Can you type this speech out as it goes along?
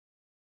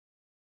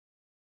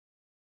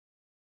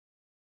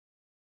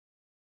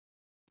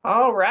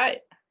All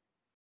right.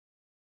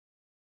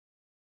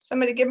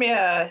 Somebody give me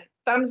a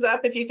thumbs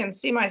up if you can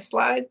see my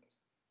slides.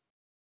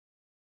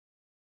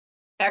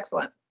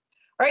 Excellent.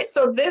 All right,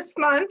 so this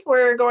month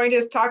we're going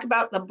to talk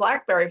about the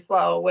blackberry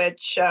flow,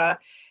 which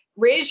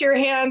raise your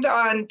hand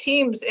on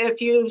Teams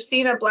if you've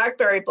seen a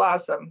blackberry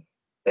blossom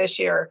this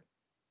year.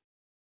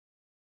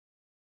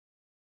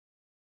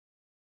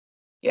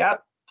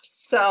 Yep.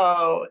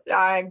 So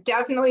I'm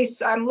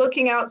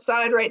looking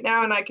outside right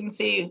now and I can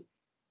see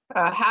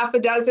half a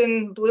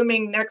dozen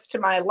blooming next to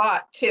my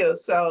lot too.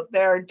 So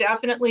they're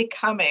definitely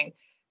coming.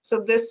 So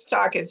this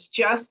talk is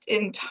just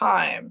in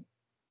time.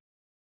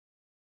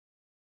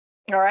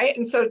 All right,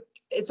 and so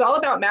it's all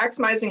about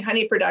maximizing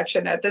honey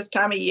production at this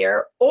time of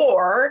year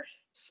or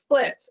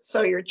splits.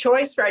 So your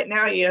choice right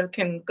now, you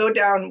can go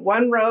down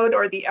one road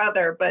or the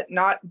other, but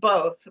not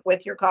both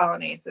with your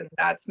colonies. And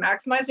that's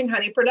maximizing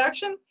honey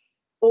production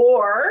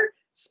or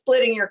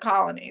splitting your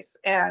colonies.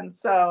 And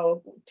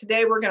so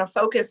today we're going to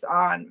focus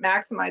on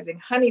maximizing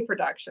honey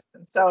production.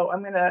 And so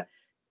I'm going to,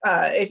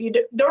 if you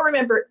don't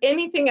remember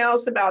anything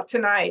else about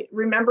tonight,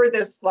 remember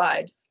this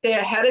slide. Stay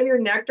ahead of your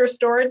nectar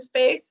storage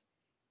space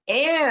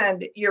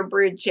and your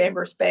brood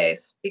chamber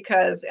space,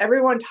 because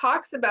everyone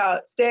talks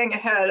about staying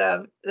ahead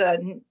of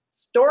the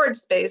storage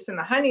space in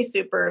the honey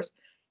supers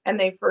and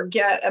they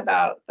forget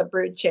about the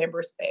brood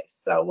chamber space.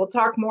 So we'll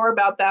talk more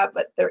about that,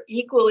 but they're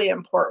equally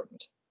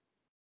important.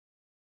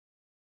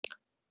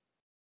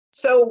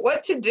 So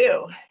what to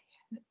do?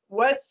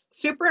 What's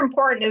super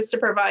important is to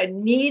provide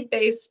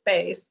need-based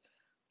space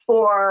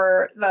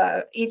for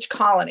each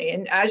colony.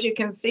 And as you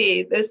can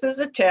see, this is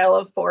a tale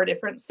of 4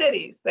 different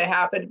cities. They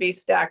happen to be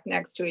stacked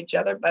next to each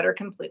other, but are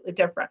completely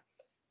different.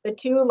 The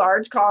 2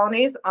 large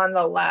colonies on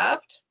the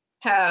left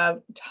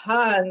have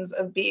tons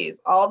of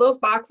bees. All those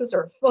boxes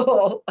are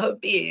full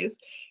of bees,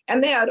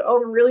 and they had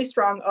really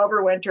strong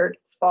overwintered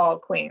fall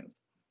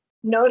queens.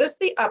 Notice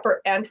the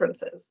upper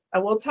entrances. I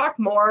will talk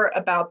more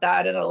about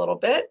that in a little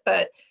bit,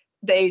 but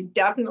they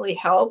definitely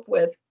help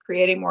with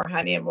creating more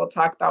honey, and we'll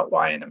talk about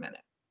why in a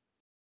minute.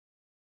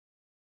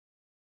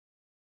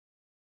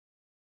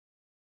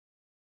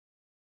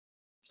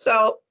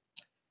 So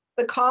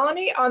the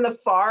colony on the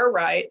far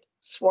right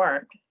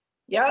swarmed.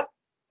 Yep,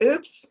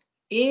 oops,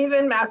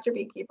 even master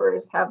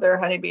beekeepers have their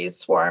honeybees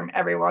swarm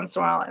every once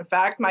in a while. In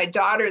fact, my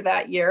daughter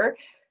that year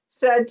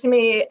said to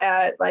me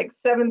at like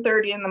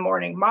 7:30 in the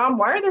morning, "Mom,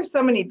 why are there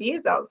so many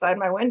bees outside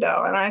my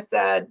window?" And I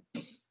said,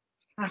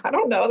 "I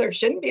don't know, there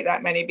shouldn't be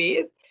that many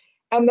bees."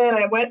 And then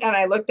I went and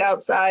I looked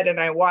outside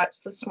and I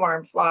watched the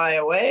swarm fly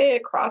away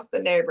across the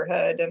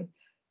neighborhood. And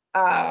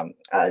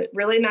a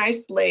really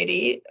nice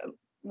lady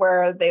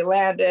where they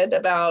landed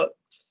about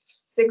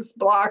 6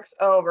 blocks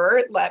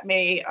over let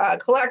me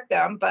collect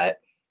them, but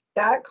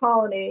that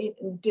colony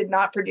did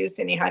not produce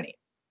any honey.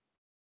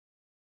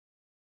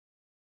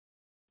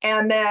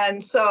 And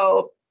then,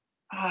 so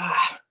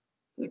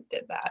who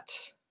did that?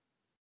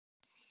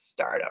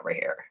 Start over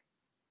here.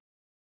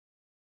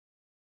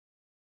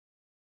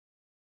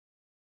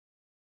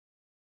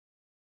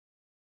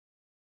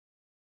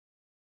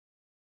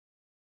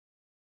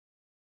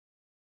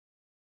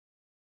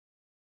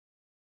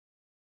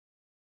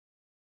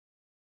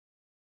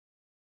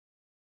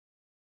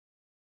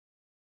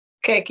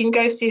 Okay, can you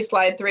guys see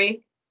slide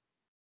 3?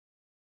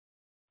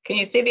 Can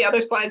you see the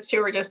other slides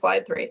too, or just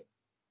slide 3?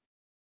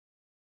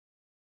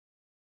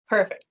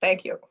 Perfect,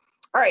 thank you.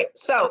 All right,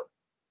 so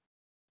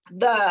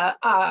the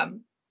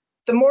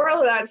moral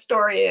of that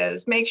story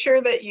is make sure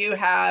that you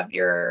have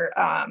your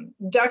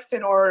ducks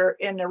in order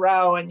in a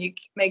row, and you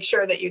make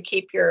sure that you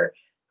keep your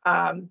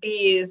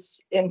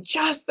bees in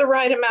just the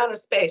right amount of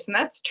space. And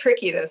that's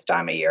tricky this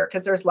time of year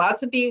because there's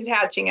lots of bees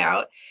hatching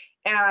out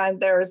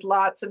and there's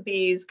lots of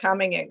bees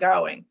coming and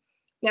going.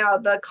 Now,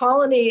 the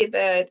colony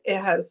that it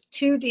has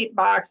 2 deep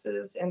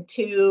boxes and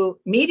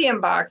 2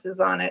 medium boxes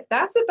on it,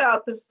 that's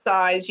about the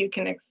size you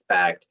can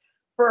expect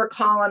for a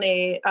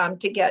colony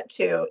to get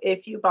to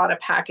if you bought a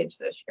package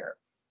this year.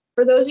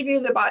 For those of you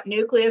that bought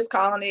nucleus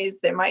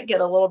colonies, they might get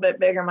a little bit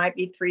bigger, might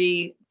be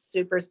 3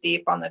 supers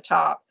deep on the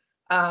top.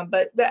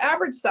 But the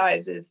average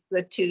size is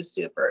the 2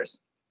 supers.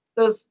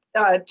 Those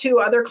 2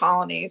 other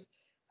colonies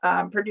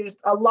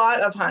produced a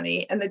lot of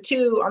honey, and the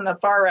 2 on the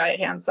far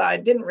right-hand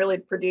side didn't really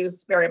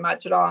produce very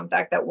much at all. In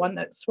fact, that one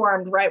that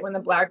swarmed right when the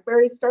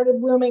blackberries started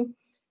blooming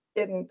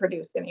didn't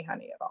produce any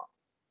honey at all.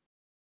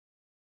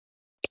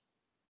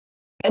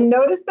 And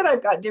notice that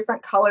I've got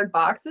different colored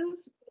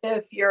boxes.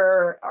 If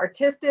you're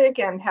artistic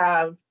and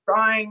have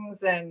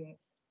drawings and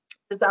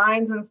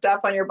designs and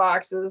stuff on your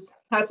boxes,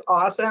 that's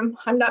awesome.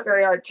 I'm not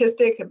very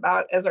artistic.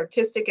 About as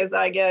artistic as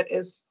I get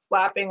is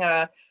slapping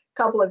a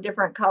couple of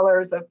different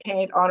colors of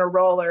paint on a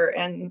roller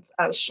and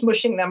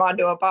smushing them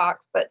onto a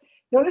box. But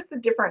notice the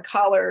different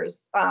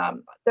colors,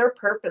 they're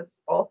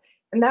purposeful.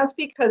 And that's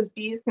because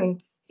bees can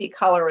see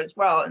color as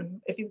well.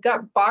 And if you've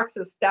got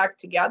boxes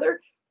stacked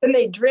together, then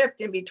they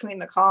drift in between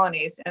the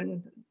colonies.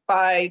 And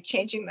by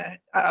changing the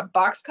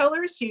box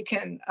colors, you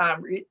can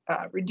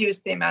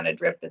reduce the amount of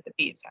drift that the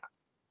bees have.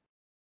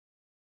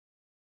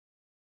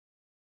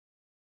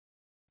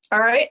 All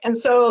right, and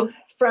so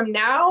from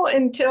now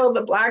until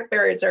the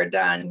blackberries are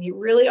done, you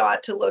really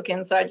ought to look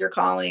inside your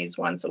colonies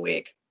once a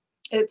week.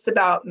 It's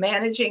about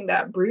managing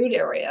that brood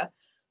area,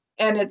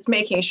 and it's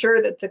making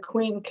sure that the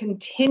queen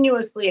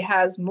continuously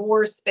has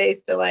more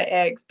space to lay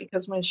eggs,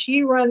 because when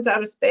she runs out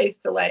of space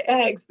to lay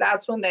eggs,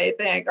 that's when they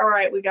think, all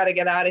right, we got to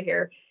get out of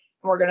here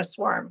and we're going to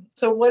swarm.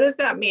 So what does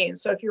that mean?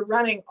 So if you're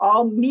running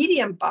all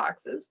medium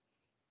boxes,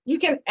 you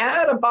can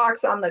add a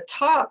box on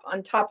top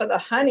of the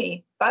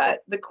honey,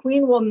 but the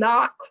queen will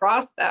not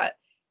cross that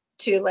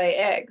to lay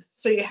eggs.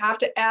 So you have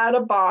to add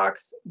a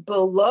box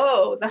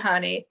below the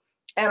honey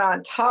and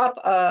on top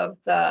of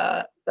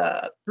the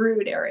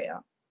brood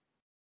area.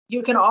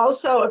 You can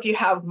also, if you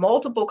have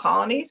multiple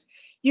colonies,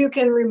 you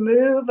can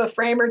remove a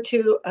frame or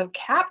two of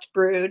capped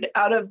brood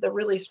out of the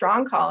really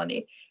strong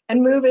colony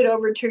and move it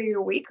over to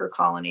your weaker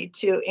colony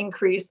to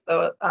increase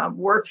the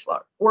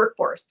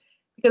workforce.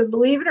 Because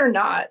believe it or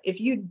not, if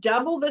you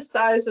double the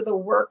size of the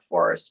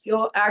workforce,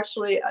 you'll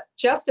actually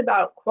just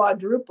about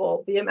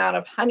quadruple the amount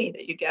of honey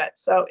that you get.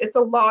 So it's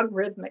a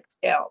logarithmic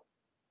scale.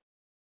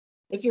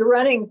 If you're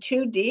running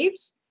 2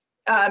 deeps,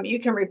 you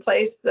can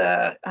replace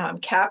the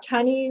capped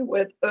honey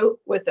with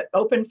the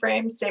open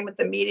frame. Same with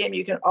the medium.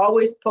 You can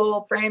always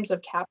pull frames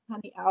of capped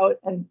honey out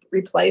and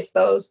replace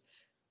those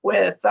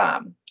with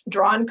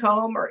drawn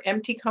comb or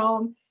empty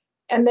comb.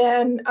 And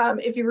then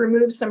if you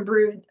remove some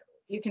brood,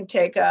 you can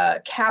take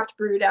a capped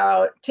brood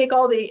out, take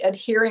all the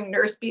adhering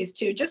nurse bees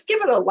too. Just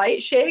give it a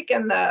light shake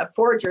and the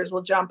foragers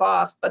will jump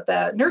off, but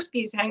the nurse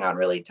bees hang on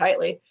really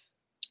tightly.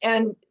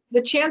 And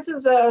the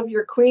chances of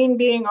your queen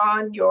being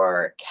on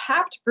your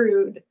capped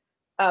brood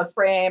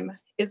frame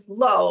is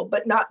low,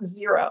 but not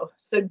 0.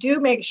 So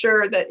do make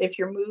sure that if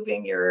you're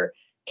moving your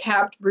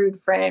capped brood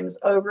frames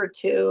over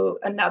to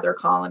another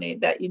colony,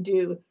 that you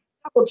do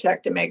double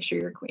check to make sure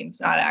your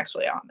queen's not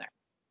actually on there.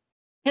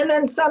 And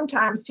then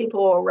sometimes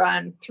people will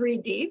run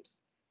 3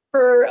 deeps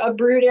for a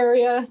brood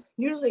area.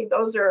 Usually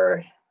those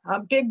are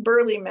big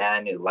burly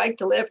men who like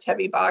to lift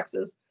heavy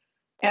boxes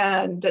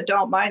and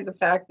don't mind the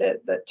fact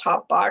that the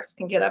top box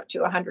can get up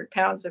to 100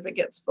 pounds if it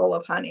gets full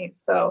of honey.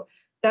 So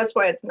that's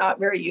why it's not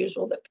very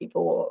usual that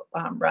people will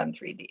run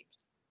 3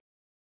 deeps.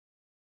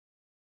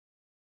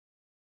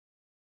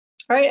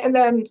 All right, and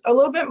then a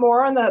little bit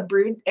more on the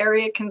brood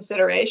area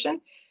consideration.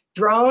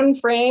 Drone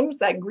frames,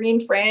 that green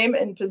frame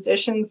in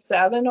position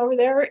 7 over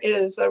there,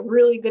 is a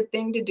really good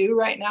thing to do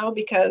right now,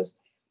 because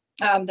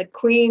the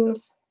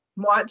queens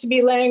want to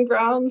be laying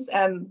drones,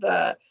 and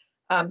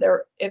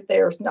if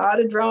there's not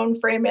a drone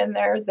frame in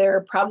there,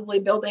 they're probably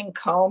building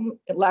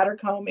ladder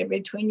comb in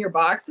between your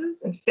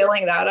boxes and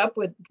filling that up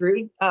with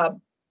brood,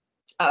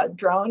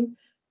 drone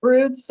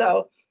broods.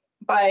 So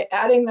by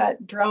adding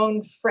that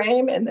drone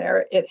frame in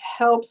there, it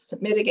helps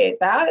mitigate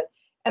that.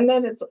 And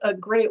then it's a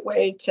great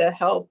way to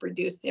help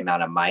reduce the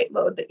amount of mite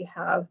load that you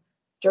have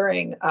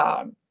during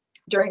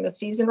the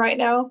season right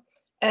now.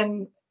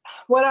 And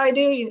what I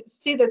do, you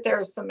see that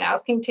there's some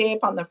masking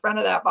tape on the front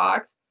of that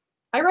box.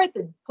 I write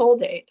the pull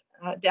date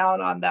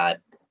down on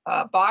that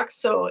box.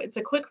 So it's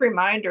a quick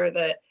reminder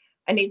that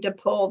I need to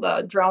pull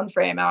the drone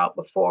frame out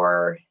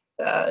before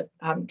the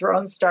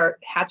drones start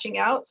hatching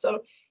out.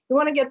 So you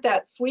want to get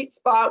that sweet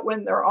spot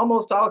when they're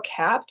almost all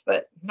capped,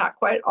 but not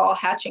quite all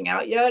hatching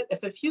out yet.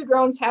 If a few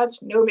drones hatch,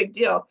 no big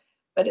deal,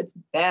 but it's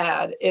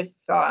bad if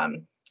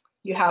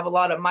you have a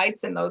lot of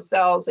mites in those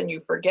cells and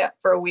you forget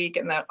for a week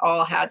and that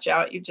all hatch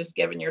out. You've just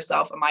given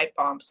yourself a mite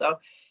bomb. So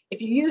if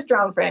you use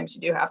drone frames,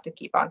 you do have to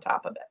keep on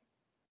top of it.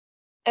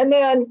 And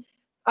then,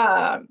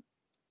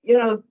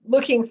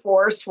 looking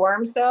for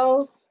swarm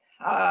cells.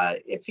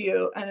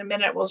 In a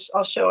minute,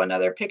 I'll show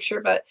another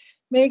picture, but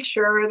make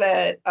sure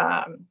that,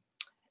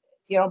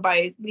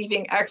 by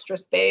leaving extra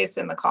space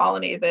in the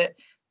colony, that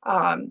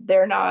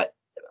they're not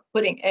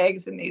putting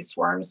eggs in these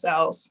swarm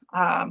cells.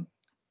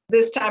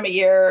 This time of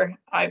year,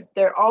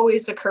 they're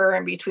always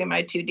occurring between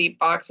my 2 deep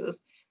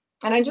boxes,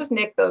 and I just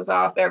nick those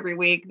off every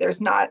week. There's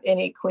not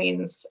any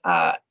queens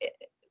that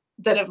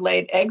have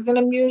laid eggs in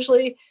them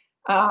usually.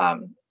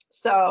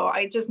 So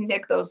I just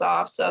nick those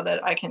off so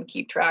that I can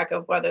keep track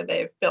of whether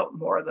they've built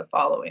more the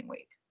following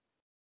week.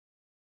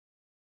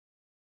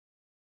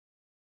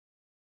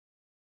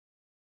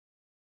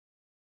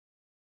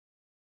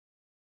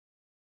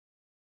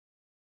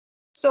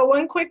 So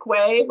one quick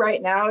way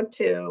right now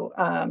to,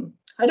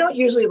 I don't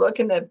usually look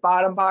in the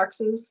bottom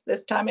boxes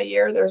this time of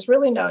year. There's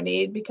really no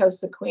need because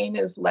the queen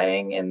is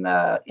laying in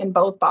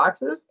both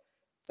boxes.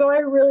 So I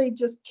really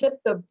just tip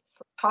the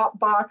top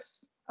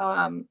box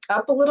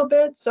up a little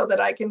bit so that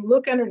I can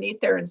look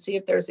underneath there and see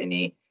if there's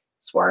any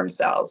swarm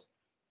cells.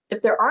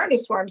 If there aren't any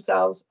swarm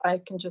cells, I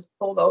can just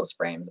pull those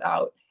frames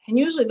out. And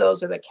usually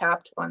those are the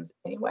capped ones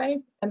anyway.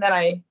 And then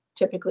I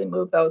typically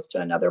move those to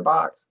another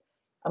box.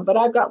 But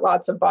I've got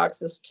lots of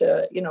boxes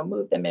to,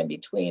 move them in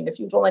between. If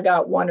you've only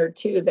got 1 or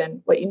 2,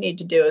 then what you need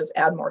to do is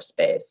add more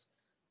space.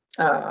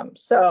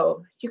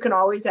 So you can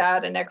always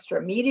add an extra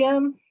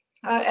medium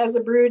as a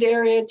brood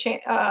area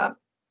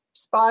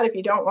spot if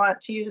you don't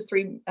want to use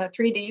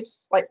three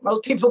deeps, like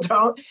most people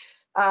don't.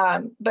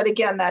 But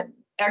again, that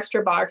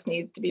extra box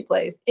needs to be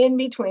placed in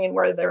between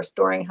where they're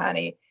storing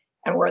honey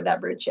and where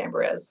that brood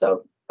chamber is.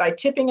 So by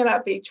tipping it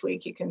up each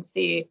week, you can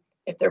see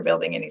if they're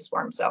building any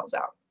swarm cells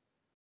out.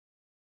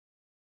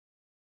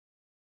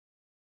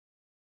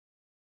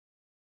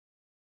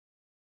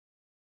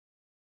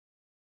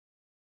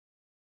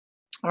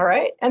 All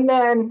right, and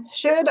then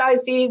should I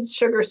feed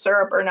sugar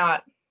syrup or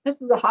not?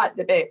 This is a hot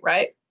debate,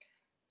 right?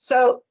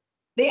 So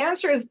the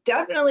answer is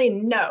definitely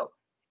no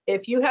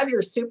if you have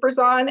your supers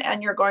on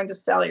and you're going to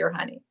sell your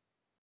honey.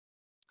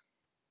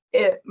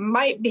 It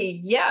might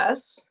be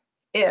yes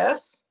if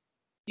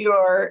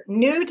you're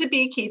new to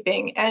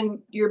beekeeping and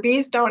your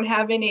bees don't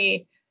have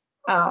any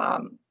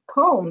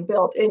comb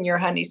built in your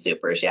honey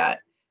supers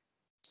yet.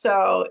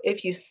 So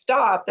if you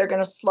stop, they're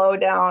going to slow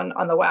down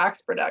on the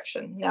wax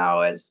production.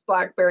 Now, as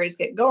blackberries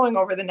get going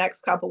over the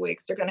next couple of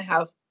weeks, they're going to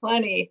have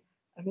plenty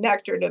of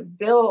nectar to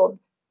build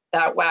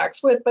that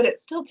wax with, but it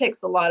still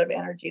takes a lot of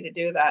energy to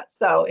do that.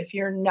 So if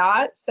you're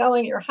not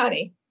selling your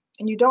honey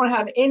and you don't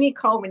have any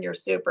comb in your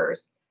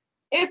supers,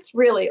 it's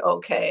really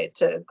okay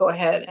to go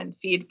ahead and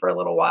feed for a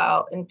little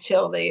while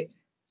until they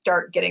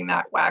start getting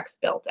that wax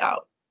built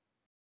out.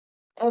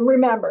 And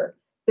remember,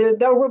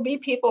 there will be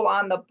people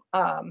on the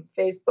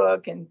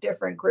Facebook and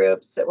different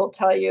groups that will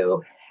tell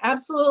you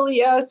absolutely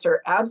yes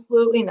or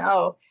absolutely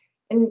no.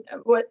 And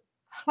what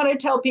I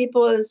tell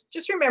people is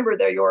just remember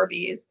they're your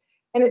bees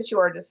and it's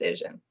your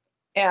decision.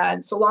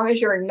 And so long as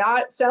you're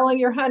not selling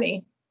your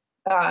honey,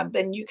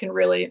 then you can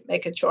really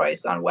make a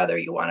choice on whether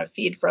you want to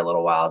feed for a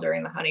little while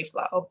during the honey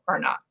flow or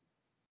not.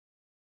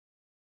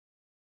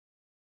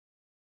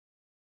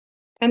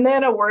 And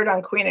then a word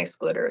on queen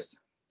excluders.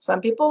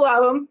 Some people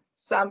love them,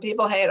 some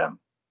people hate them.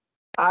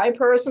 I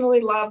personally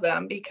love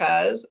them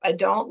because I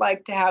don't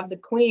like to have the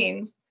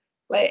queens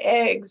lay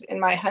eggs in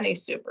my honey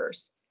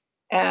supers.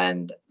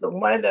 And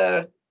one of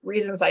the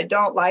reasons I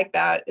don't like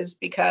that is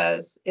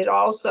because it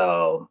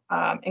also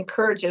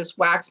encourages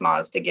wax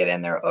moths to get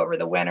in there over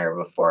the winter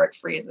before it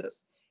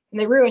freezes, and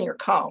they ruin your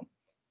comb.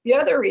 The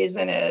other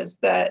reason is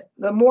that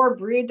the more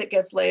brood that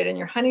gets laid in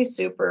your honey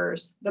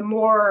supers,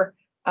 the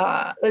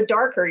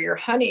darker your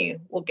honey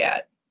will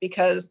get,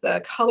 because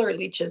the color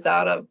leaches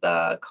out of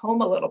the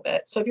comb a little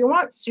bit. So if you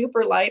want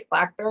super light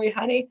blackberry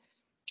honey,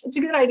 it's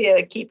a good idea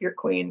to keep your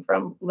queen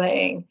from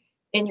laying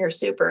in your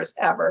supers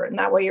ever. And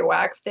that way your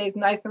wax stays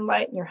nice and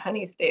light and your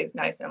honey stays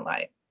nice and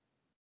light.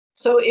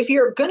 So if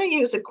you're going to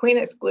use a queen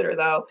excluder,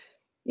 though,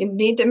 you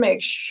need to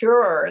make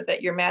sure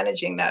that you're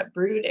managing that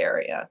brood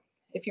area.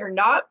 If you're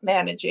not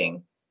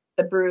managing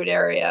the brood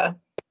area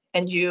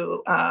and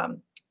you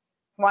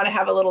want to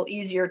have a little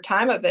easier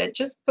time of it,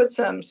 just put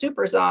some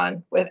supers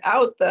on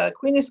without the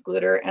queen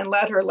excluder and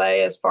let her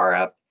lay as far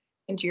up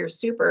into your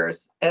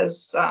supers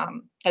as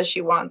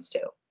she wants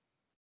to.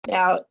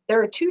 Now,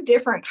 there are two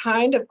different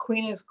kind of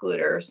queen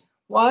excluders.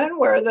 One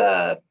where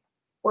the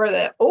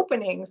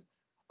openings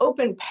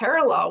open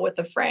parallel with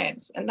the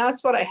frames, and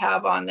that's what I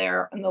have on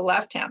there in the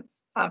left-hand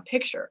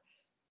picture.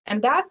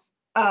 And that's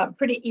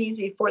pretty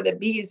easy for the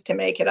bees to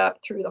make it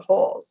up through the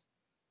holes.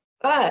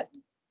 But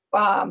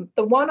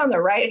the one on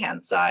the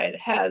right-hand side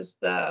has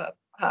the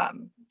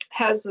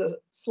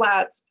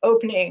slats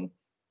opening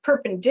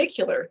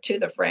perpendicular to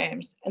the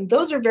frames, and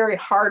those are very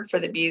hard for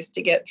the bees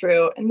to get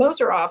through, and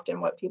those are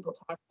often what people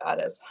talk about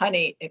as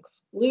honey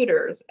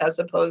excluders as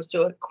opposed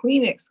to a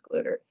queen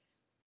excluder,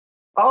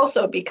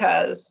 also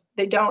because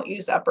they don't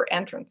use upper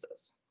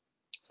entrances.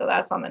 So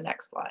that's on the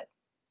next slide.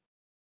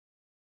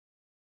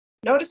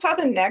 Notice how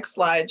the next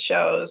slide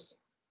shows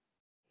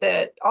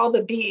that all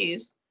the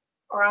bees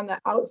are on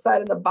the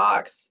outside of the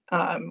box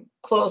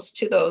close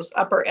to those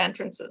upper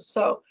entrances.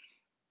 So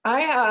I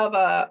have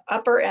a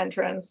upper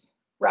entrance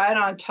right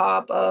on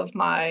top of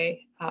my,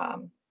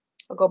 I'll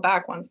go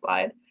back one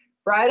slide,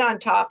 right on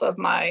top of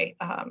my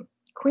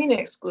queen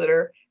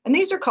excluder. And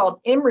these are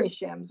called emery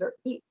shims or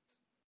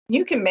eats.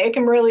 You can make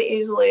them really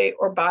easily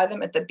or buy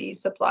them at the bee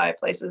supply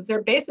places.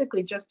 They're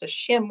basically just a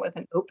shim with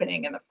an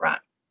opening in the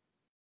front.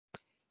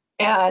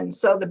 And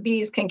so the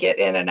bees can get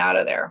in and out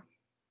of there.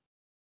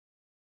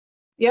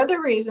 The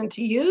other reason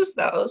to use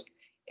those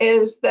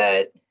is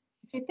that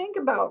if you think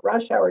about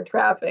rush hour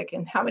traffic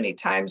and how many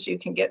times you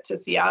can get to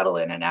Seattle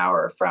in an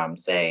hour from,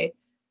 say,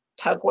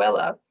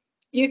 Tukwila,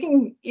 you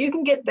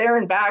can get there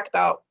and back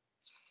about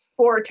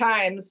 4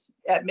 times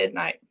at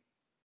midnight.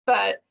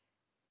 But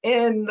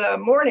in the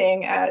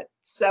morning at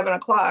 7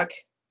 o'clock,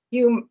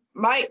 you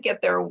might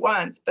get there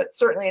once, but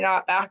certainly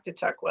not back to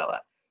Tukwila.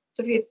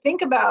 So if you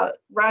think about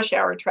rush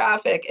hour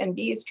traffic and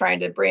bees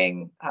trying to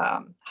bring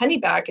honey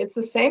back, it's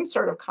the same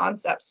sort of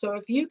concept. So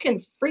if you can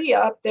free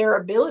up their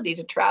ability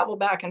to travel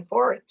back and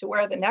forth to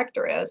where the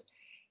nectar is,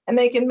 and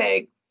they can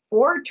make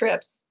 4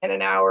 trips in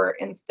an hour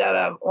instead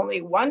of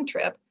only 1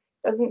 trip,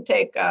 doesn't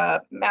take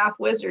a math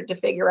wizard to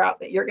figure out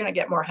that you're going to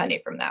get more honey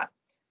from that.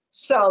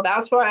 So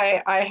that's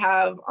why I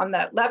have on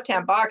that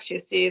left-hand box, you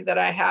see that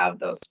I have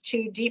those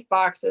 2 deep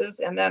boxes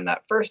and then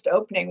that first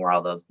opening where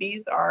all those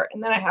bees are.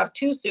 And then I have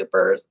 2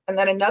 supers and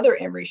then another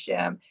emery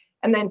shim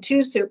and then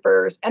 2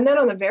 supers. And then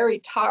on the very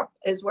top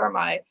is where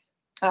my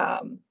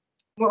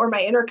where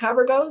my inner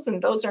cover goes,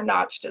 and those are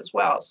notched as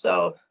well.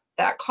 So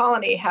that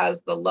colony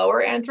has the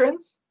lower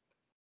entrance.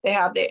 They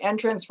have the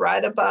entrance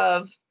right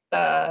above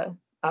the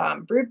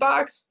brood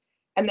box,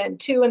 and then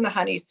 2 in the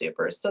honey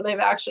supers. So they've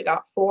actually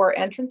got 4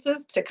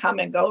 entrances to come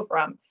and go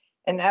from.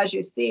 And as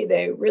you see,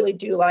 they really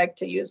do like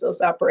to use those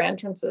upper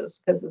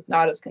entrances because it's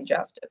not as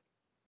congested.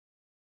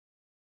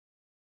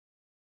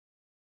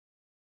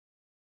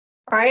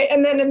 All right,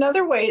 and then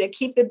another way to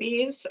keep the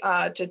bees,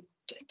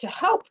 to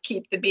help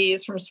keep the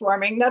bees from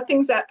swarming,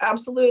 nothing's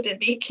absolute in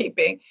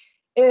beekeeping,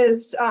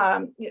 is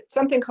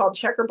something called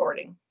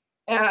checkerboarding.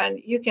 And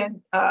you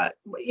can,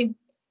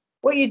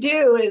 what you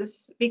do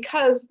is,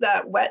 because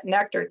that wet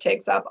nectar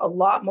takes up a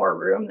lot more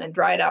room than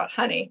dried out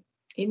honey,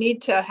 you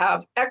need to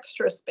have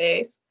extra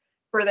space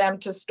for them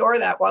to store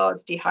that while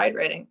it's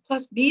dehydrating.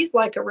 Plus, bees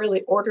like a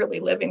really orderly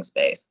living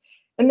space.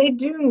 And they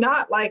do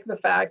not like the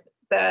fact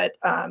that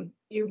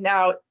you've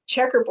now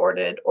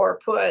checkerboarded or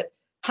put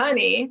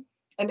honey,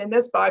 and in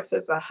this box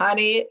it's a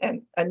honey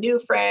and a new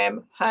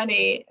frame,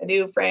 honey, a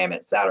new frame,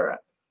 etc.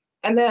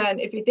 And then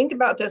if you think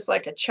about this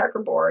like a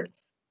checkerboard,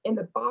 in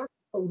the box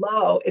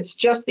below, it's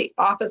just the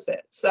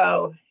opposite.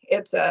 So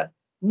it's a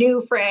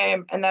new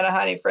frame and then a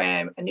honey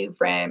frame, a new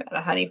frame and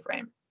a honey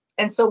frame.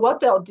 And so what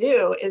they'll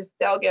do is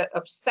they'll get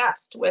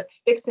obsessed with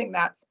fixing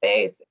that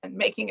space and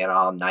making it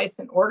all nice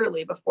and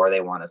orderly before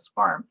they want to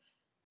swarm.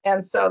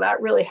 And so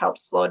that really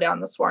helps slow down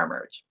the swarm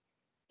urge.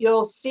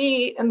 You'll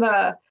see in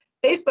the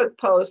Facebook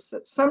posts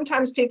that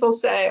sometimes people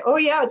say, oh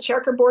yeah,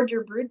 checkerboard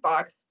your brood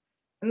box.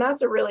 And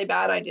that's a really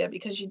bad idea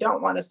because you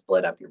don't want to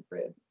split up your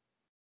brood.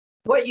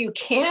 What you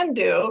can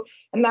do,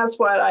 and that's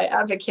what I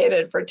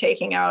advocated for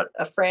taking out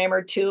a frame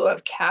or 2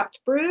 of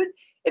capped brood.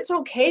 It's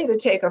okay to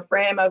take a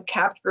frame of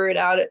capped brood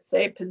out at,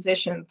 say,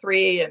 position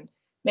 3 and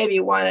maybe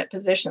 1 at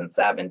position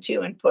 7 too,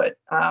 and put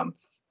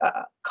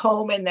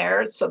comb in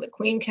there so the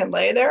queen can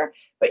lay there.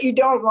 But you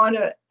don't want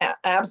to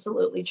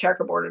absolutely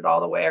checkerboard it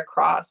all the way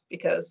across,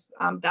 because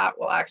that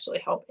will actually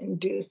help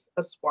induce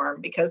a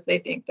swarm, because they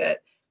think that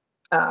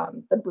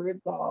the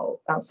brood's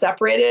all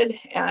separated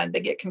and they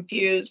get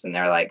confused and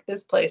they're like,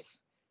 this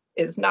place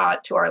is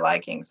not to our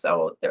liking,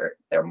 so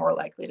they're more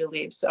likely to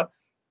leave. So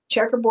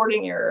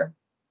checkerboarding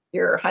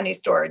your honey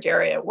storage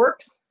area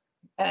works,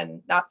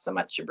 and not so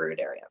much your brood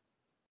area.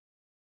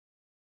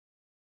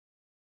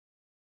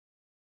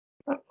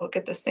 Oh, we'll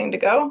get this thing to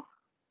go.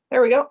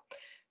 There we go.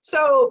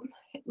 So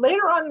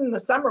later on in the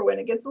summer, when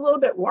it gets a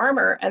little bit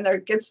warmer and there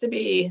gets to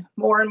be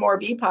more and more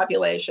bee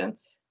population,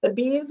 the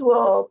bees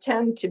will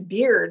tend to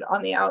beard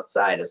on the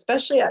outside,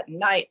 especially at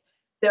night.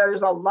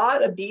 There's a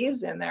lot of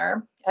bees in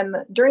there, and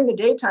during the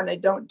daytime, they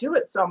don't do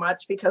it so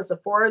much because the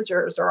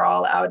foragers are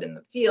all out in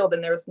the field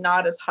and there's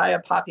not as high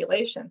a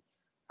population.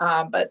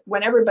 But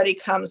when everybody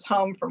comes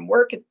home from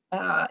work in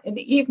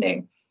the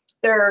evening,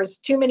 there's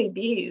too many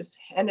bees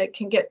and it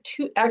can get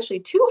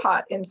actually too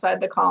hot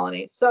inside the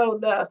colony. So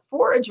the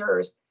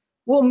foragers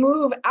will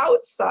move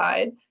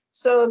outside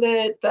so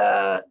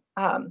that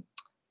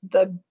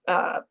the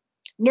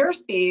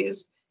nurse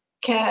bees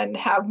can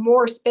have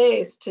more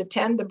space to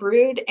tend the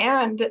brood,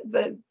 and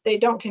they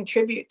don't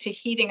contribute to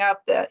heating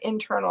up the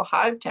internal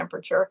hive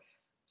temperature.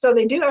 So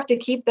they do have to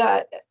keep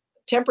that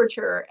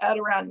temperature at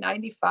around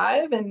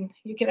 95. And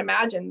you can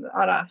imagine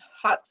on a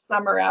hot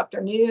summer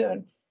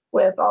afternoon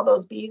with all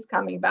those bees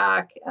coming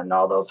back and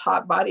all those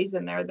hot bodies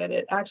in there, that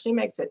it actually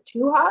makes it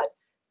too hot.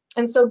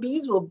 And so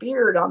bees will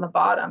beard on the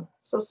bottom.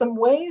 So some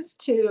ways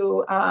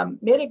to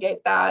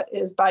mitigate that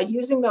is by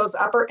using those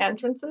upper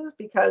entrances,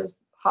 because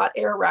hot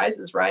air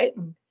rises right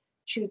and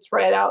shoots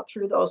right out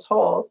through those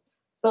holes.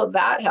 So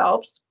that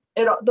helps.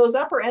 Those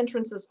upper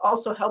entrances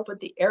also help with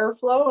the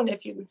airflow. And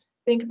if you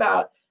think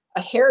about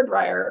a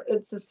hairdryer,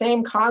 it's the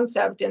same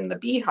concept in the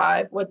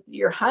beehive with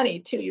your honey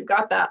too. You've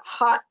got that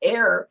hot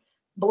air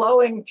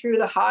blowing through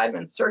the hive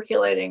and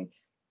circulating,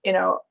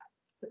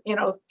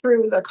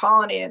 through the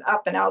colony and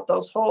up and out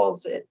those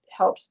holes. It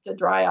helps to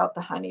dry out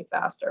the honey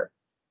faster.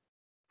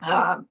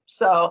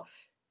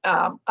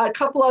 A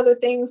couple other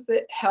things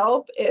that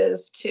help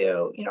is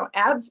to,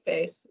 add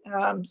space.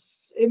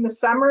 In the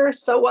summer,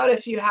 so what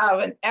if you have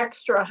an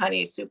extra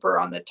honey super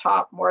on the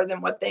top, more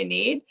than what they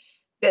need,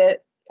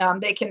 that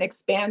they can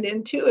expand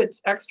into?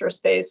 It's extra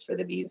space for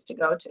the bees to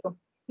go to.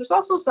 There's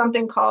also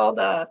something called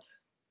a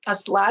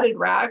slatted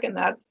rack, and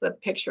that's the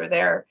picture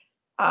there.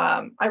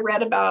 I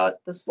read about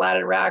the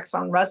slatted racks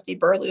on Rusty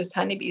Burlew's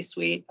Honeybee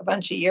Suite a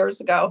bunch of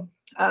years ago,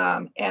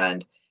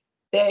 and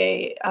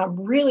they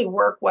really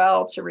work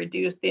well to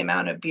reduce the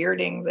amount of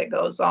bearding that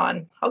goes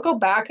on. I'll go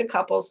back a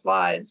couple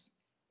slides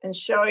and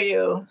show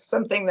you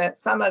something that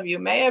some of you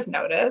may have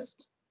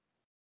noticed.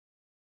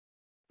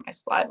 My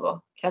slide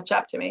will catch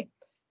up to me.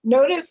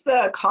 Notice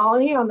the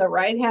colony on the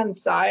right-hand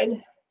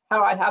side,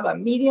 how I have a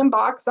medium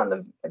box on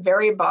the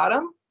very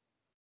bottom.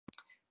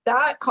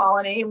 That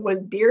colony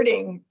was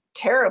bearding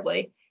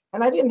terribly,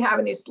 and I didn't have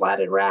any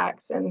slatted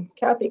racks. And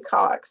Kathy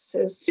Cox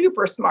is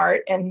super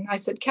smart. And I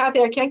said,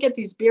 Kathy, I can't get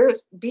these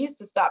bees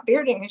to stop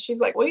bearding. And she's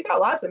like, well, you got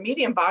lots of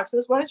medium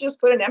boxes. Why don't you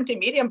just put an empty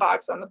medium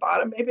box on the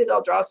bottom? Maybe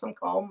they'll draw some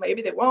comb,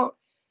 maybe they won't.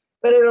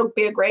 but it'll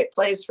be a great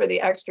place for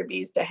the extra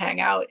bees to hang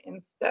out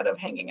instead of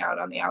hanging out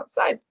on the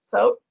outside.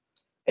 So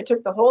I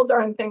took the whole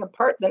darn thing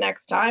apart the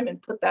next time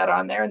and put that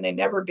on there, and they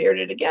never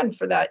bearded again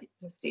for that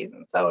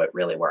season. So it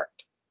really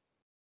worked.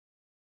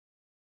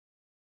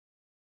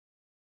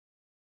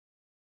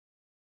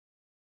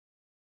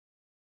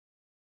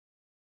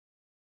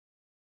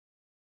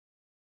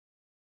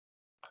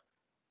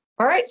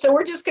 All right, so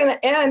we're just going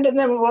to end, and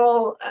then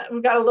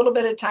we've got a little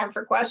bit of time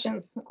for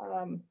questions.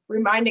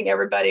 Reminding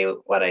everybody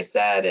what I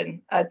said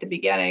at the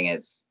beginning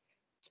is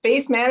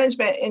space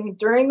management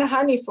during the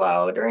honey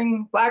flow,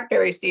 during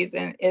blackberry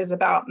season, is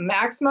about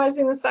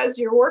maximizing the size of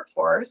your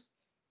workforce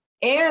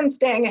and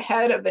staying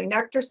ahead of the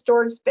nectar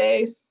storage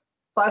space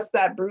plus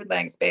that brood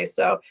laying space.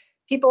 So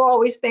people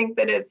always think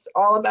that it's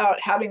all about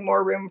having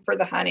more room for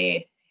the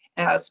honey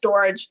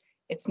storage.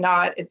 It's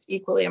not. It's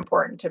equally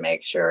important to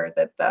make sure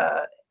that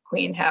the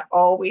queen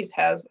always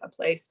has a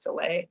place to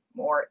lay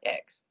more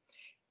eggs.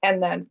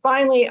 And then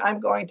finally,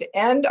 I'm going to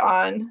end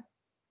on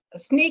a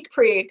sneak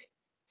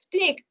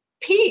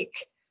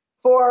peek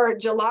for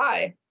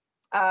July.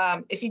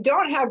 If you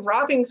don't have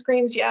robbing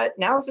screens yet,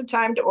 now's the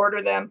time to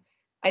order them.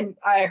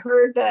 I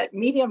heard that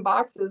medium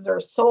boxes are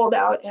sold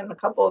out in a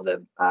couple of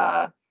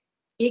the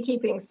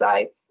beekeeping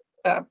sites.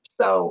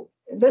 So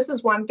this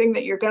is one thing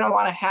that you're going to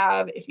want to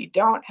have if you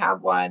don't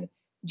have one.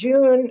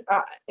 June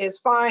is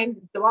fine.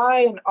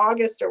 July and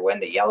August are when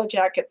the yellow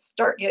jackets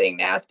start getting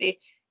nasty.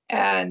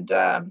 And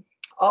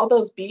all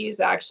those bees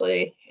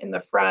actually in the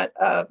front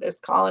of this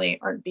colony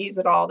aren't bees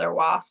at all, they're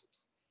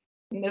wasps.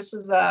 And this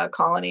is a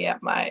colony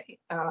at my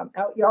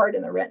out yard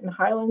in the Renton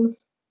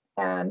Highlands.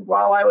 And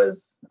while I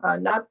was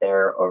not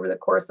there over the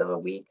course of a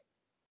week,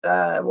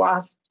 the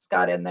wasps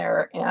got in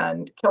there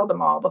and killed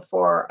them all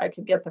before I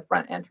could get the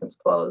front entrance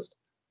closed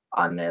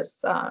on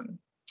this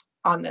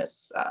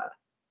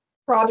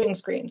robbing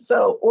screen.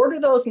 So order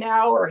those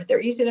now, or they're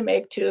easy to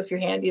make too if you're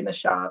handy in the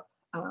shop.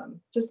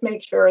 Just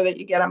make sure that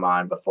you get them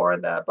on before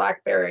the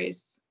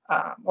blackberries.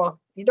 Well,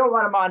 you don't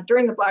want them on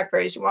during the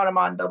blackberries. You want them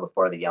on though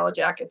before the yellow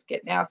jackets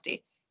get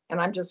nasty. And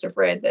I'm just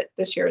afraid that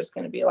this year is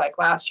going to be like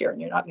last year, and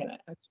you're not going to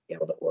actually be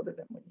able to order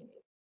them when you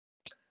need.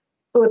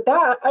 So with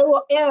that, I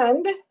will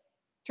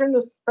turn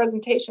this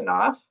presentation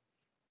off,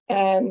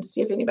 and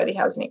see if anybody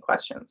has any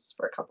questions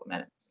for a couple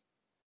minutes.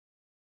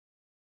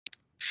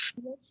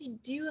 We actually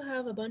do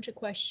have a bunch of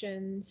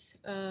questions.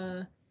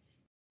 The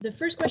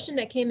first question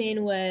that came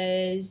in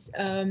was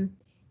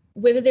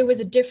whether there was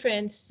a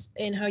difference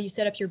in how you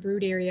set up your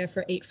brood area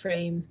for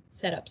 8-frame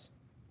setups.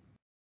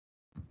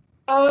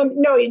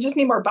 No, you just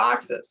need more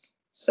boxes.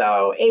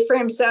 So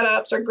 8-frame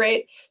setups are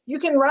great. You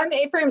can run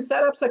 8-frame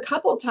setups a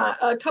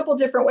couple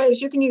different ways.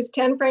 You can use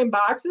 10-frame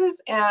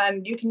boxes,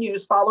 and you can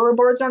use follower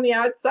boards on the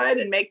outside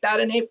and make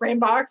that an 8-frame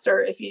box. Or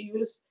if you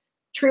use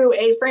true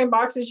 8-frame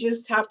boxes, you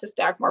just have to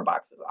stack more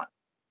boxes on.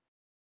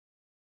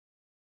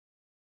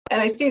 And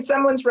I see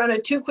someone's run a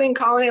 2-queen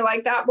colony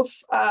like that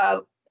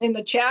in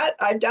the chat.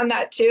 I've done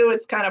that too.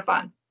 It's kind of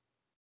fun.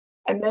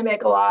 And they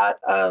make a lot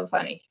of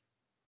honey.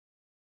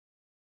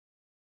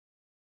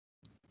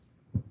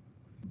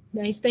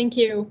 Nice, thank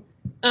you.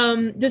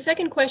 The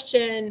second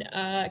question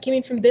came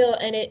in from Bill,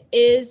 and it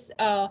is,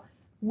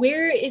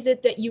 where is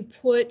it that you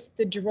put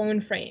the drone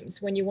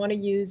frames when you want to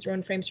use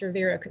drone frames for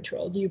Vera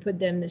control? Do you put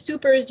them in the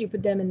supers? Do you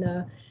put them in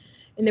the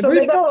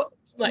brood box?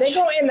 They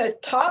go in the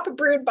top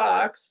brood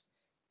box,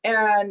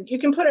 and you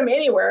can put them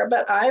anywhere,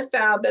 but I've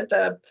found that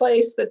the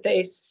place that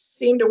they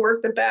seem to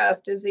work the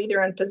best is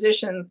either in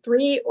position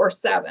 3 or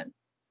 7.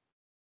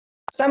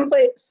 Some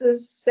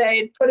places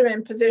say put them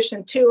in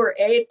position 2 or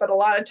 8, but a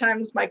lot of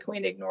times my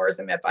queen ignores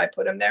them if I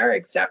put them there,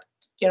 except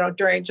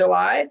during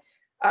July.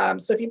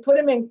 So if you put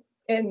them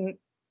in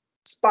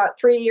spot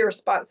 3 or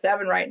spot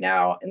 7 right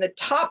now in the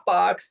top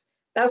box,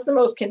 that's the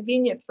most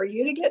convenient for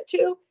you to get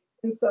to,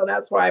 and so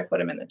that's why I put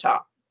them in the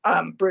top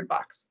brood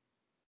box.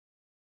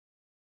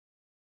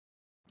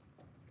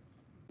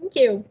 Thank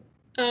you.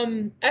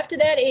 After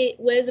that, it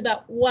was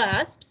about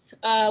wasps.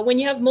 When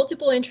you have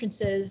multiple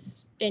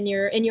entrances in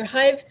your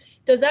hive,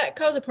 does that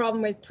cause a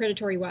problem with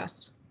predatory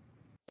wasps?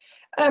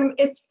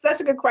 That's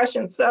a good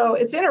question. So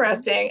it's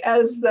interesting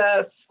as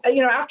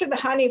after the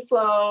honey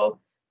flow,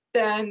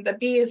 then the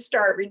bees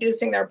start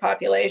reducing their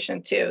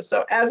population too.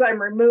 So as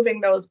I'm removing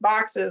those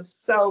boxes,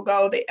 so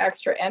go the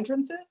extra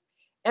entrances.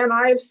 And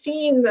I've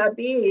seen the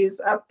bees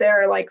up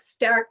there like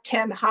stacked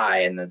 10 high,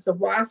 and as the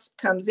wasp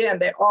comes in,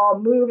 they all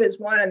move as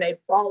one and they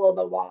follow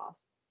the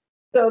wasp.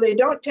 So they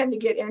don't tend to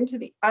get into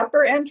the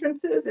upper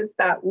entrances. It's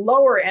that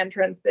lower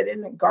entrance that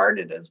isn't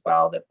guarded as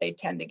well that they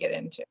tend to get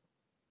into.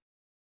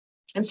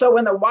 And so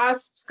when the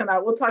wasps come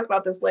out, we'll talk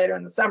about this later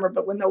in the summer,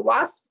 but when the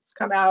wasps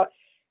come out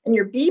and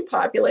your bee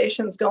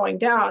population's going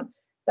down,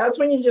 that's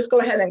when you just go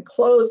ahead and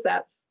close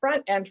that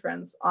front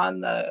entrance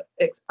on the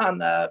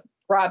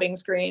robbing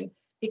screen,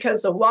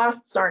 because the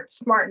wasps aren't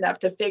smart enough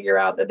to figure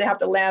out that they have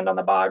to land on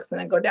the box and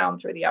then go down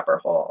through the upper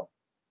hole.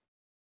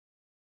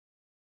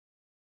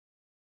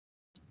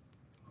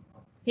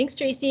 Thanks,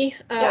 Tracy.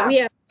 Yeah. We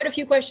have quite a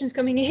few questions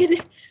coming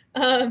in.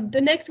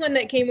 The next one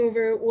that came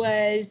over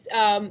was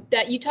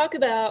that you talk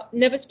about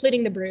never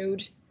splitting the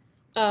brood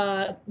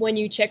when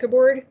you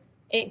checkerboard.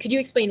 And could you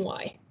explain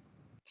why?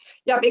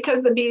 Yeah,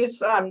 because the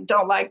bees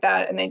don't like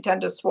that and they tend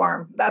to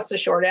swarm. That's the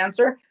short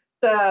answer.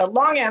 The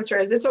long answer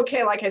is it's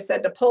okay, like I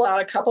said, to pull out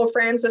a couple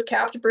frames of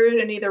capped brood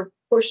and either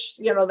push,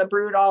 the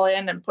brood all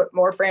in and put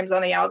more frames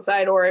on the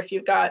outside, or if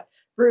you've got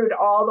brood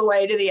all the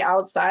way to the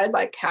outside,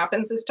 like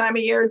happens this time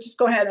of year, just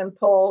go ahead and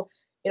pull,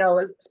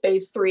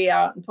 space 3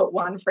 out and put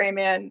 1 frame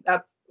in.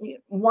 That's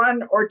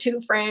 1 or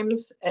 2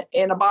 frames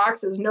in a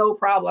box is no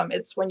problem.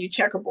 It's when you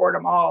checkerboard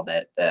them all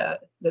that the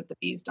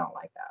bees don't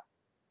like that.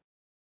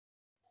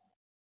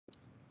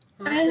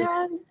 I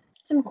have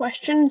some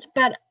questions,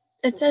 but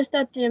it says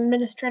that the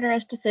administrator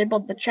has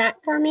disabled the chat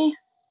for me.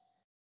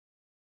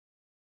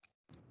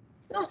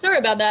 Oh, sorry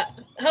about that.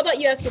 How about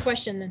you ask a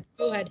question then?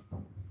 Go ahead.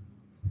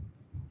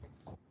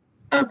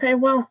 Okay,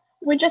 well,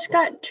 we just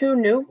got 2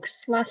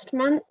 nukes last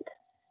month,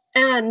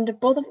 and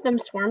both of them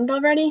swarmed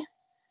already.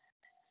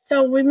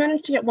 So we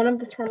managed to get one of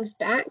the swarms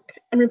back,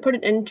 and we put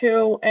it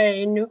into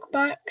a nuke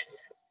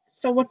box.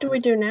 So what do we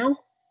do now?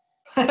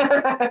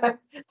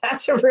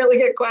 That's a really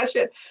good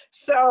question.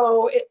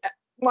 So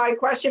my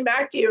question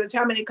back to you is,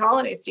 how many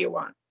colonies do you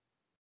want?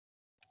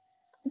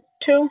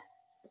 2.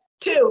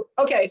 2.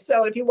 Okay,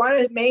 so if you want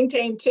to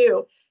maintain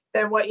 2,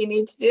 then what you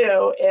need to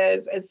do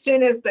is, as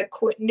soon as the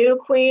new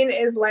queen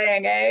is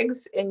laying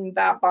eggs in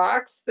that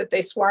box that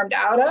they swarmed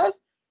out of,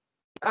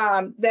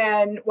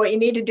 then what you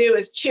need to do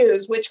is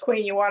choose which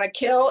queen you want to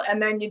kill,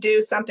 and then you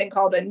do something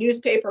called a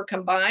newspaper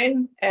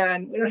combine.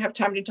 And we don't have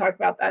time to talk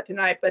about that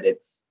tonight, but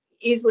it's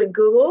easily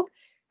Googled.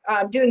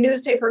 Do a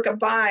newspaper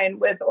combine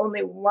with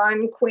only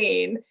 1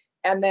 queen,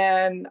 and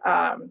then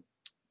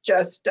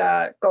just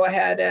go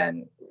ahead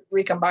and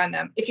recombine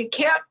them. If you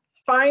can't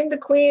find the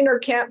queen or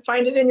can't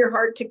find it in your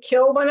heart to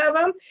kill one of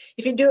them,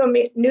 if you do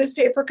a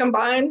newspaper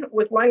combine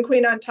with 1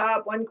 queen on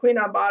top, 1 queen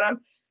on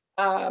bottom,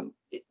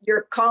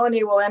 your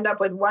colony will end up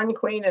with 1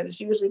 queen, and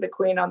it's usually the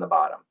queen on the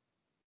bottom.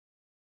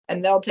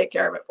 And they'll take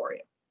care of it for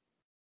you.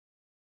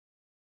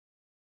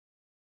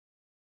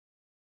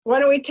 Why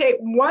don't we take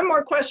one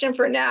more question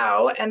for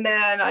now, and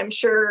then I'm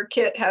sure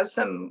Kit has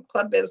some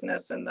club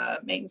business in the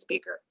main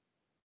speaker.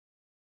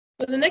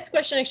 Well, the next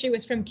question actually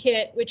was from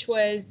Kit, which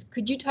was,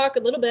 could you talk a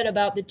little bit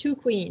about the 2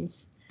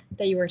 queens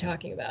that you were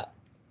talking about?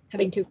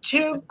 Having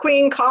 2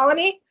 queen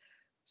colony.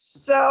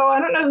 So I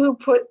don't know who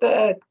put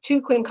the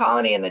 2 queen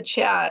colony in the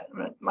chat.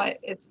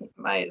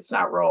 It's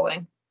not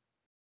rolling.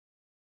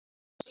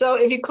 So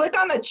if you click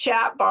on the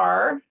chat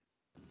bar,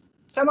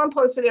 someone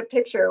posted a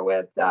picture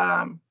with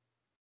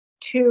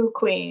 2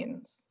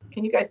 queens.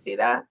 Can you guys see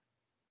that?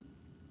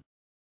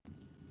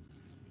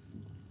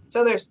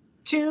 So there's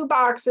 2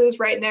 boxes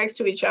right next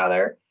to each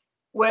other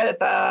with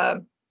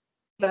the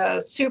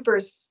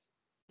supers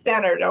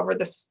centered over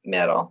the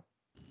middle.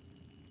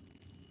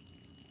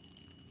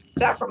 Is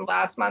that from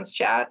last month's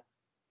chat?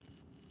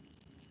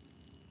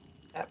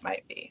 That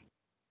might be.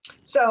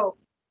 So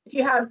if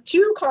you have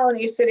 2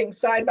 colonies sitting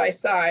side by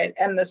side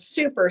and the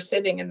super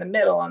sitting in the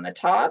middle on the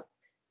top,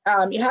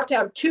 you have to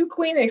have 2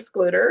 queen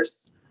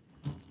excluders.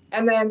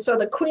 And then so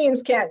the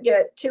queens can't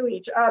get to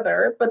each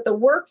other, but the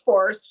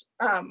workforce,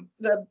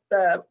 the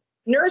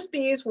nurse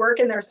bees work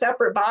in their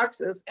separate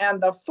boxes, and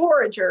the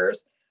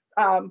foragers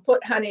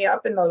put honey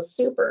up in those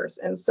supers.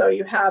 And so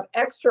you have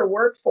extra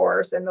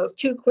workforce and those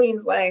 2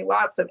 queens laying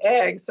lots of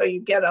eggs. So you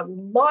get a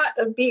lot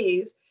of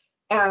bees.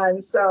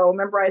 And so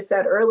remember I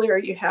said earlier,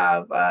 you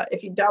have,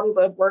 if you double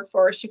the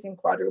workforce, you can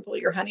quadruple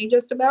your honey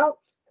just about.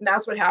 And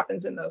that's what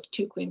happens in those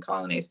 2 queen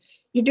colonies.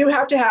 You do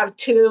have to have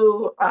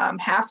 2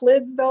 half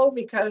lids though,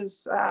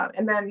 because,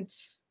 and then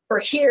for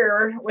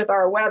here with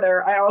our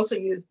weather, I also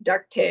use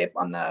duct tape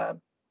on the,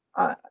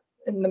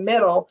 in the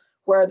middle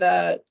where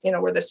the,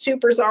 where the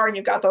supers are, and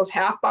you've got those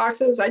half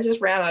boxes. I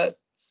just ran a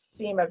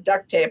seam of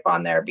duct tape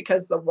on there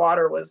because the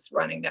water was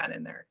running down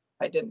in there.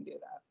 I didn't do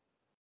that.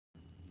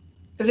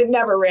 Because it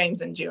never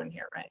rains in June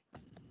here, right?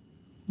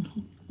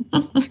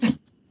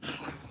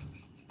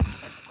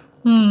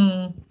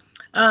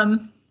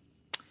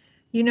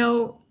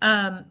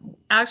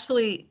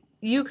 Actually,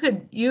 you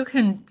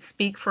can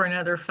speak for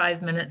another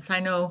 5 minutes. I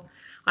know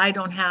I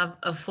don't have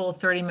a full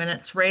 30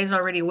 minutes. Rae's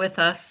already with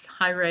us.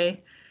 Hi,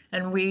 Rae.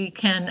 And we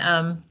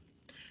can,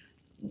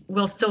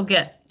 we'll still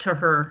get to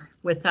her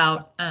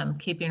without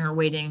keeping her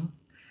waiting.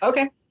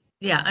 Okay.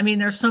 Yeah, I mean,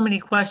 there's so many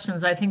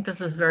questions. I think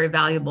this is very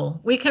valuable.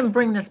 We can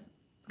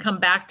come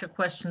back to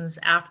questions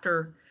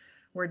after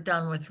we're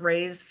done with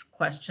Rae's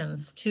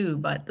questions too,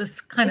 but this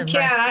kind of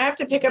nice. I have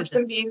to pick up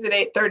some bees at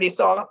 8:30,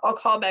 so I'll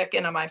call back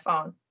in on my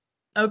phone.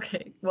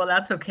 Okay, well,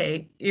 that's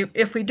okay.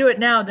 If we do it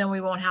now, then we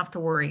won't have to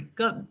worry.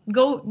 Go.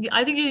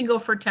 I think you can go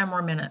for 10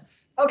 more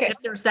minutes. Okay.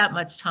 If there's that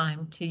much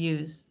time to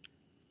use.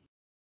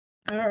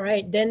 All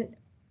right, then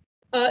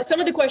some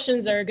of the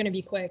questions are going to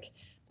be quick.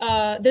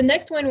 The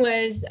next one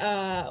was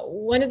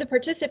one of the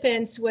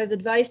participants was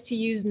advised to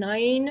use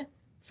 9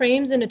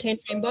 frames in a 10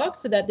 frame box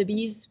so that the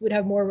bees would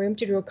have more room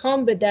to draw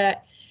comb, but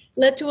that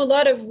led to a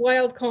lot of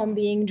wild comb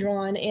being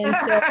drawn. And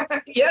so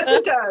yes,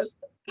 it does.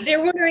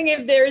 They're wondering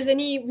if there's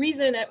any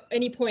reason at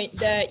any point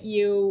that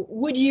you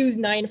would use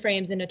 9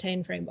 frames in a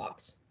 10 frame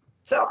box.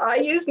 So I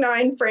use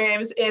 9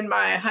 frames in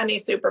my honey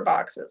super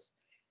boxes.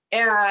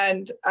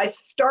 And I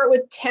start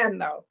with 10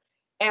 though.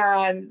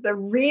 And the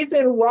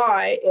reason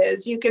why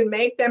is you can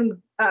make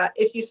them,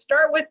 if you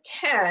start with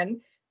 10,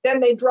 then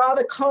they draw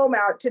the comb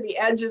out to the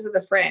edges of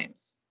the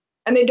frames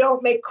and they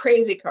don't make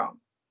crazy comb.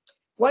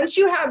 Once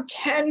you have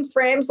 10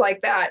 frames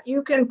like that,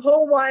 you can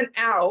pull one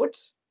out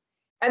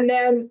and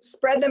then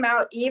spread them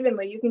out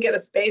evenly. You can get a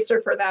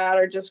spacer for that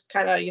or just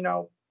kind of, you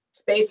know,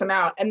 space them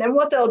out. And then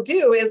what they'll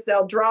do is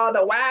they'll draw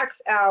the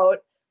wax out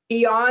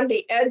beyond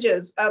the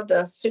edges of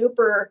the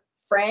super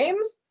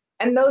frames.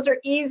 And those are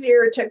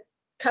easier to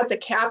cut the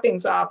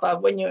cappings off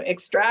of when you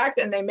extract,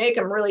 and they make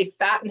them really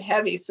fat and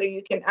heavy. So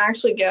you can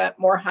actually get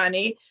more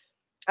honey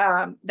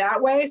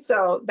that way.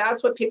 So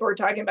that's what people are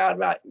talking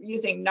about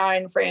using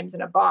 9 frames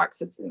in a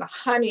box. It's in the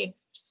honey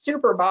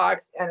super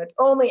box, and it's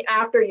only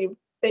after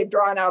they've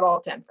drawn out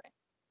all 10 frames.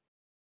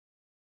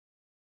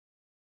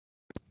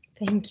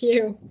 Thank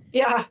you.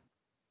 Yeah.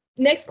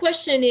 Next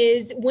question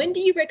is, when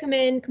do you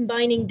recommend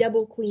combining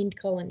double queened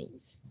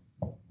colonies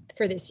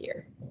for this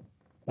year?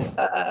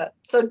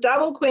 So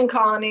double queen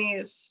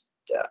colonies,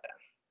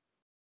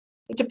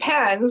 it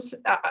depends.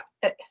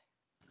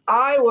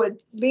 I would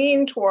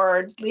lean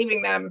towards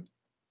leaving them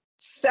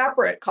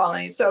separate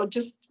colonies. So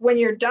just when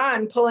you're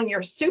done pulling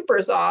your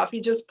supers off,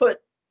 you just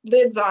put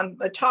lids on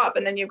the top,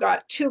 and then you've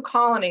got 2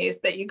 colonies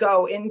that you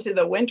go into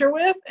the winter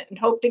with and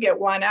hope to get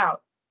one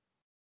out.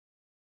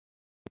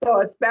 So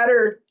it's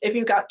better if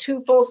you've got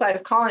 2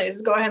 full-size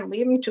colonies, go ahead and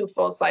leave them 2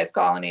 full-size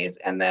colonies,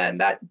 and then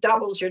that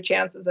doubles your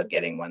chances of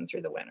getting one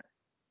through the winter.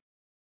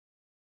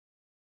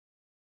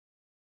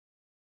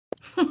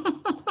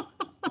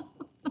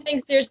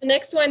 Thanks. There's the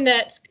next one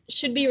that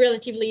should be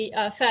relatively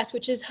fast,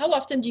 which is, how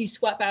often do you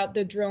swap out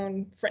the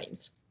drone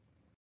frames?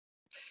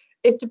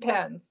 It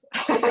depends.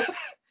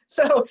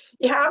 So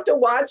you have to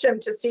watch them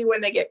to see when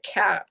they get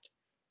capped.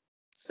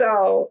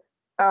 So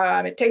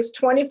it takes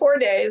 24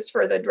 days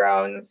for the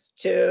drones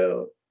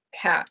to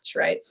hatch,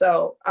 right?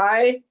 So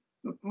I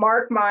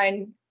mark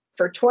mine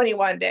for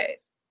 21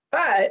 days,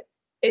 but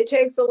it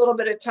takes a little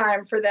bit of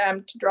time for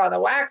them to draw the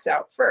wax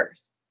out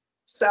first.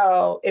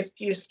 So if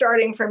you're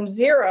starting from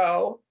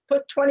 0,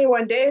 put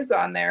 21 days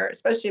on there,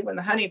 especially when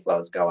the honey flow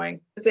is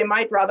going, because they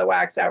might draw the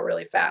wax out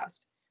really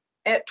fast.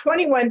 At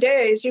 21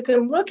 days, you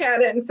can look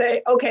at it and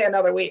say, okay,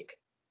 another week.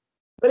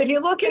 But if you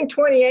look in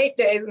 28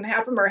 days and half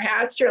of them are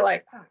hatched, you're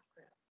like, oh, crap.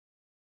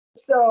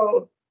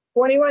 So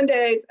 21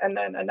 days and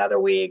then another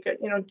week,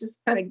 you know, just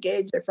kind of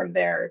gauge it from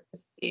there to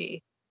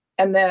see.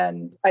 And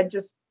then I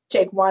just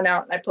take one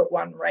out and I put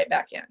one right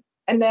back in.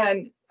 And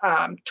then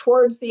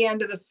towards the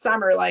end of the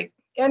summer, like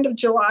end of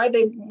July,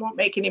 they won't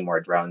make any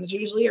more drones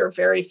usually, or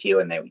very few,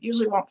 and they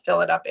usually won't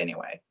fill it up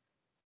anyway.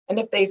 And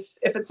if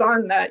it's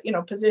on that, you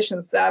know,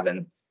 position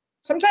 7,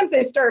 sometimes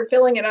they start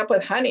filling it up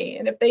with honey.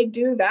 And if they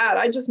do that,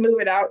 I just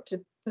move it out to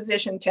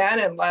position 10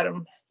 and let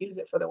them use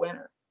it for the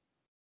winter.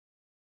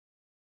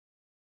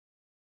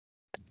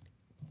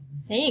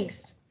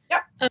 Thanks.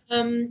 Yeah.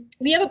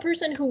 We have a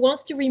person who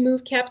wants to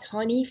remove capped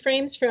honey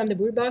frames from the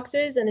brood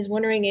boxes and is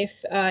wondering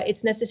if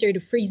it's necessary to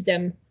freeze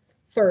them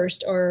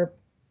first, or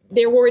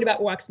they're worried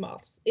about wax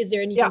moths. Is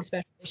there anything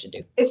special they should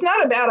do? It's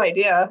not a bad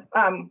idea.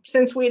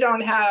 Since we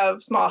don't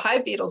have small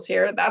hive beetles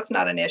here, that's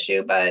not an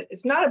issue, but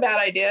it's not a bad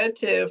idea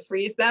to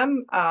freeze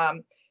them.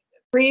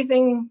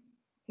 Freezing,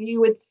 you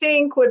would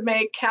think, would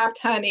make capped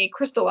honey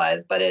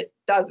crystallize, but it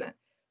doesn't.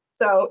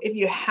 So if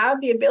you have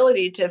the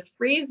ability to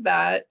freeze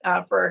that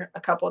for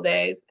a couple of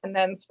days and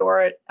then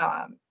store it,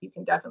 you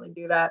can definitely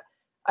do that.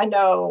 I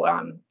know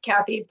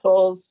Kathy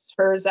pulls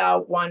hers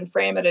out 1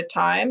 frame at a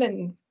time,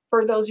 and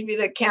for those of you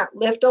that can't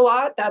lift a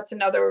lot, that's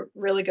another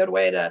really good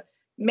way to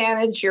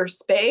manage your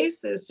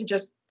space, is to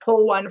just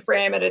pull 1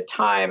 frame at a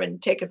time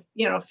and take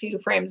a few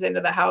frames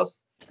into the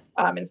house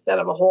instead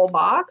of a whole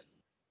box.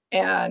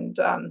 And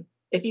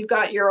if you've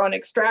got your own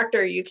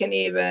extractor, you can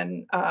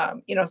even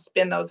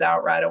spin those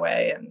out right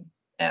away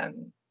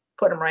and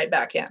put them right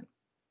back in.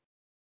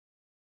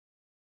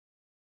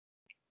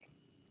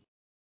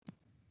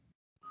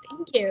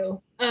 Thank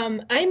you.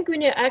 I'm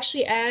going to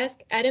actually ask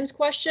Adam's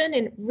question,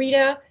 and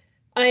Rita,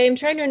 I am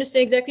trying to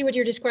understand exactly what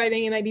you're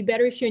describing. It might be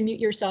better if you unmute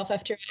yourself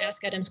after I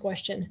ask Adam's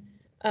question,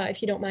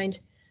 if you don't mind.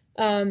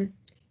 Adam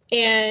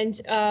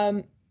has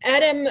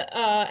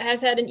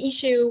had an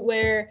issue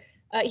where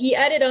he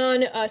added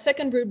on a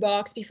second brood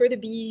box before the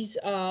bees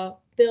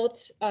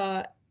built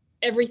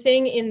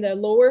everything in the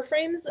lower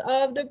frames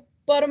of the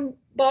bottom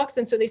box.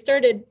 And so they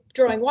started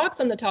drawing wax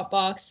on the top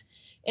box,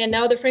 and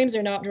now the frames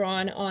are not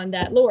drawn on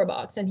that lower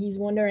box. And he's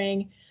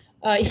wondering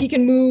if he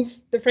can move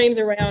the frames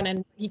around,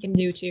 and he can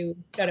do to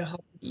try to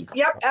help the bees.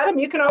 Yep, Adam,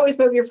 you can always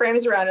move your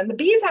frames around. And the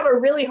bees have a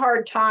really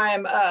hard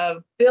time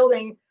of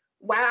building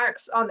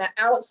wax on the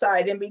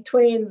outside in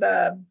between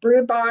the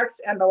brood box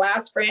and the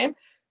last frame.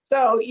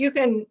 So you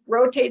can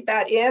rotate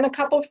that in a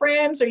couple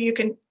frames, or you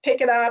can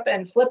pick it up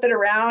and flip it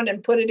around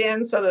and put it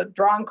in so the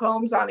drawn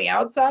comb's on the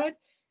outside.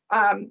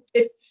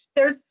 If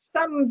there's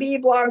some bee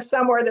blog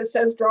somewhere that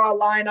says draw a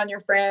line on your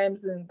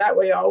frames, and that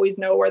way you always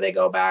know where they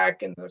go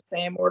back in the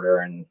same order,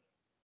 and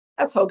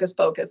that's hocus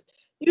pocus.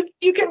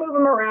 You can move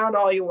them around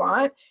all you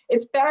want.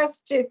 It's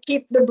best to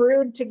keep the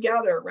brood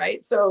together,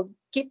 right? So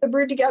keep the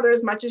brood together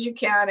as much as you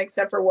can,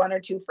 except for 1 or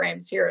 2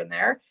 frames here and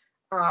there.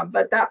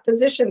 But that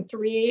position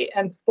 3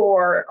 and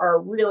 4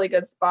 are really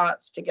good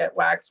spots to get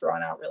wax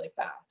drawn out really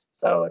fast.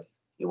 So if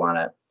you want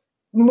to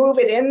move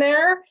it in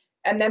there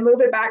and then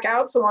move it back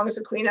out, so long as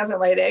the queen hasn't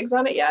laid eggs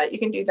on it yet, you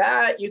can do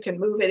that. You can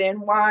move it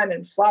in one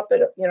and flop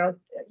it, you know,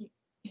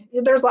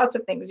 there's lots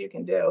of things you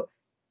can do.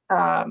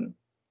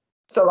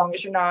 So long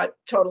as you're not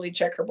totally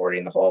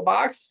checkerboarding the whole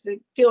box,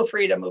 feel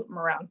free to move them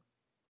around.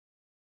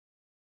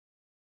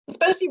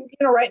 Especially, you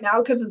know, right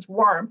now, because it's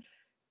warm.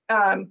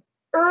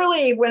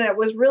 Early, when it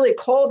was really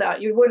cold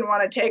out, you wouldn't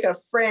want to take a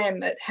frame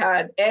that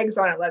had eggs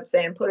on it, let's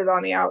say, and put it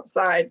on the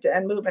outside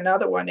and move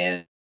another one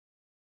in,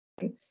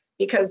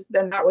 because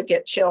then that would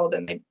get chilled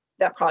and they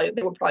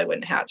probably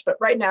wouldn't hatch. But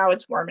right now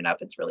it's warm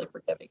enough, it's really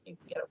forgiving. You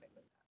can get away with it.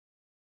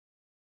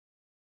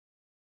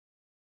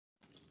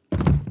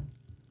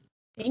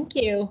 Thank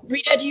you.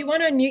 Rita, do you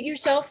want to unmute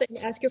yourself and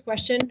ask your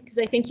question? Because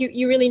I think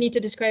you really need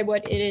to describe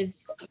what it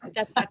is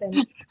that's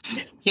happened.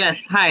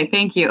 Yes. Hi.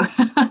 Thank you.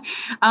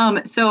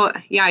 So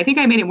yeah, I think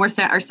I made it more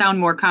sound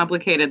more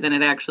complicated than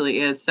it actually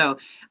is. So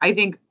I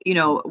think, you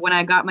know, when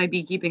I got my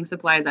beekeeping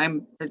supplies,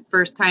 I'm a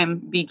first time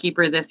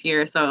beekeeper this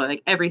year. So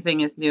like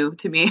everything is new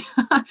to me.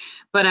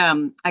 But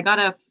I got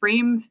a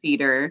frame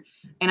feeder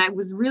and I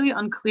was really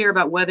unclear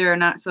about whether or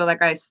not, so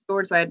like I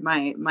had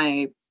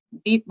my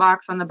deep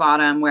box on the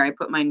bottom where I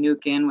put my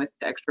nuke in with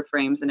the extra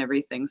frames and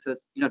everything. So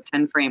it's, you know,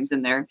 10 frames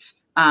in there.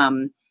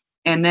 And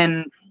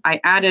then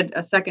I added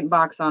a second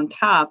box on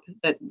top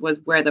that was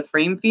where the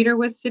frame feeder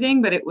was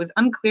sitting, but it was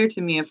unclear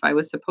to me if I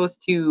was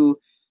supposed to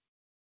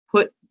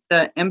put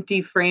the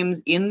empty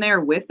frames in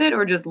there with it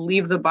or just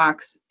leave the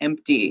box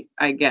empty,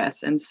 I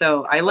guess. And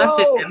so I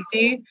left it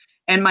empty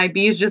and my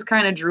bees just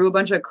kind of drew a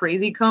bunch of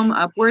crazy comb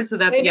upwards. So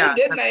that's, They did,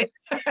 didn't they?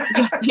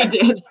 Yes, they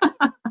did.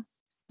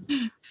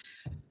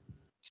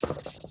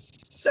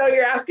 So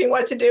you're asking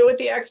what to do with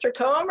the extra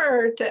comb,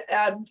 or to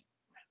add,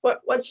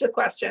 what's the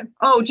question?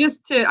 Oh,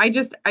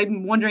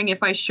 I'm wondering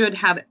if I should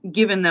have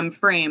given them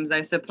frames, I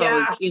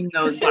suppose, in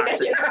those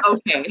boxes. Yeah.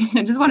 Okay,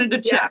 I just wanted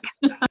to check.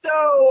 Yeah.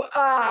 So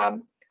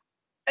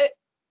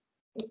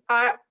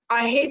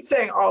I hate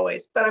saying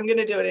always, but I'm going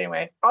to do it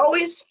anyway.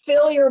 Always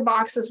fill your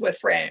boxes with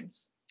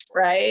frames,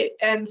 right?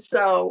 And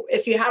so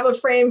if you have a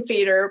frame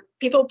feeder,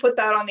 people put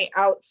that on the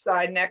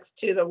outside next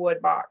to the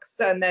wood box,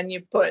 and then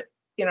you put,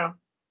 you know,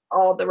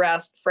 all the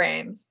rest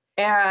frames.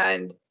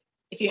 And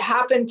if you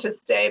happen to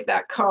save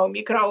that comb,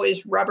 you can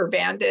always rubber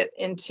band it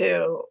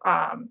into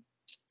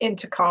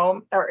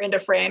comb or into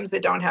frames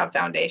that don't have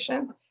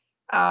foundation.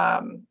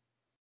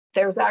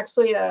 There's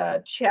actually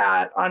a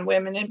chat on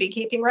Women in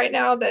Beekeeping right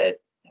now that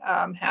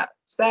has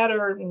that,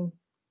 or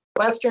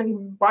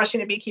Western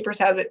Washington Beekeepers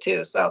has it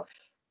too. So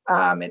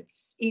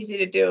it's easy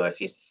to do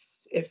if you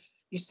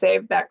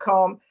save that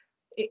comb.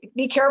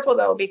 Be careful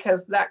though,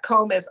 because that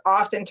comb is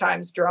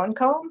oftentimes drone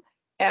comb,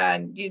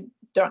 and you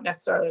don't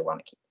necessarily want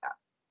to keep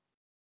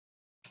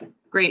that.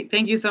 Great.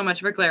 Thank you so much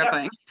for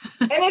clarifying.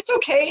 Yep. And it's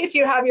okay if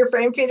you have your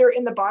frame feeder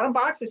in the bottom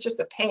box. It's just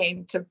a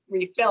pain to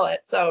refill it.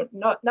 So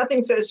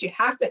nothing says you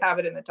have to have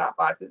it in the top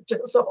box. It's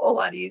just a whole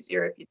lot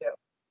easier if you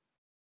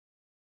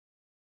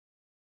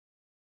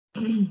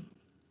do.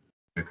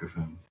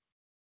 Microphone.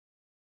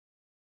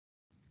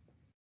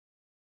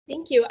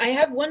 Thank you. I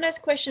have one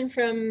last question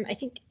from, I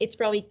think it's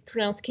probably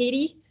pronounced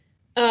Katie.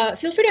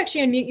 Feel free to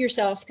actually unmute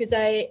yourself, because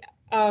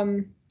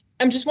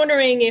I'm just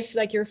wondering if,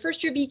 like, you're a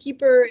first-year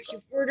beekeeper, if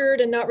you've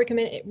ordered and not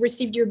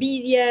received your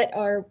bees yet,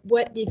 or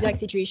what the exact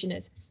situation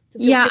is. So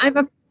yeah, I'm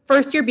a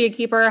first-year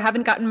beekeeper. I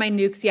haven't gotten my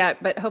nukes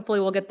yet, but hopefully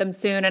we'll get them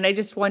soon. And I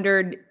just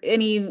wondered,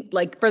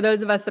 for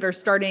those of us that are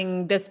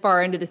starting this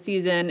far into the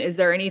season, is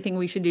there anything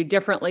we should do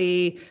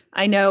differently?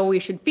 I know we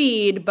should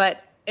feed,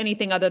 but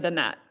anything other than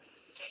that?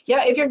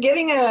 Yeah, if you're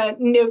getting a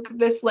nuke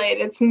this late,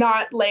 it's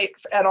not late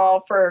at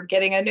all for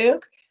getting a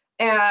nuke.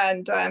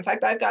 And in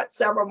fact, I've got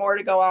several more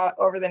to go out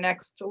over the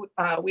next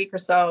week or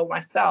so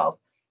myself.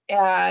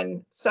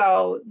 And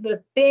so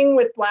the thing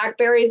with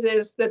blackberries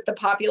is that the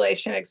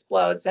population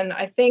explodes. And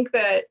I think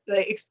that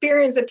the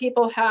experience that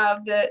people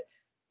have that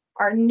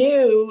are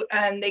new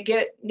and they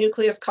get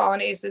nucleus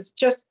colonies is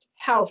just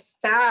how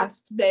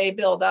fast they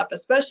build up,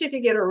 especially if you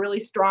get a really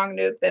strong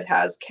nuke that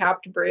has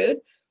capped brood.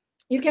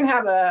 You can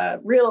have a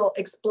real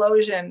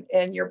explosion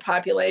in your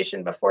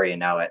population before you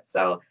know it.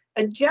 So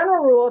a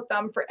general rule of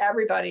thumb for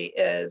everybody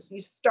is you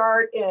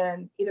start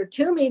in either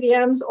 2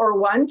 mediums or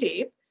 1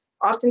 deep.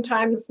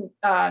 Oftentimes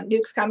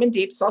nukes come in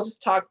deep, so I'll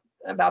just talk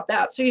about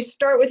that. So you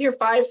start with your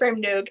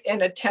 5-frame nuke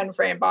in a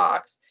 10-frame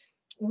box.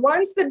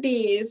 Once the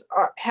bees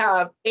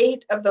have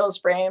 8 of those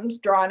frames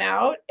drawn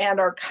out and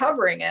are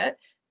covering it,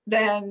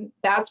 then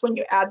that's when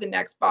you add the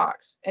next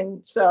box.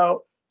 And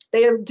so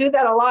they do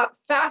that a lot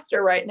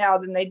faster right now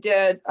than they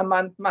did a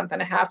month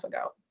and a half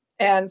ago.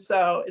 And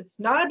so it's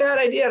not a bad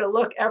idea to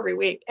look every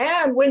week.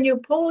 And when you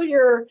pull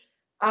your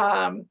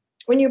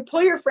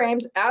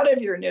frames out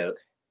of your nuke,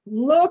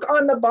 look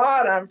on the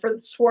bottom for the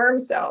swarm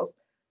cells,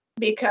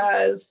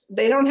 because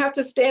they don't have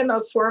to stay in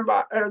those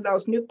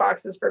those nuke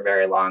boxes for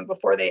very long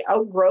before they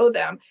outgrow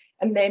them,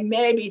 and they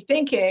may be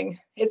thinking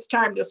it's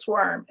time to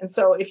swarm. And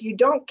so if you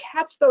don't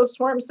catch those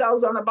swarm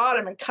cells on the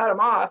bottom and cut them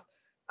off,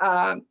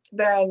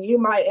 then you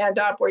might end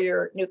up where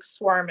your nukes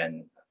swarm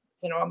in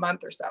a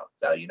month or so.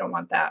 So you don't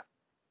want that.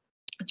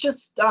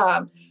 Just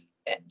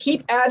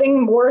keep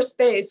adding more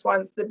space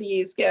once the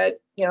bees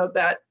get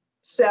that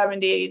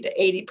 70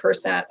 to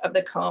 80% of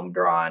the comb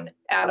drawn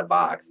at a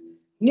box.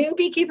 New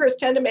beekeepers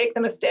tend to make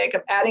the mistake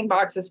of adding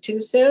boxes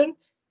too soon.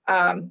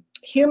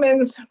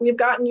 Humans, we've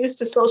gotten used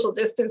to social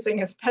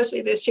distancing,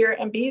 especially this year,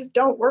 and bees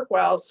don't work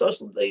well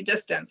socially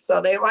distanced.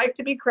 So they like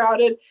to be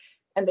crowded,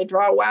 and they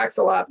draw wax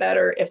a lot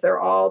better if they're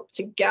all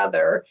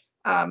together,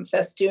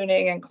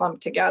 festooning and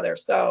clumped together.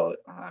 So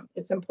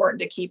it's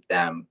important to keep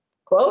them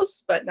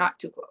close, but not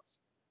too close.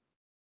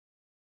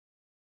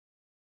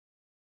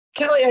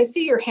 Kelly, I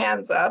see your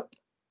hands up.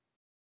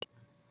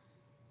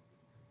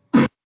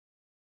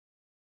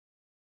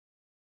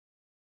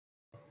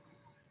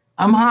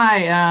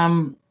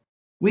 Hi.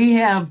 We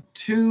have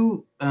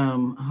 2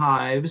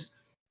 hives,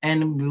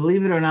 and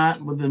believe it or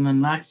not, within the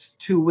next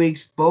 2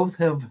 weeks, both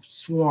have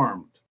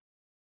swarmed.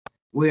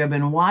 We have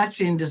been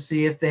watching to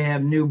see if they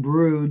have new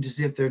brood, to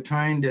see if they're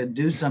trying to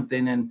do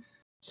something, and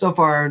so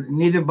far,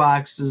 neither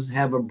boxes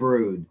have a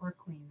brood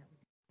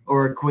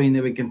or a queen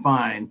that we can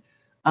find.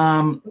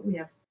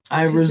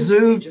 I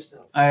resumed.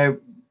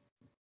 You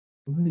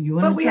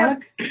want to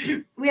talk?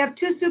 We have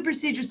 2 super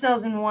seedure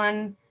cells in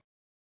one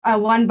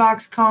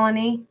box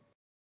colony,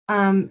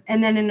 and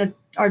then in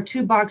our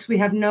 2 box we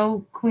have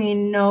no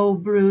queen, no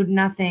brood,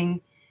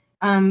 nothing,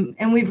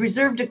 and we've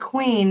reserved a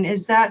queen.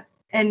 Is that,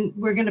 and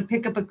we're going to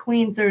pick up a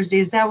queen Thursday.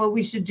 Is that what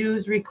we should do,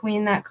 is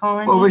requeen that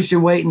colony? Well, we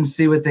should wait and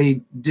see what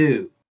they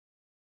do.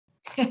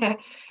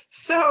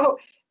 So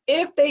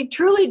if they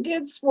truly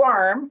did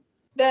swarm,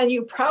 then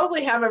you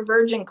probably have a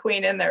virgin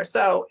queen in there.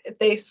 So if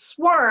they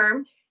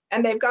swarm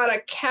and they've got a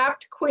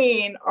capped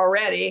queen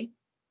already,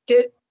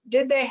 do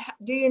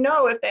you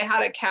know if they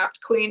had a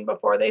capped queen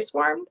before they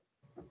swarmed?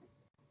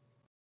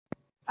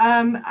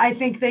 I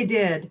think they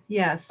did,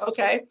 yes.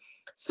 Okay,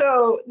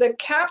 so the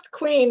capped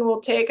queen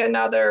will take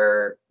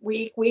another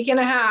week and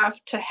a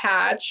half to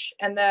hatch,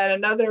 and then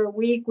another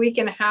week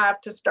and a half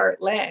to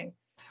start laying.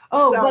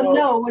 Oh, so, well,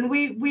 no, when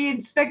we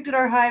inspected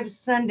our hives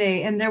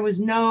Sunday, and there was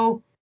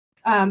no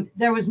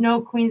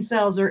queen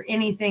cells or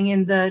anything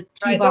in the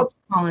 2-box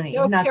colony.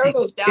 They'll tear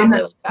those down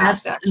really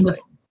fast, actually.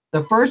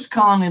 The first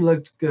colony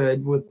looked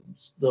good with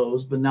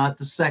those, but not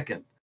the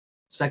second.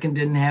 Second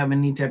didn't have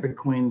any type of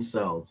queen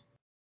cells.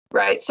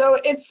 Right. So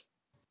it's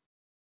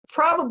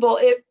probable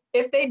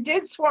if they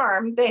did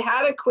swarm, they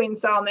had a queen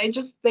cell, and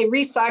they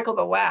recycle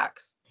the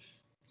wax.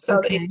 So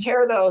okay. They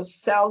tear those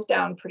cells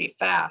down pretty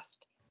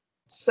fast.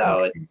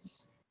 So okay.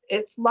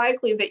 It's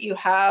likely that you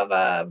have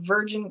a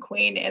virgin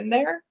queen in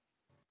there,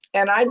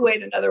 and I'd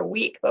wait another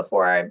week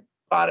before I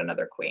bought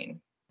another queen.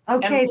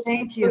 Okay,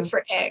 thank you. Look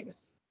for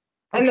eggs.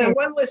 And then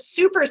one with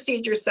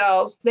supersedure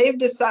cells, they've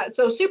decided,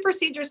 so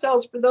supersedure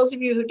cells, for those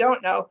of you who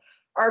don't know,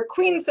 are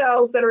queen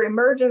cells that are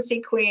emergency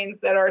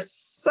queens that are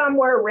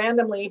somewhere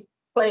randomly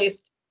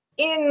placed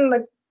in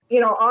the,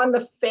 on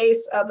the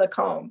face of the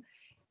comb.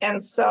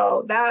 And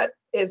so that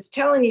is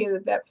telling you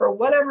that for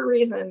whatever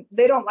reason,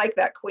 they don't like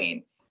that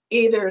queen.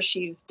 Either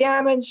she's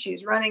damaged,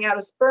 she's running out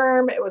of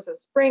sperm, it was a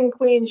spring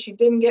queen, she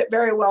didn't get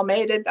very well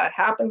mated, that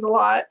happens a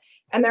lot.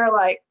 And they're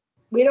like,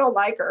 we don't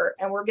like her,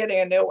 and we're getting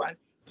a new one.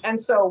 And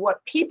so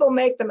what people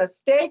make the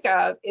mistake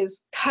of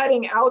is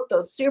cutting out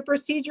those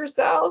supersedure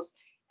cells,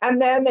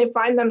 and then they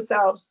find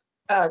themselves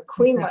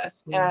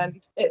queenless,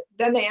 and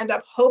then they end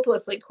up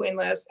hopelessly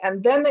queenless,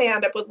 and then they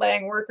end up with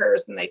laying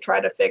workers, and they try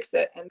to fix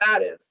it, and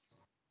that is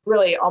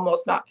really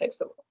almost not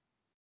fixable.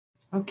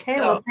 Okay,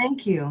 so, well,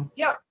 thank you.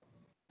 Yeah.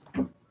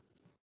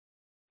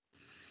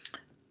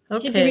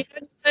 Okay. Do we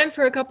have time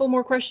for a couple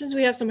more questions?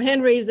 We have some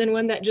hand raised and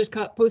one that just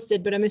got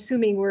posted, but I'm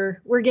assuming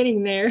we're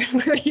getting there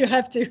where you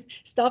have to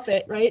stop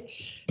it, right?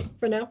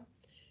 For now.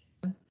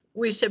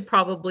 We should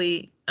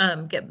probably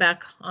get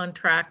back on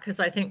track,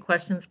 because I think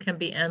questions can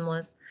be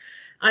endless.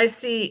 I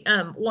see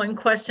one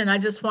question. I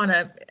just want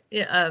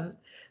to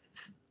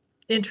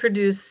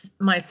introduce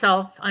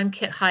myself. I'm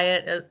Kit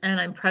Hyatt, and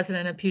I'm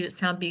president of Puget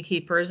Sound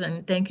Beekeepers.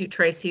 And thank you,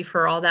 Tracy,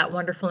 for all that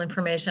wonderful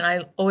information.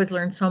 I always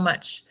learn so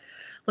much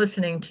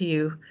listening to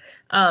you.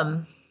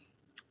 I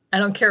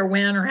don't care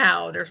when or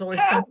how. There's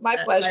always something. My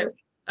pleasure.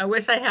 I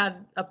wish I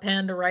had a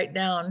pen to write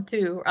down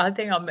too. I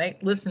think I'll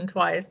listen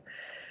twice.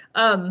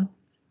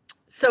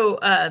 So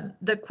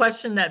the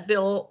question that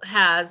Bill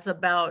has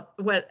about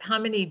how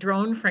many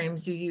drone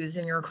frames you use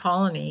in your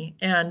colony,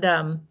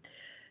 and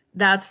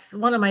that's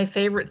one of my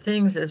favorite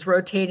things, is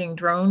rotating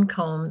drone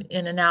comb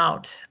in and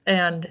out.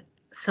 And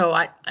So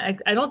I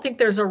don't think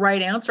there's a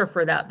right answer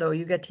for that, though.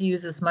 You get to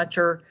use as much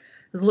or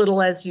as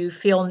little as you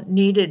feel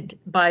needed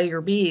by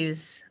your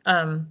bees.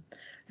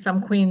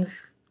 Some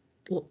queens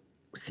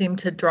seem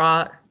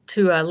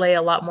to lay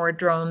a lot more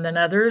drone than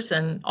others,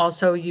 and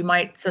also you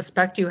might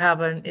suspect you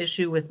have an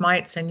issue with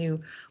mites and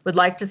you would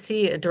like to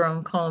see a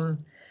drone comb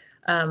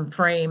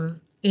frame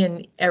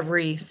in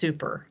every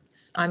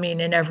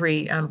in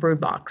every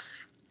brood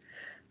box.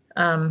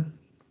 To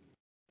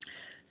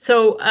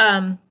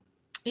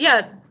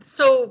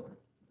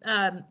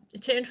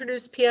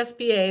introduce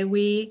PSBA,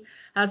 we,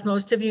 as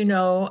most of you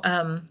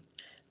know,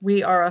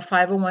 we are a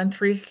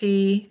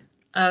 501(c)(3)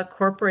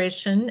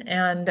 corporation,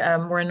 and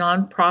we're a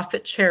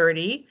nonprofit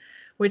charity,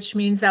 which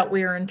means that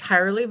we are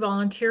entirely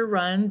volunteer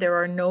run. There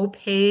are no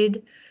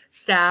paid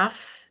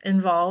staff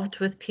involved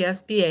with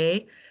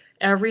PSBA.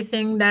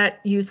 Everything that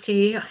you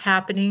see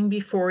happening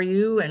before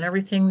you and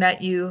everything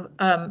that you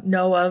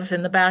know of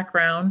in the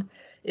background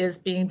is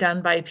being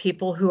done by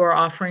people who are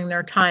offering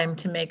their time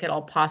to make it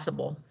all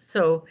possible.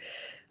 So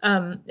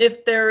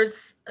if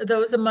there's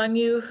those among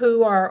you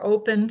who are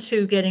open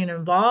to getting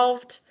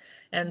involved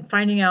and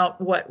finding out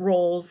what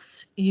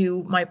roles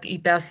you might be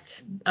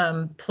best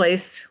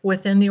placed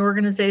within the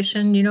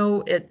organization, you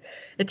know, it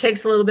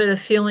takes a little bit of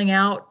feeling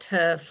out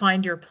to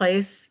find your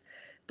place,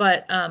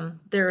 but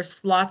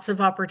there's lots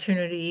of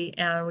opportunity,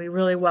 and we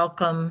really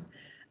welcome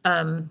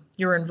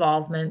your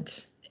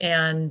involvement.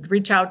 And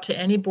reach out to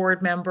any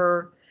board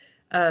member.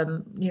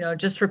 You know,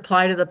 just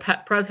reply to the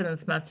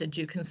president's message.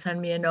 You can send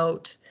me a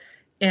note,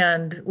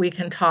 and we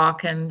can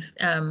talk. And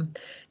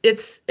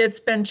it's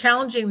been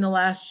challenging the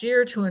last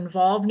year to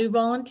involve new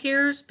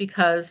volunteers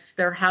because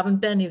there haven't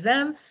been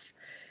events,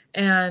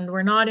 and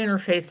we're not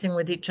interfacing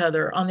with each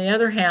other. On the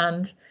other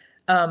hand,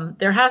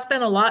 there has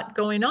been a lot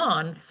going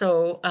on.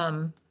 So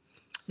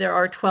there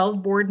are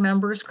 12 board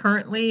members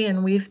currently,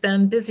 and we've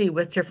been busy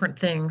with different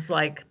things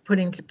like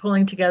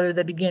pulling together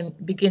the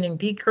beginning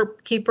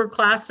beekeeper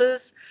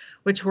classes,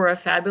 which were a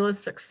fabulous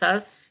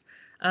success.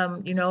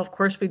 You know, of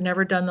course, we've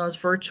never done those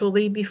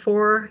virtually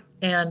before,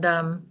 and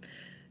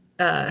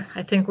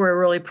I think we're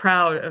really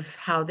proud of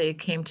how they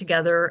came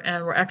together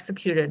and were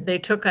executed. They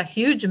took a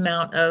huge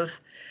amount of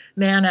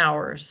man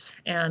hours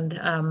and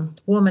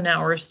woman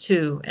hours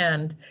too,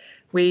 and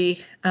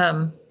we,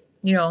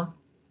 you know,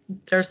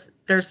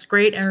 there's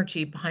great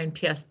energy behind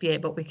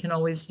PSBA, but we can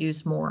always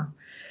use more.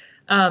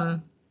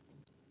 Let's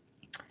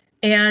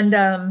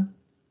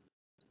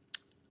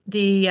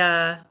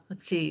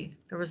see,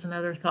 there was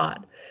another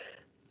thought.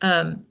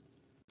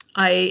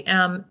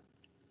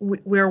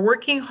 We're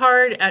working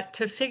hard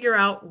to figure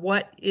out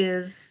what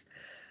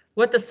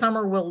the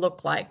summer will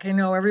look like. I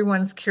know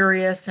everyone's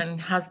curious and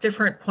has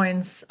different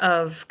points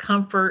of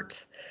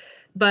comfort,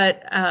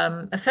 but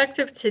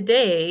effective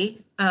today,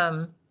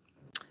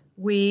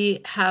 we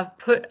have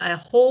put a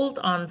hold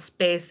on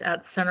space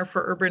at Center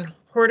for Urban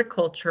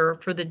Horticulture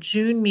for the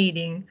June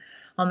meeting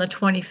on the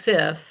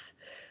 25th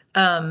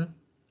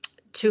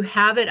to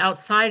have it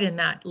outside in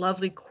that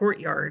lovely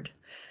courtyard.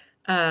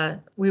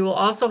 We will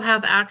also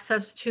have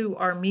access to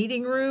our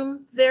meeting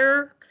room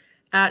there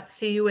at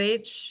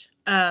CUH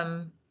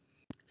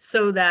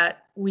so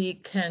that we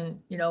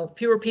can, you know,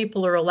 fewer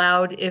people are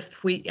allowed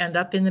if we end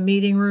up in the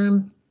meeting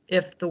room.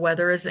 If the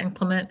weather is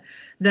inclement,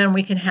 then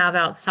we can have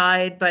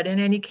outside. But in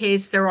any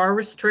case, there are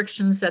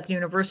restrictions that the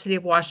University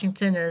of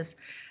Washington is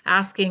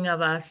asking of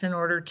us in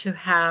order to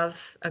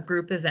have a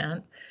group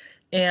event.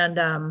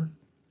 And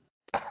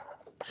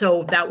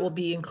so that will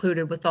be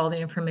included with all the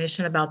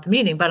information about the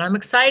meeting. But I'm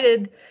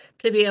excited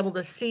to be able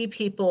to see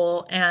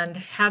people and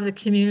have the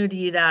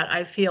community that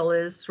I feel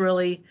is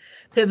really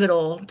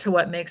pivotal to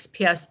what makes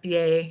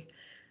PSBA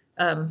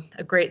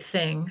a great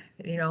thing.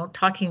 You know,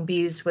 talking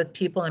bees with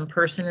people in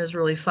person is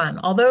really fun.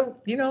 Although,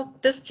 you know,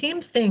 this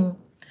Teams thing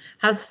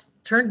has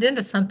turned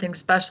into something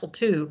special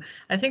too.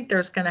 I think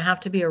there's going to have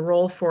to be a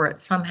role for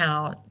it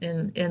somehow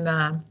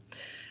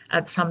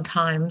at some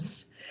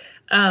times.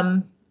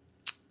 And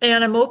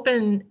I'm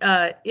open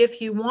if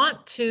you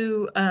want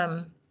to.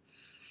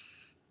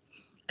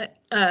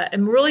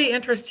 I'm really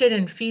interested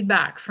in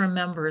feedback from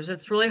members.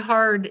 It's really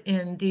hard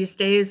in these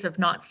days of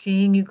not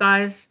seeing you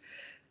guys.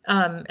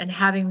 And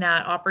having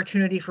that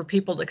opportunity for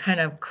people to kind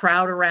of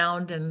crowd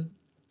around and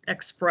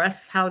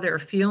express how they're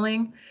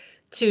feeling,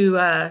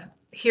 to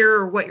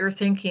hear what you're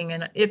thinking.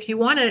 And if you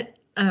want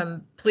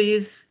to,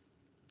 please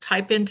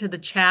type into the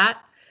chat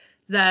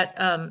that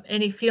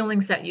any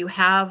feelings that you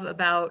have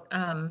about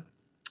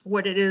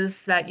what it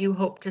is that you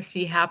hope to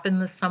see happen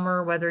this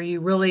summer, whether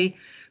you really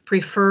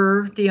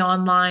prefer the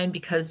online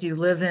because you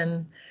live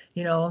in,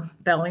 you know,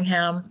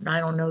 Bellingham. I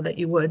don't know that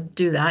you would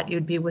do that.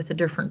 You'd be with a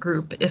different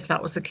group if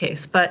that was the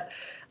case, but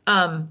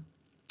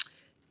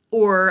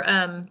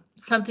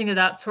something of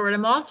that sort.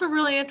 I'm also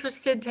really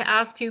interested to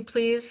ask you,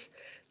 please,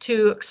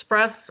 to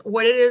express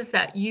what it is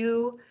that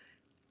you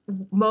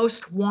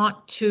most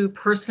want to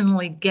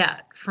personally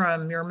get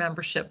from your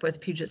membership with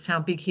Puget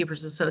Sound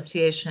Beekeepers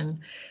Association.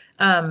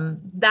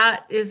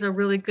 That is a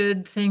really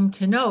good thing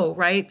to know,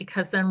 right?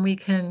 Because then we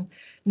can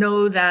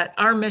know that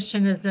our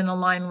mission is in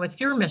line with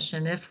your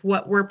mission. If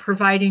what we're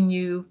providing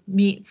you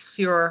meets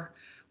your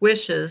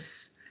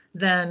wishes,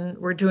 then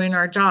we're doing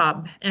our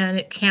job. And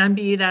it can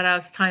be that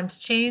as times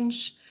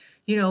change,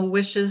 you know,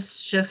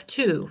 wishes shift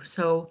too.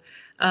 So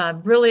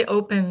really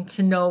open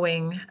to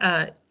knowing,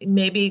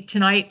 maybe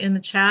tonight in the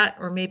chat,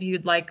 or maybe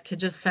you'd like to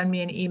just send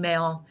me an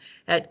email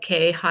at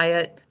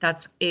khyatt,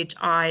 that's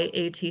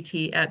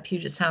HIATT at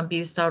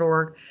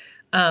PugetSoundBees.org,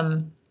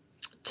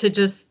 to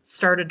just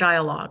start a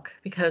dialogue,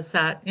 because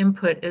that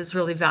input is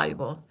really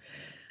valuable.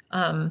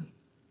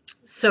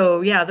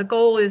 So yeah, the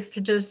goal is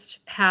to just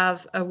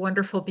have a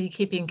wonderful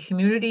beekeeping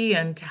community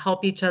and to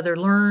help each other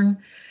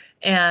learn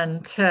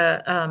and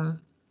to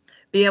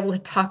be able to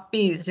talk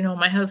bees. You know,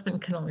 my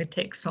husband can only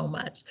take so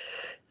much.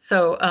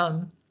 So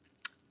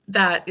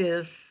that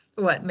is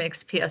what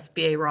makes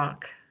PSBA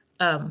rock.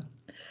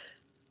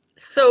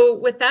 So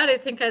with that, I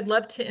think I'd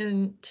love to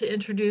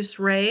introduce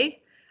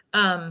Rae,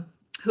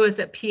 who is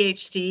a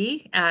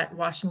PhD at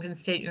Washington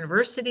State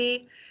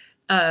University,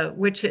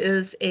 which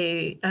is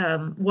a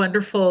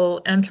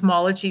wonderful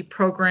entomology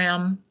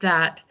program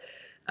that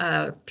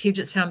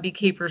Puget Sound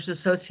Beekeepers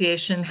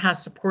Association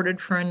has supported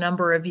for a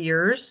number of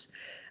years.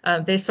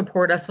 They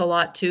support us a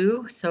lot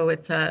too, so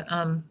it's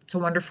a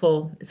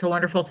wonderful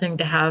thing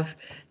to have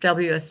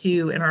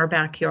WSU in our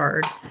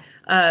backyard.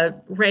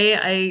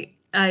 Rae,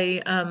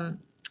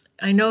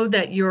 I know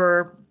that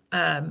your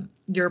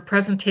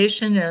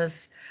presentation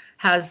is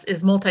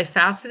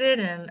multifaceted,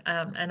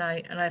 and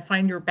I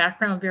find your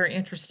background very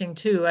interesting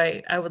too.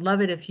 I would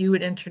love it if you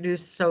would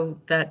introduce so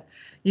that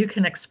you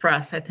can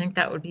express. I think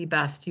that would be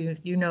best. You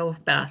know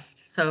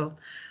best. So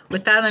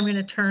with that, I'm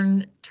going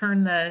to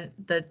turn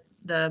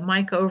the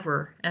mic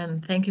over,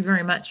 and thank you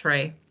very much,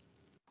 Rae.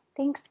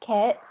 Thanks,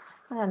 Kit.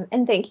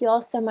 And thank you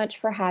all so much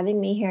for having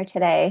me here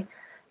today.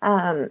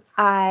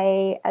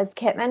 As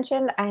Kit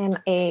mentioned, I am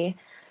a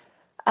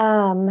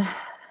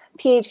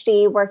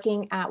PhD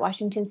working at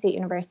Washington State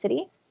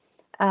University.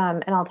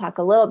 And I'll talk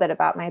a little bit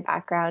about my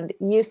background.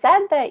 You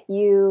said that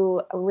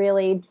you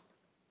really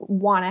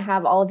want to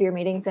have all of your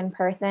meetings in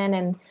person,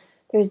 and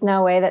there's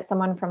no way that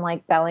someone from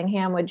like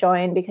Bellingham would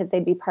join because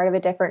they'd be part of a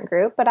different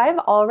group. But I've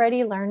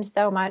already learned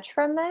so much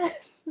from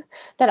this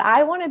that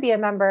I want to be a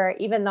member,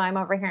 even though I'm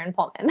over here in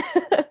Pullman.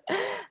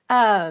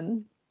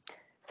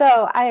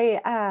 So I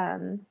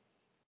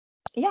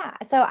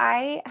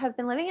have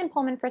been living in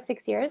Pullman for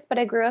 6 years, but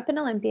I grew up in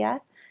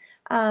Olympia.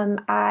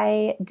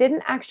 I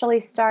didn't actually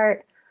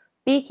start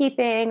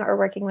beekeeping or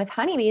working with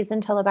honeybees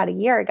until about a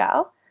year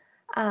ago.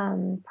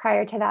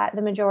 Prior to that,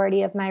 the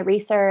majority of my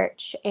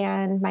research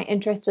and my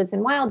interest was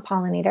in wild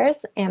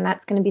pollinators, and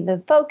that's going to be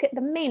the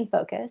main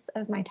focus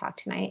of my talk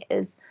tonight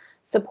is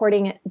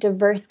supporting a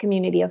diverse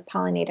community of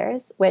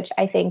pollinators, which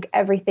I think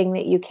everything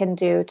that you can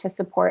do to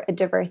support a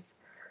diverse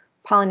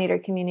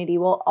pollinator community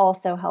will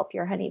also help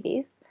your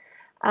honeybees.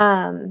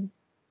 But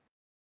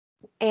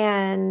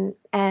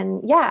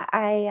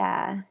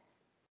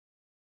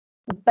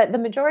the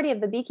majority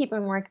of the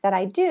beekeeping work that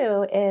I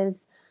do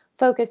is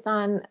focused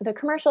on the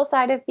commercial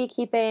side of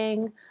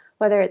beekeeping,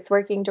 whether it's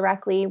working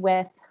directly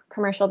with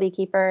commercial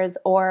beekeepers,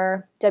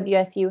 or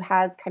WSU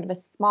has kind of a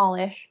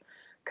smallish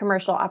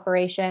commercial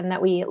operation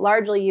that we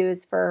largely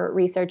use for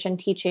research and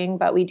teaching,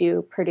 but we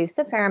do produce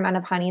a fair amount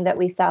of honey that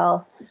we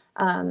sell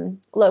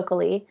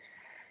locally.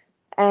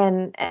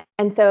 And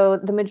so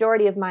the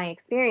majority of my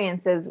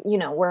experience is,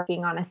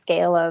 working on a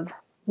scale of,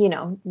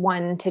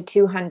 1 to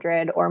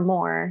 200 or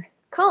more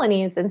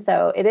colonies. And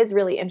so it is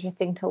really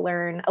interesting to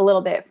learn a little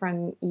bit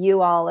from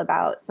you all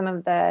about some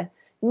of the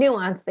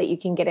nuance that you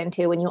can get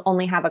into when you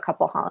only have a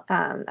couple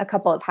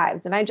of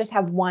hives. And I just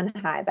have one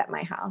hive at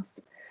my house.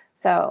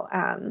 So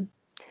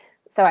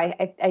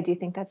I do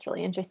think that's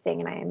really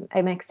interesting, and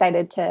I'm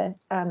excited to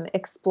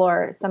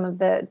explore some of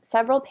the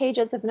several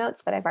pages of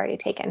notes that I've already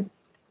taken.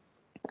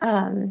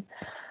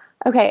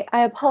 Okay,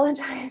 I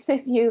apologize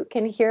if you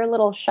can hear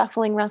little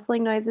shuffling,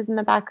 rustling noises in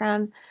the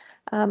background.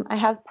 I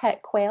have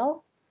pet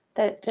quail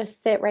that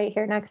just sit right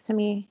here next to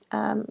me.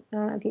 I don't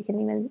know if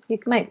you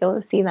might be able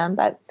to see them,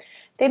 but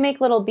they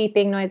make little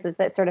beeping noises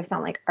that sort of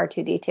sound like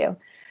R2-D2.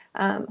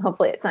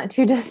 Hopefully it's not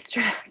too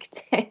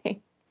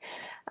distracting.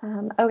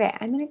 Okay,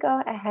 I'm gonna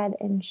go ahead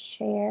and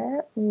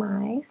share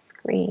my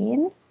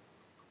screen.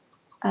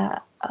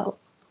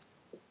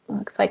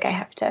 Looks like I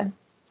have to,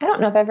 I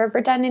don't know if I've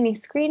ever done any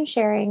screen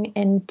sharing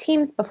in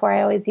Teams before.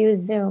 I always use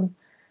Zoom.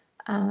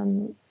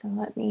 So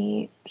let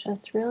me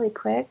just really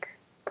quick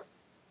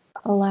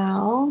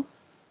allow.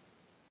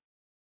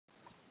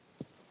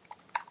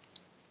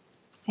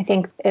 I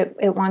think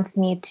it wants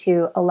me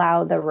to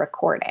allow the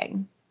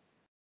recording.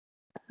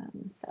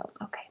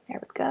 Okay, there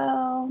we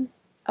go.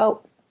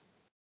 Oh,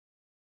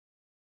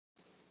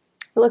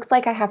 it looks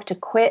like I have to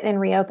quit and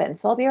reopen,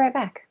 so I'll be right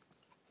back.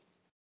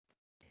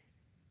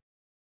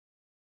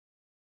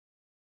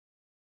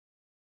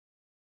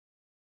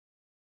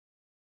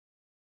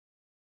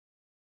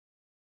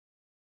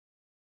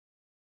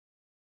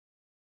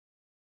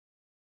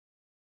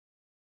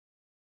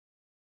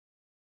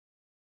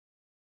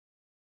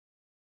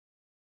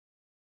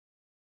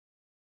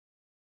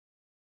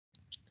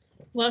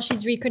 While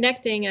she's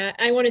reconnecting,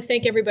 I want to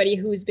thank everybody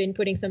who's been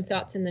putting some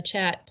thoughts in the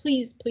chat.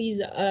 Please,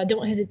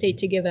 don't hesitate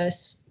to give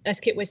us, as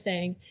Kit was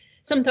saying,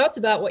 some thoughts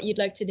about what you'd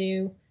like to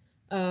do,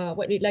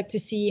 what you'd like to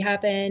see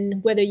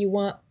happen, whether you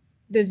want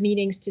those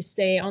meetings to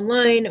stay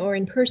online or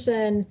in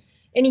person,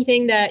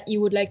 anything that you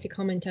would like to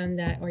comment on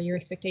that or your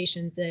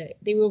expectations.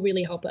 They will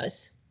really help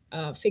us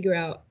figure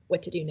out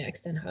what to do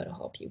next and how to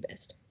help you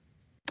best.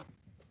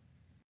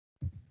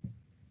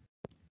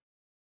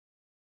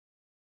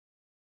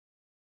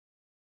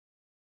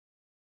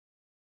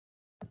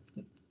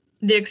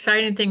 The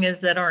exciting thing is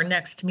that our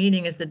next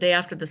meeting is the day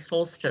after the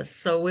solstice,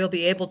 so we'll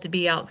be able to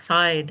be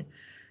outside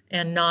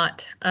and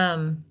not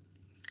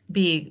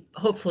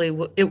hopefully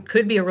it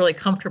could be a really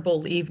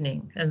comfortable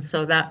evening, and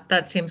so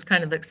that seems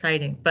kind of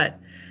exciting. But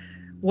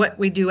what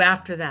we do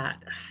after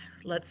that,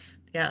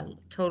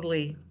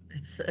 totally,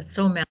 it's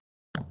so magical.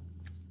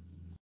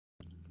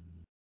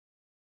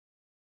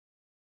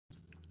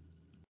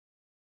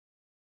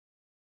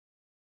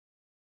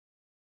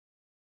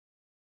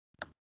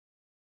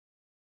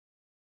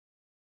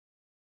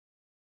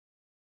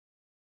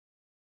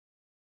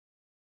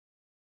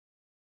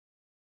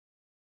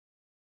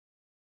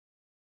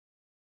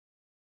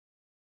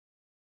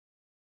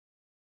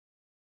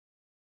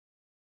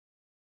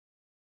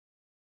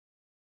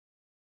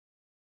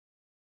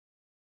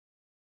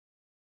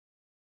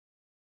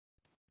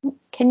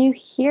 Can you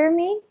hear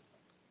me?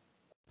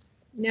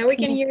 Now we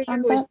can hear you.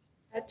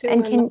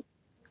 And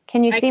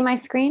can you see my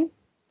screen?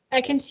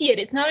 I can see it.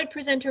 It's not at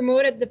presenter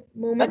mode at the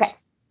moment.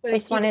 Okay.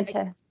 Just wanted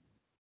to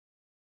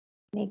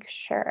make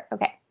sure.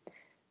 Okay.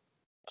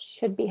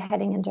 Should be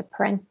heading into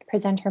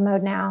presenter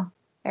mode now.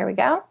 There we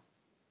go.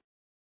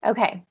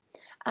 Okay.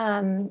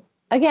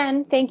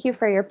 Again, thank you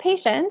for your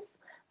patience.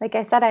 Like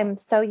I said, I'm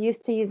so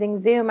used to using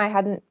Zoom. I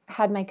hadn't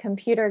had my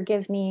computer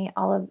given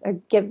all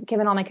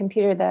my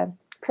computer the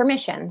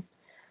permissions.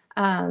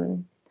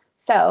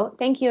 So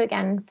thank you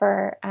again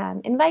for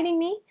inviting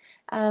me.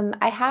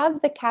 I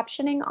have the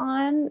captioning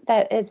on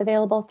that is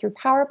available through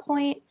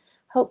PowerPoint.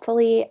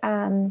 Hopefully,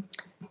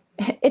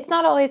 it's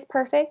not always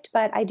perfect,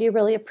 but I do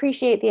really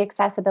appreciate the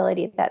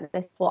accessibility that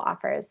this tool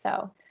offers.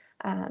 So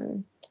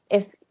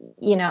if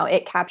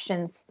it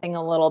captions something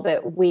a little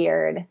bit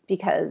weird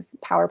because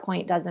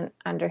PowerPoint doesn't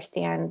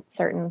understand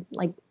certain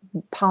like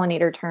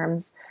pollinator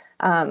terms,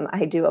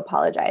 I do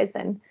apologize,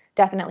 and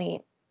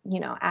definitely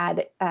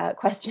add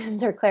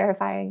questions or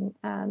clarifying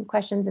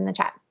questions in the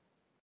chat.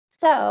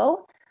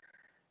 So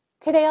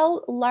today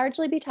I'll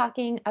largely be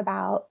talking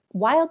about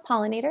wild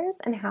pollinators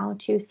and how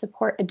to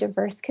support a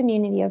diverse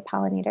community of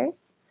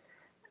pollinators.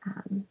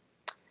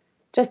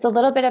 Just a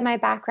little bit of my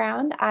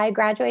background. I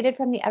graduated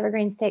from the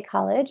Evergreen State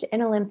College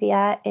in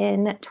Olympia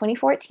in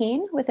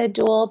 2014 with a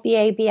dual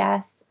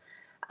BA/BS,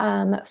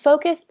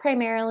 focused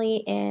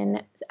primarily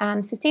in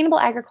sustainable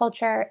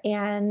agriculture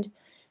and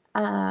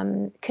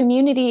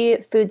community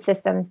food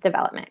systems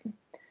development.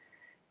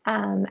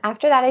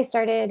 After that, I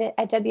started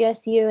at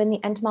WSU in the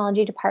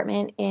entomology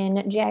department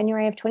in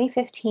January of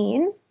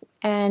 2015,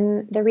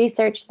 and the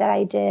research that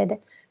I did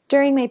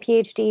during my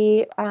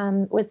PhD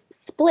was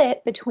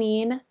split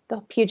between the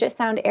Puget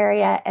Sound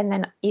area and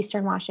then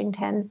Eastern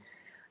Washington.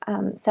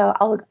 So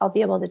I'll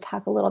be able to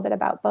talk a little bit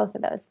about both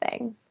of those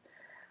things.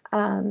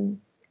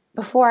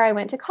 Before I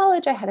went to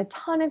college, I had a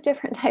ton of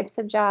different types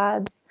of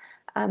jobs.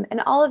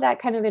 And all of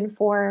that kind of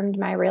informed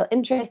my real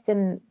interest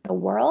in the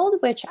world,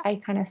 which I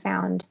kind of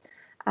found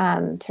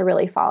to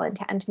really fall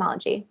into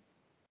entomology.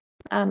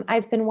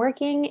 I've been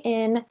working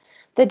in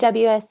the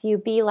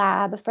WSU Bee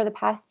Lab for the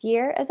past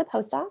year as a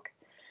postdoc.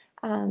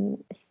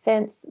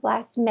 Since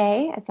last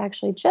May, it's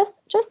actually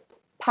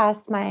just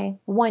past my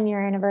 1-year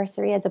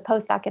anniversary as a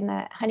postdoc in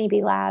the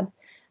honeybee lab.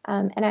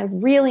 And I've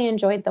really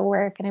enjoyed the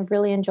work, and I've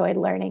really enjoyed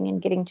learning and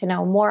getting to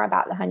know more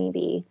about the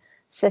honeybee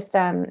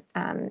system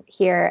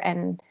here.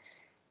 And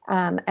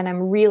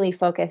I'm really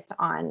focused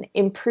on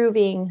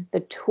improving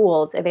the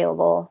tools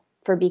available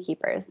for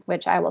beekeepers,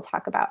 which I will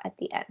talk about at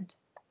the end.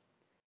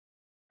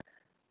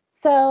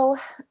 So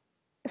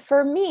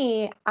for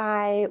me,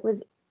 I've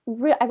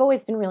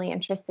always been really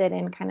interested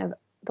in kind of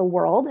the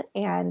world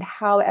and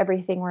how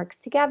everything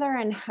works together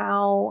and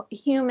how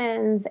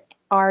humans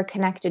are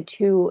connected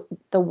to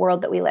the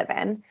world that we live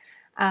in.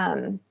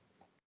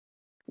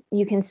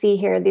 You can see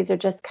here, these are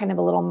just kind of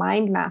a little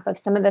mind map of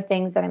some of the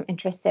things that I'm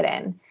interested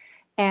in.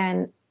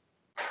 And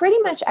pretty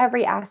much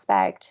every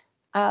aspect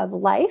of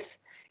life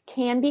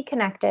can be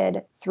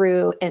connected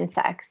through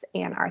insects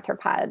and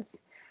arthropods.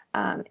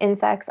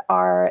 Insects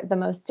are the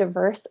most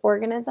diverse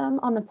organism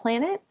on the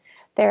planet.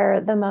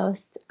 They're the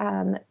most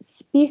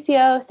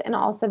speciose and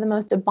also the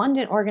most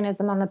abundant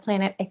organism on the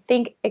planet, I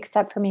think,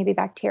 except for maybe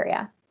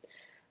bacteria.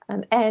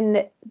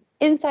 And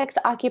insects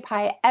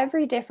occupy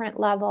every different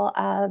level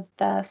of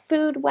the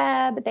food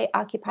web. They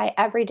occupy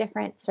every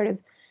different sort of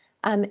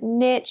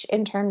niche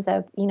in terms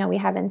of, we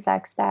have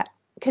insects that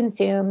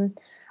consume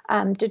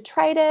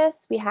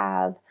detritus, we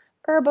have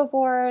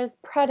herbivores,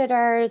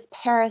 predators,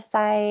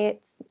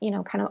 parasites,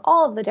 kind of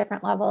all of the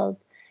different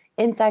levels.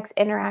 Insects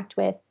interact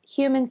with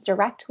humans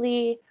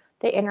directly.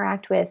 They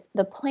interact with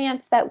the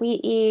plants that we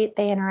eat.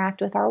 They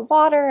interact with our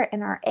water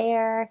and our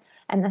air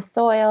and the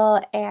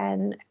soil.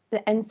 And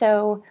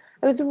so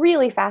I was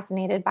really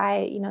fascinated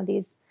by,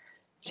 these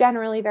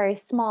generally very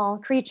small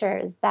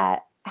creatures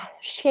that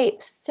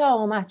shape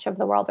so much of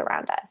the world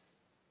around us.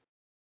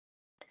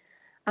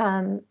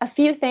 A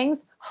few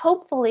things,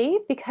 hopefully,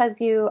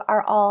 because you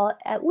are all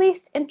at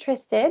least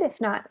interested, if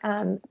not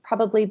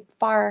probably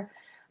far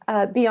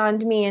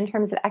beyond me in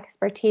terms of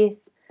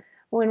expertise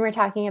when we're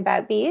talking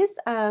about bees,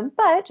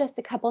 but just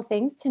a couple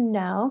things to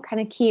know,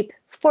 kind of keep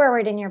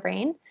forward in your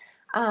brain.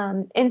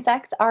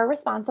 Insects are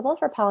responsible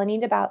for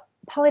pollinating about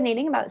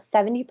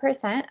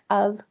 70%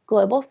 of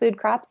global food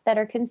crops that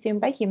are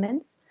consumed by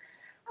humans.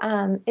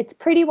 It's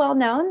pretty well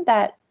known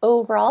that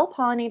overall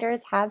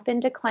pollinators have been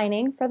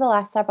declining for the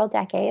last several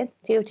decades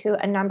due to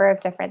a number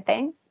of different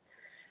things.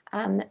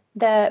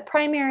 The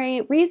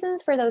primary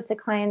reasons for those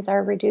declines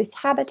are reduced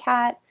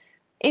habitat,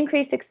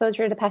 increased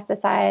exposure to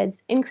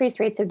pesticides, increased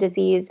rates of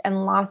disease,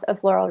 and loss of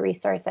floral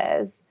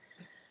resources.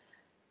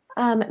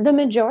 The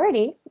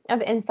majority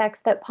of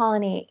insects that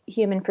pollinate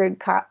human food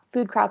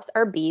crops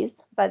are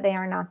bees, but they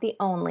are not the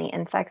only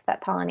insects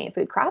that pollinate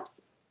food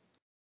crops.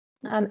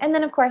 And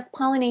then, of course,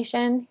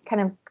 pollination,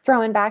 kind of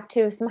throwing back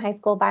to some high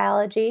school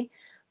biology,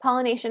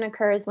 pollination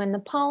occurs when the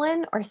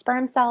pollen or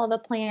sperm cell of a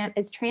plant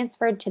is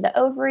transferred to the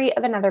ovary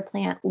of another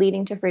plant,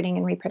 leading to fruiting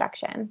and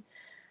reproduction.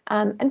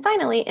 And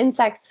finally,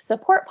 insects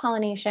support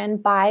pollination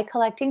by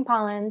collecting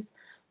pollen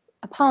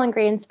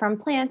grains from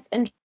plants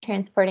and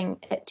transporting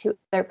it to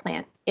other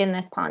plants in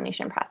this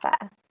pollination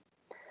process.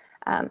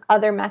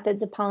 Other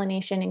methods of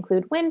pollination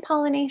include wind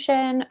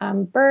pollination,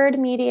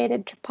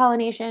 bird-mediated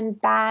pollination,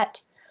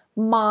 bat,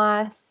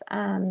 moth,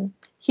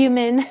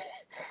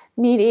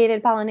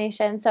 human-mediated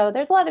pollination. So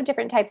there's a lot of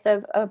different types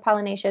of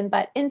pollination,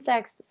 but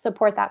insects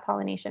support that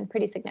pollination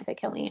pretty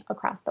significantly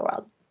across the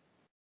world.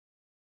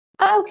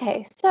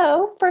 Okay,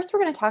 so first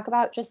we're going to talk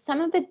about just some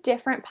of the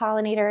different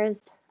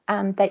pollinators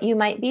that you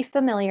might be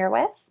familiar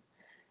with.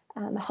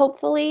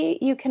 Hopefully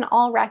you can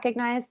all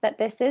recognize that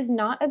this is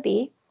not a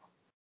bee.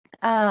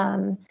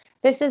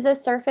 This is a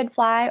syrphid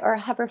fly or a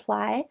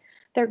hoverfly.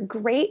 They're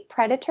great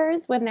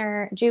predators when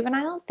they're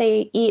juveniles.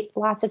 They eat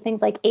lots of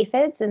things like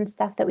aphids and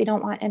stuff that we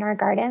don't want in our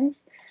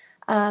gardens.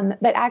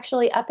 But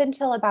actually, up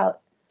until about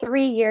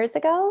 3 years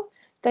ago,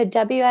 the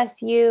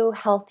WSU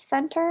Health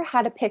Center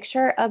had a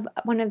picture of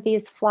one of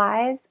these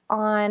flies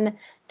on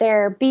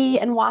their bee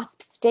and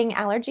wasp sting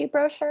allergy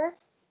brochure.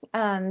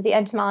 The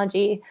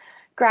Entomology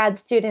Grad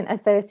Student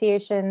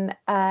Association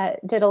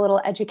did a little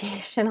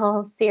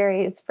educational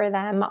series for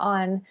them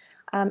on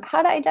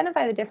how to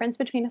identify the difference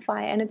between a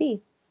fly and a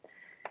bee.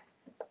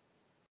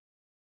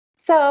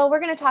 So we're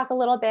going to talk a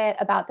little bit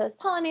about those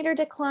pollinator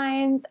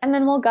declines, and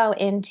then we'll go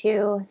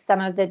into some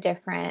of the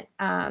different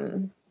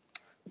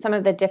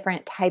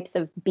types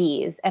of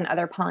bees and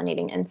other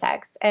pollinating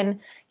insects. And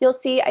you'll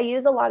see I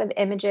use a lot of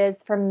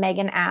images from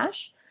Megan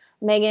Ash.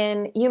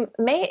 Megan,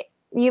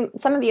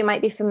 some of you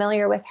might be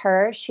familiar with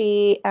her.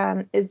 She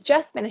is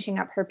just finishing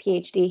up her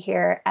PhD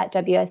here at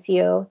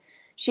WSU.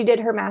 She did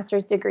her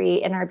master's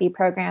degree in our bee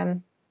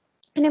program,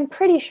 and I'm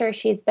pretty sure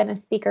she's been a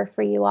speaker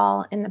for you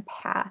all in the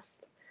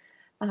past.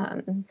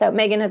 So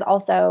Megan is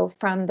also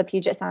from the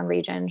Puget Sound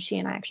region. She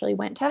and I actually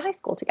went to high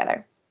school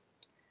together.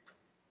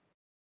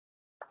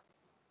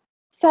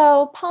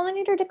 So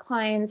pollinator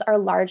declines are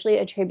largely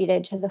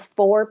attributed to the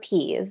 4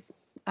 Ps,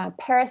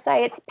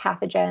 parasites,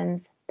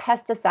 pathogens,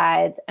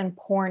 pesticides, and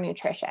poor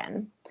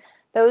nutrition.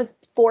 Those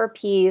 4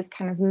 Ps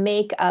kind of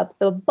make up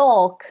the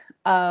bulk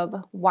of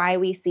why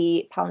we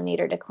see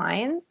pollinator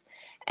declines.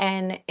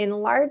 And in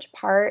large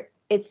part,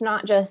 it's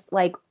not just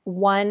like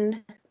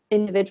one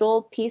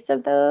individual piece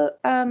of that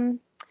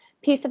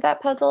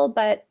puzzle,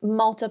 but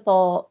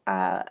multiple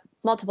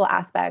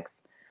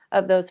aspects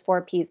of those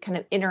 4 Ps kind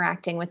of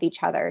interacting with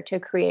each other to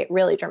create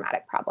really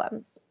dramatic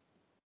problems.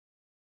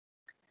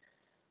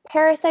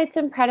 Parasites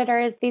and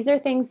predators, these are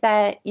things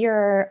that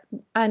you're,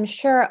 I'm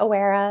sure,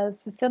 aware of,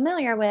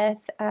 familiar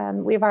with.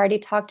 We've already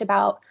talked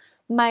about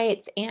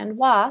mites and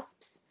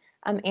wasps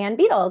and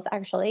beetles,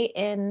 actually,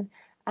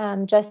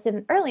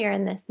 earlier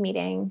in this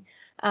meeting.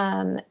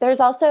 There's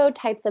also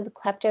types of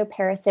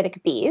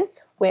kleptoparasitic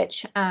bees,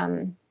 which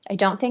I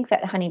don't think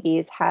that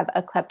honeybees have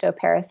a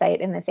kleptoparasite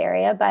in this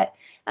area, but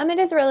it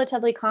is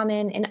relatively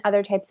common in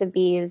other types of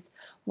bees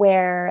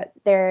where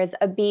there's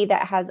a bee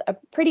that has a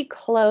pretty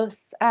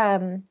close,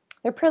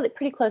 they're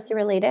pretty closely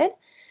related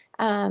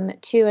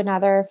to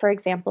another, for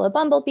example, a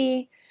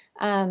bumblebee.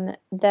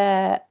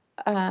 The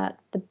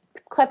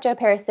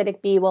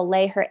kleptoparasitic bee will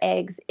lay her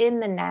eggs in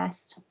the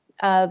nest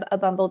of a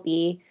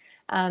bumblebee.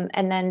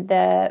 And then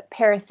the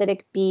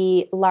parasitic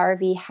bee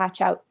larvae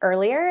hatch out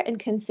earlier and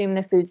consume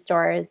the food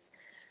stores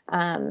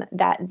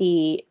that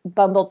the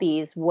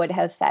bumblebees would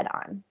have fed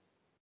on.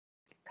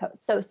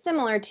 So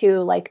similar to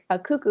like a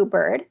cuckoo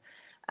bird,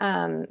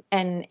 and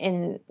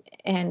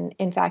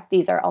in fact,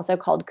 these are also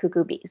called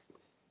cuckoo bees.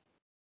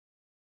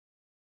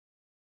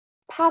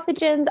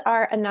 Pathogens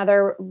are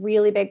another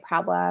really big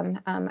problem.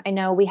 I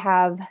know we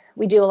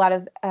do a lot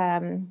of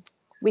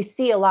We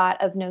see a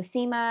lot of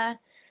nosema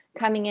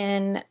coming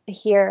in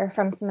here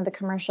from some of the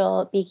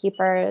commercial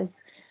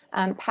beekeepers.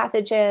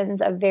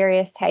 Pathogens of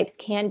various types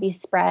can be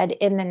spread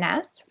in the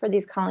nest for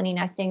these colony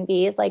nesting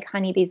bees, like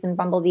honeybees and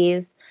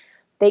bumblebees.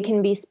 They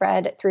can be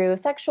spread through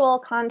sexual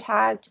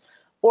contact,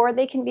 or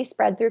they can be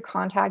spread through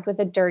contact with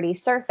a dirty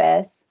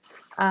surface.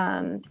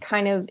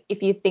 Kind of,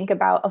 if you think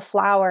about a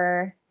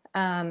flower,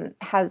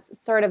 has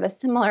sort of a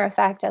similar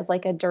effect as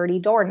like a dirty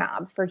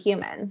doorknob for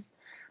humans.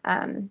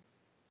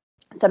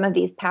 Some of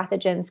these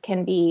pathogens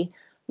can be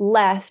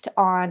left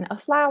on a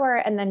flower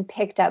and then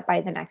picked up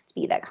by the next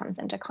bee that comes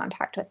into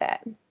contact with it.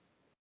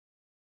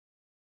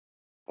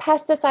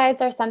 Pesticides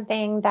are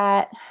something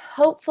that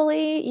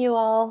hopefully you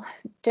all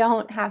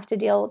don't have to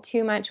deal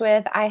too much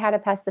with. I had a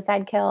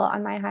pesticide kill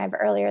on my hive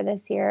earlier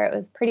this year. It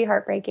was pretty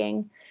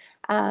heartbreaking.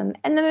 And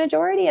the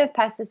majority of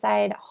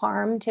pesticide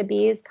harm to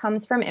bees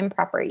comes from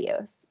improper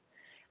use.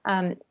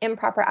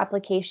 Improper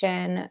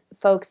application,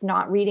 folks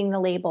not reading the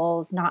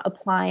labels, not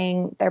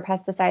applying their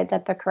pesticides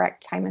at the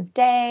correct time of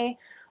day,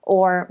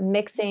 or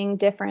mixing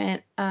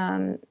different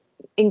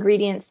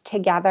ingredients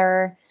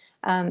together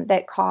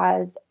that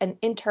cause an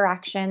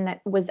interaction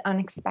that was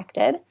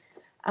unexpected.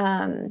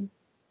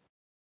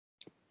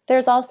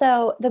 There's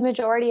also the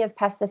majority of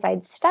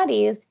pesticide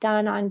studies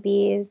done on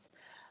bees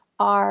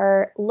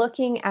are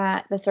looking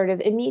at the sort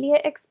of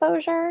immediate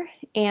exposure,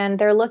 and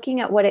they're looking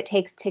at what it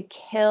takes to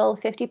kill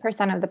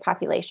 50% of the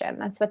population.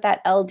 That's what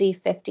that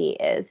LD50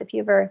 is. If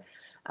you ever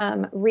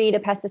read a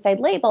pesticide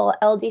label,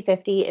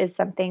 LD50 is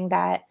something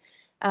that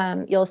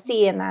you'll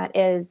see, and that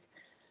is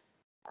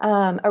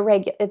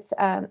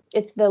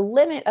it's the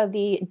limit of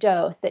the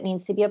dose that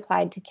needs to be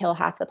applied to kill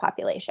half the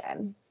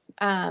population.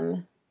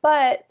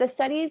 But the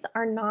studies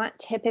are not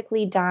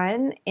typically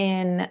done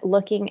in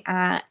looking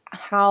at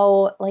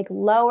how like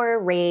lower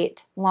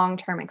rate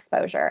long-term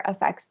exposure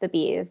affects the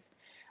bees.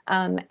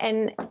 And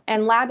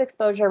lab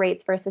exposure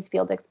rates versus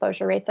field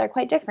exposure rates are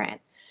quite different.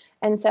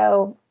 And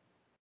so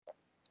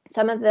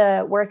some of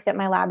the work that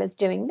my lab is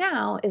doing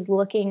now is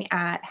looking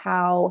at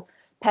how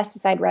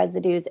pesticide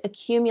residues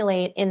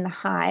accumulate in the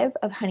hive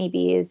of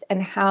honeybees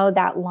and how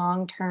that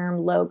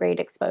long-term low-grade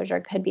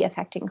exposure could be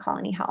affecting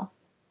colony health.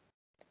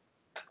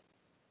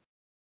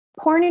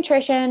 Poor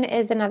nutrition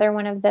is another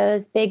one of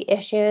those big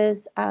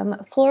issues.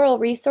 Floral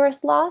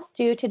resource loss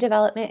due to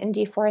development and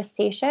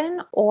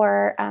deforestation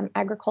or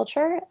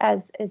agriculture,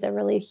 as is a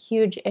really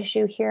huge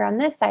issue here on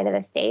this side of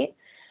the state,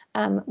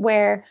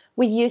 where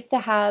we used to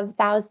have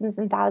thousands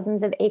and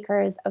thousands of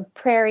acres of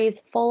prairies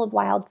full of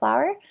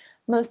wildflower.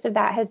 Most of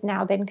that has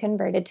now been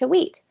converted to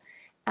wheat.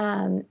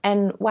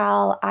 And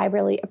while I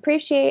really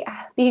appreciate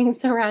being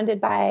surrounded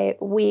by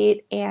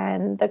wheat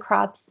and the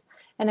crops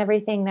and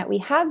everything that we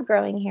have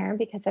growing here,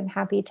 because I'm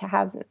happy to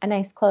have a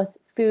nice close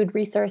food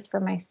resource for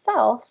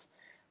myself,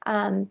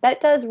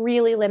 that does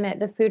really limit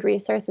the food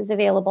resources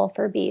available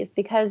for bees,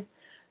 because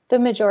the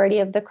majority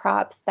of the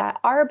crops that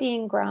are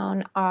being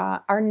grown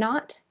are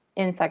not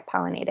insect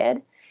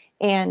pollinated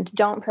and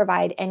don't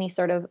provide any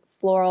sort of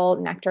floral,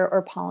 nectar,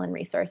 or pollen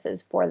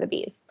resources for the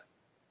bees.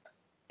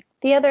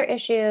 The other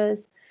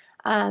issues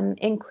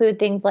include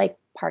things like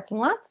parking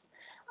lots,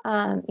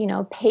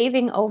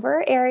 paving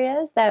over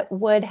areas that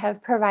would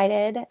have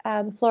provided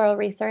floral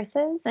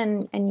resources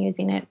and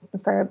using it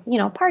for,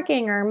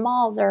 parking or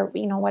malls or,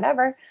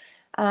 whatever.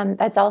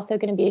 That's also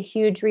going to be a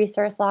huge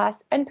resource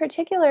loss, in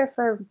particular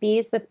for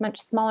bees with much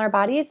smaller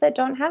bodies that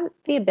don't have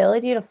the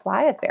ability to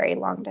fly a very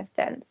long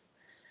distance.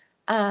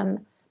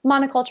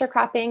 Monoculture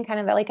cropping, kind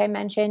of like I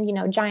mentioned,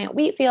 giant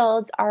wheat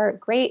fields are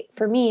great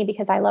for me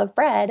because I love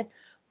bread,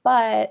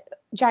 but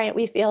giant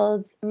wheat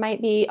fields might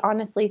be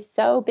honestly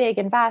so big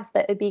and vast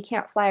that a bee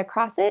can't fly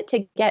across it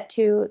to get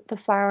to the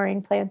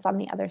flowering plants on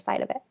the other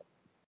side of it.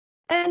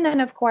 And then,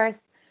 of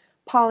course,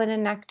 pollen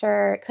and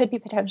nectar could be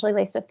potentially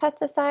laced with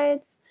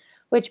pesticides,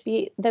 which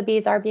the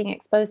bees are being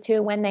exposed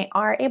to when they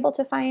are able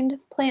to find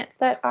plants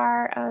that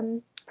are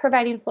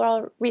providing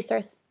floral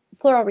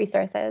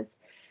resources.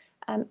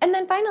 And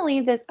then finally,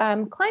 this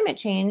climate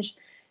change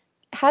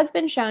has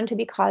been shown to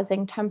be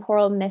causing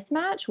temporal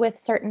mismatch with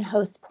certain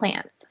host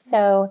plants.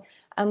 So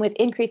with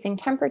increasing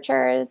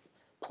temperatures,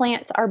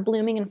 plants are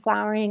blooming and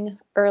flowering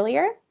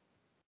earlier,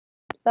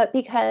 but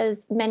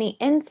because many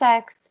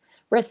insects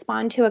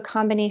respond to a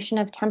combination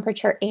of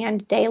temperature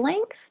and day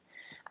length,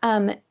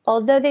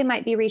 although they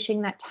might be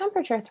reaching that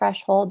temperature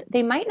threshold,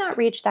 they might not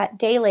reach that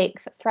day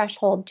length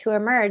threshold to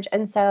emerge.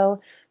 And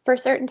so for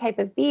certain type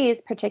of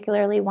bees,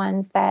 particularly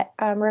ones that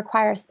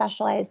require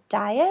specialized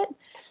diet,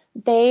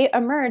 they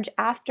emerge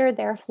after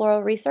their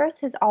floral resource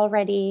has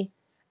already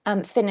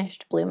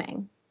finished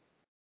blooming.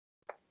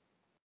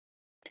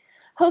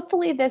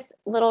 Hopefully this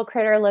little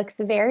critter looks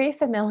very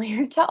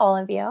familiar to all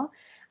of you.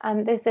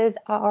 This is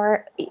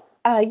our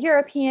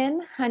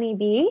European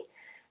honeybee,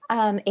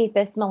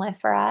 Apis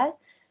mellifera.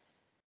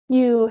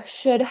 You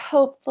should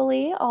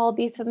hopefully all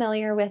be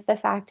familiar with the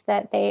fact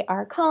that they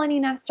are colony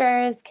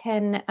nesters,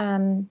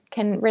 can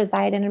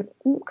reside in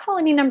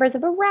colony numbers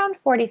of around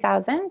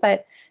 40,000,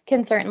 but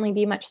can certainly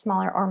be much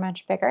smaller or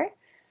much bigger.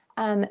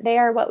 They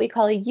are what we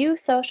call a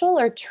eusocial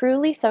or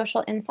truly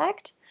social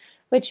insect,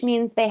 which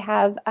means they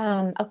have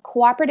a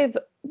cooperative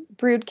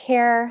brood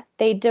care.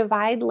 They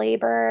divide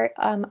labor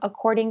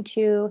according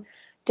to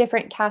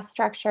different caste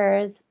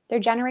structures. Their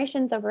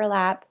generations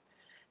overlap.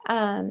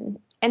 And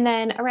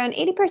then around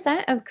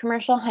 80% of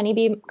commercial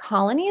honeybee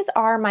colonies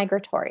are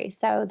migratory.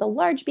 So the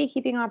large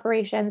beekeeping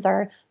operations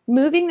are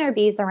moving their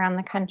bees around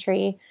the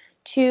country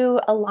to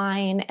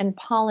align and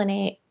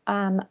pollinate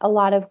a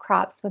lot of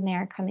crops when they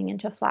are coming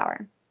into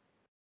flower.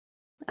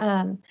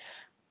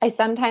 I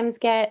sometimes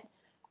get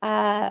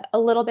a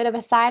little bit of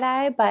a side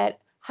eye, but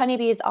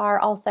honeybees are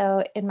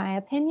also, in my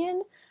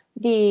opinion,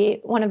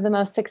 one of the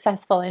most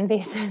successful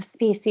invasive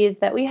species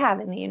that we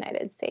have in the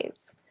United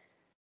States.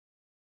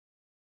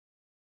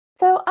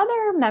 So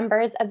other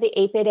members of the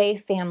Apidae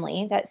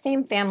family, that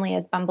same family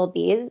as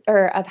bumblebees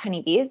or of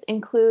honeybees,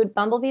 include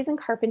bumblebees and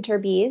carpenter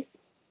bees,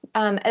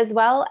 as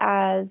well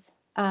as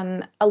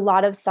a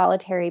lot of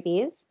solitary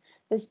bees.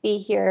 This bee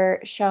here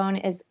shown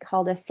is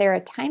called a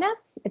Ceratina.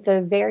 It's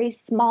a very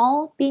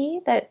small bee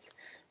that's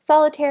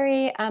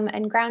solitary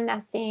and ground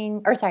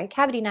nesting, or sorry,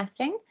 cavity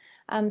nesting.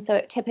 So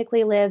it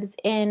typically lives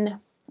in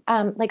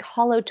like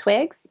hollow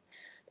twigs.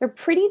 They're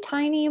pretty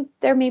tiny.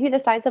 They're maybe the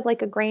size of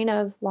like a grain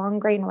of long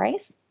grain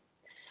rice.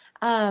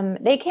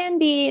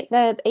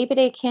 The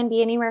Apidae can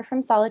be anywhere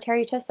from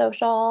solitary to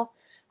social,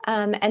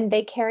 and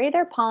they carry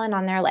their pollen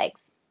on their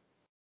legs.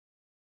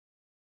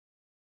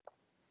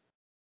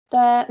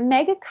 The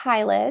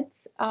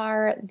megachilids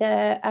are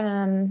the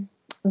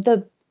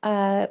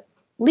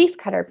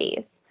leafcutter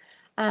bees.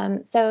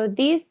 So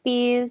these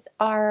bees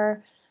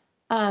are,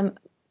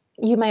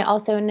 you might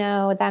also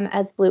know them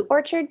as blue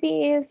orchard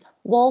bees,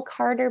 wool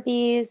carder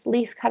bees,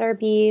 leafcutter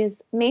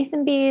bees,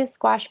 mason bees,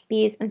 squash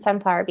bees, and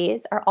sunflower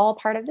bees are all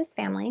part of this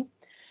family.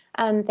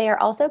 They are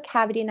also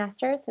cavity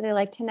nesters, so they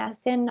like to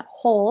nest in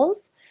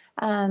holes.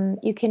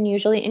 You can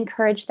usually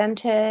encourage them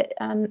to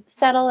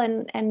settle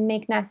and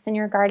make nests in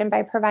your garden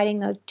by providing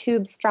those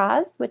tube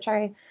straws, which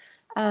I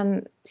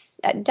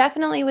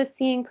definitely was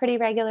seeing pretty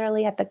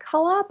regularly at the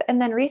co-op.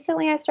 And then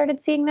recently I started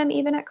seeing them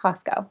even at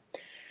Costco.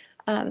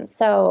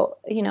 So,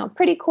 you know,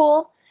 pretty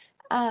cool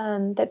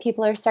that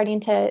people are starting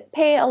to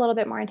pay a little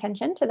bit more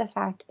attention to the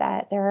fact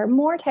that there are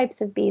more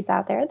types of bees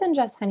out there than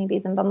just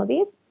honeybees and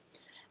bumblebees.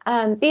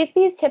 These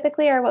bees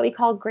typically are what we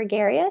call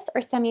gregarious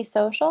or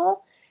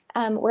semi-social,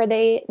 where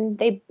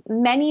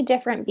many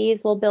different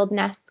bees will build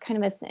nests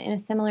kind of in a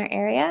similar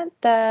area.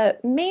 The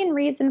main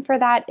reason for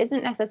that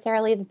isn't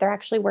necessarily that they're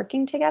actually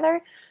working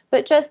together,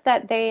 but just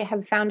that they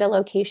have found a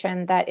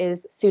location that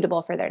is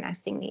suitable for their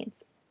nesting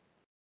needs.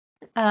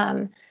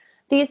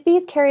 These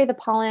bees carry the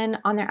pollen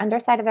on their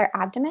underside of their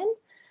abdomen.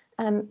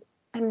 I'm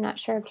not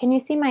sure. Can you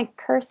see my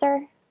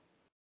cursor?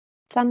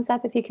 Thumbs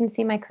up if you can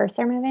see my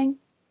cursor moving.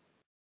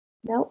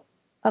 Nope.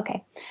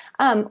 Okay.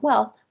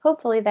 Well,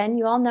 hopefully then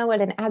you all know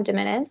what an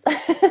abdomen is.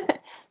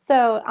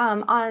 So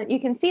you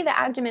can see the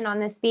abdomen on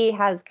this bee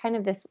has kind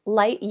of this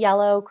light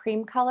yellow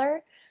cream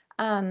color,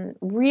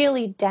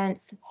 really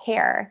dense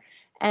hair,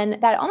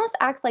 and that almost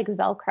acts like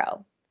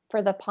Velcro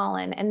for the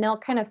pollen, and they'll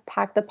kind of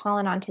pack the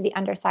pollen onto the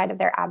underside of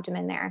their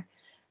abdomen there.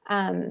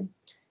 And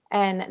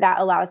that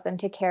allows them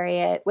to carry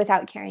it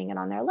without carrying it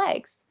on their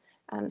legs.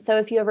 So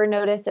if you ever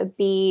notice a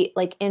bee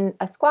like in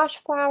a squash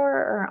flower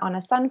or on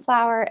a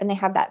sunflower and they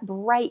have that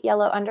bright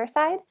yellow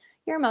underside,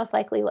 you're most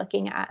likely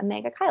looking at a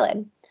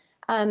megachilid.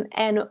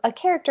 And a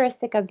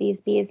characteristic of these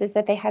bees is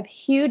that they have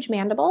huge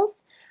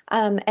mandibles,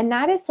 and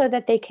that is so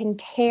that they can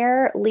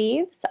tear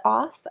leaves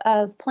off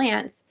of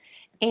plants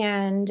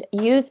and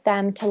use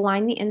them to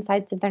line the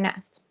insides of their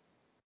nest.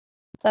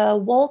 The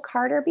wool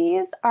carder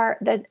bees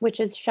which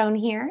is shown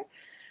here.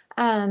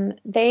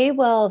 They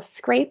will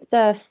scrape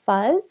the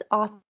fuzz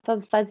off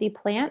of fuzzy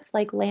plants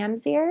like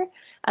lamb's ear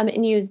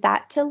and use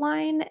that to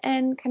line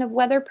and kind of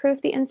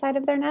weatherproof the inside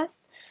of their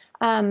nests.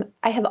 I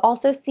have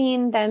also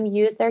seen them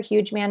use their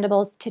huge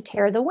mandibles to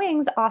tear the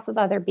wings off of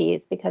other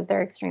bees because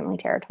they're extremely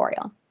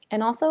territorial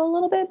and also a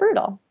little bit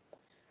brutal.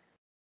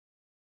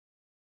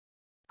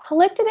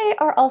 Halictidae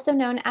are also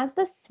known as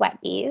the sweat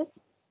bees.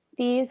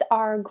 These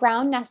are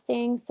ground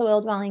nesting,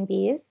 soil dwelling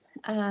bees,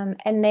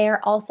 and they are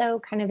also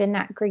kind of in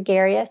that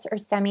gregarious or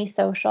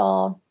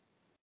semi-social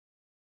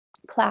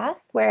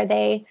class where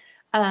they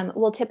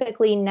will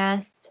typically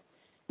nest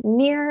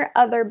near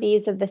other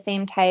bees of the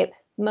same type,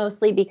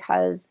 mostly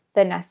because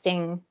the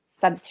nesting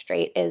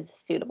substrate is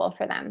suitable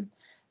for them.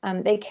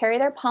 They carry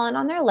their pollen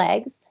on their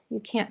legs. You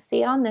can't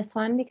see it on this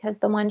one because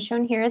the one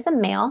shown here is a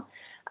male.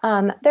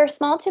 They're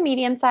small to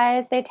medium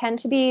size. They tend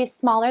to be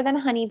smaller than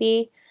a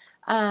honeybee.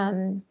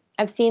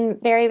 I've seen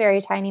very, very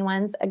tiny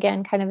ones,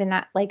 again, kind of in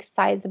that like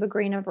size of a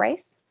grain of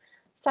rice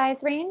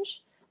size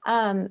range.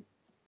 My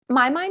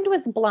mind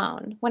was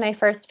blown when I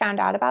first found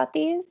out about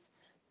these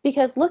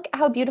because look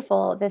how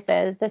beautiful this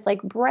is, this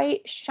like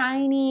bright,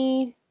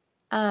 shiny,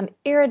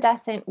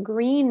 iridescent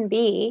green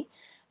bee.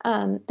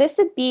 This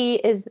bee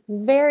is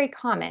very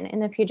common in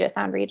the Puget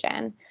Sound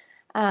region.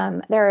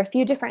 There are a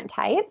few different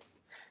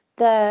types.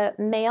 The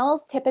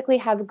males typically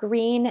have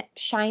green,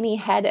 shiny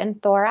head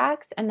and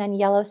thorax, and then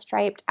yellow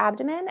striped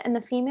abdomen. And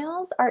the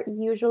females are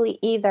usually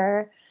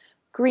either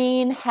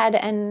green head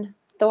and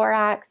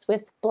thorax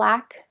with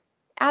black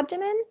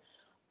abdomen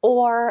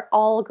or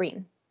all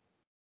green.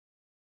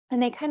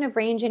 And they kind of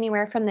range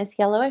anywhere from this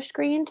yellowish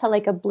green to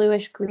like a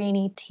bluish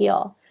greeny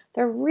teal.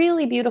 They're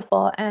really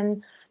beautiful,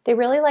 and they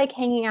really like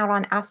hanging out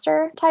on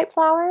aster type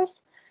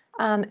flowers,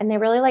 and they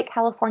really like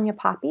California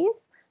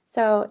poppies.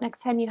 So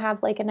next time you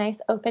have like a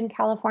nice open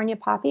California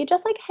poppy,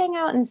 just like hang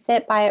out and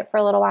sit by it for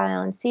a little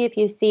while and see if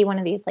you see one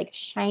of these like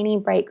shiny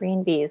bright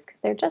green bees, because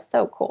they're just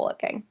so cool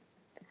looking.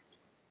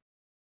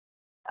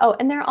 Oh,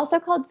 and they're also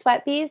called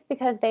sweat bees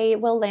because they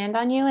will land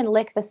on you and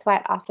lick the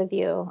sweat off of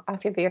your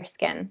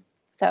skin.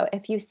 So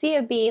if you see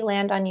a bee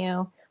land on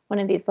you, one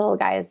of these little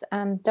guys,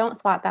 don't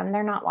swat them.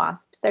 They're not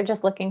wasps. They're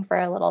just looking for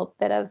a little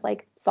bit of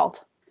like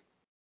salt.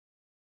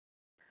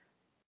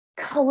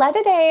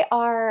 Coletidae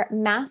are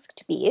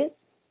masked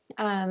bees.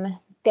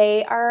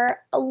 They are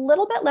a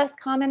little bit less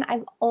common.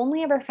 I've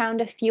only ever found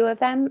a few of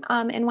them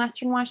in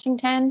Western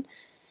Washington.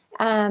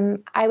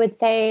 I would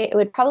say it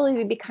would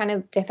probably be kind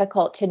of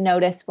difficult to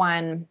notice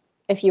one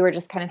if you were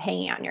just kind of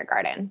hanging out in your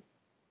garden.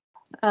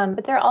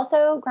 But they're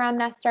also ground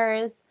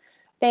nesters.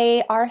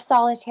 They are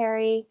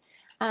solitary,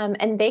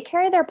 and they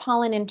carry their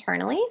pollen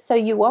internally. So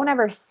you won't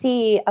ever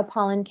see a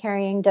pollen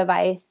carrying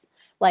device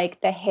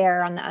like the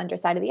hair on the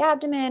underside of the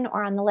abdomen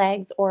or on the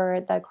legs or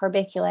the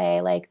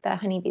corbiculae like the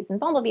honeybees and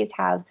bumblebees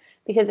have,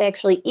 because they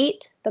actually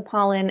eat the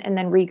pollen and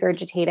then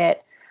regurgitate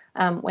it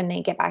when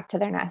they get back to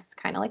their nest,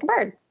 kind of like a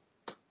bird.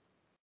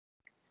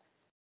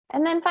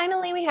 And then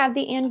finally, we have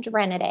the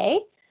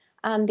Andrenidae.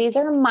 These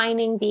are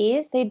mining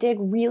bees. They dig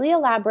really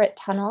elaborate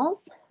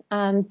tunnels.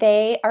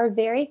 They are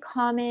very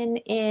common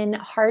in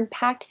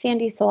hard-packed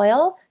sandy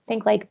soil,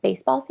 think like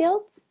baseball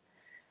fields.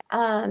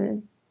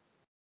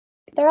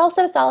 They're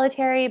also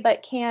solitary,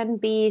 but can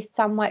be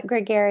somewhat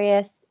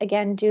gregarious,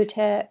 again, due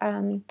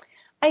to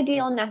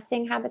ideal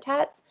nesting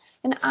habitats.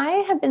 And I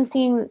have been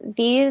seeing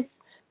these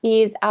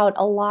bees out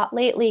a lot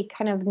lately,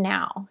 kind of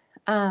now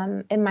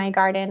in my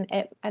garden.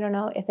 I don't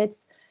know if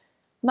it's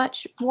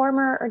much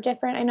warmer or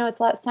different. I know it's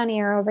a lot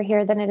sunnier over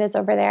here than it is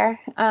over there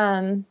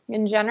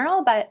in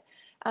general, but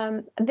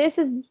these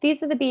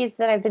are the bees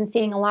that I've been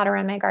seeing a lot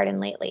around my garden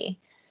lately.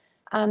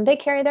 They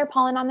carry their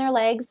pollen on their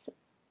legs,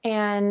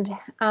 and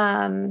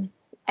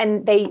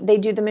they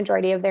do the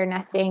majority of their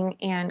nesting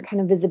and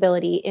kind of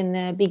visibility in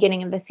the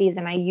beginning of the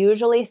season. I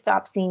usually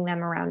stop seeing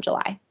them around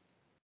July.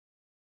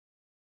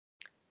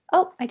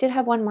 Oh, I did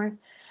have one more.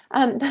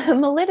 The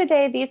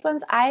Melitidae, these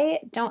ones, I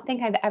don't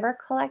think I've ever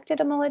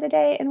collected a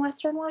Melitidae in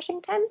Western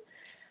Washington.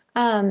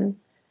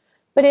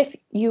 But if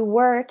you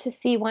were to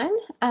see one,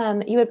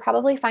 you would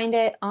probably find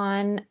it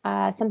on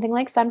something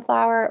like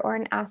sunflower or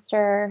an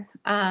aster.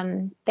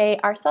 They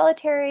are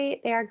solitary,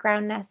 they are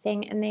ground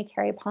nesting, and they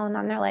carry pollen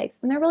on their legs.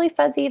 And they're really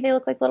fuzzy. They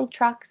look like little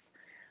trucks.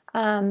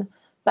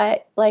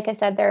 But like I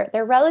said,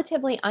 they're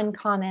relatively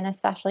uncommon,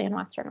 especially in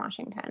Western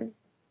Washington.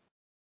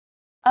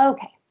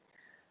 Okay.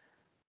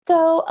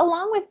 So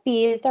along with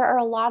bees, there are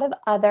a lot of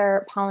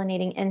other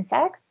pollinating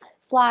insects: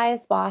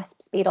 flies,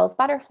 wasps, beetles,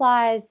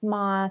 butterflies,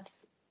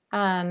 moths.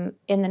 In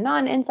the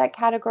non-insect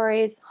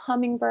categories,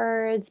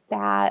 hummingbirds,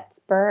 bats,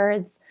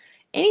 birds,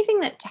 anything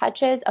that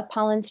touches a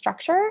pollen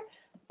structure,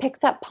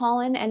 picks up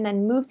pollen and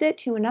then moves it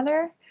to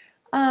another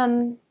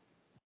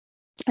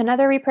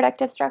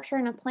reproductive structure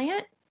in a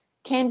plant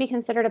can be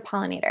considered a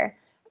pollinator.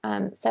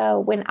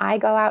 So when I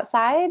go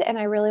outside and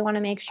I really want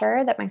to make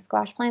sure that my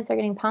squash plants are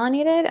getting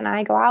pollinated, and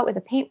I go out with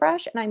a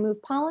paintbrush and I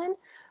move pollen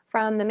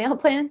from the male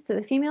plants to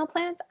the female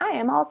plants, I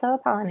am also a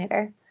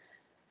pollinator.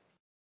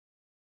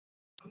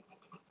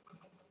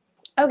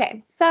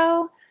 Okay,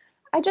 so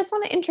I just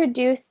want to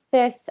introduce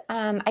this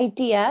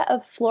idea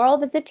of floral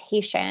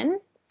visitation.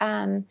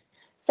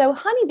 So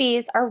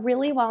honeybees are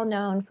really well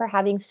known for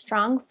having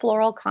strong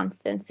floral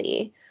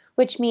constancy,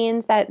 which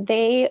means that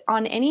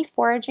on any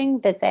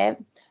foraging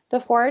visit, the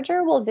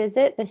forager will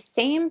visit the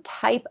same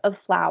type of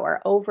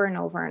flower over and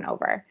over and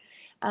over.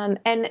 And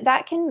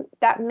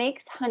that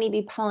makes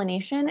honeybee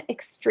pollination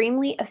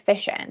extremely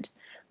efficient,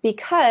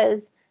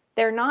 because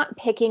they're not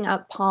picking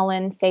up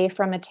pollen, say,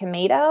 from a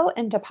tomato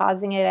and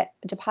depositing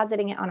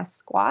it on a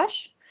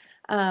squash.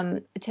 A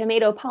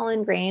tomato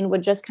pollen grain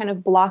would just kind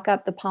of block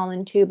up the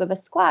pollen tube of a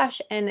squash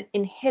and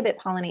inhibit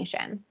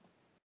pollination.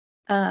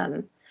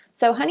 So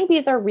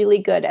honeybees are really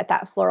good at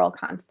that floral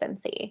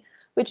constancy,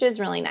 which is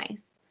really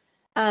nice.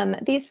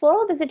 These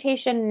floral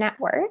visitation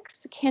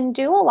networks can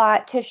do a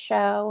lot to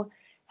show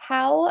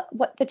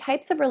what the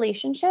types of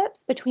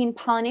relationships between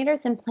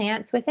pollinators and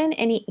plants within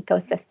any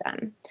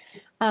ecosystem.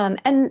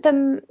 And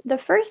the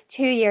first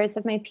 2 years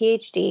of my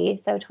PhD,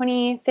 so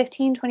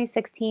 2015,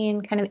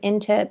 2016, kind of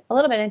a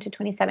little bit into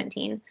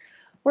 2017,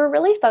 were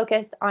really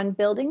focused on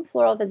building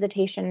floral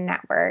visitation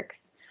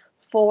networks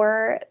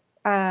for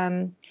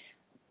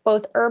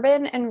both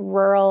urban and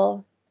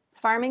rural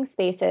farming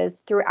spaces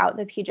throughout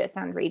the Puget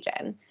Sound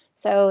region.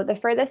 So the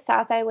furthest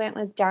south I went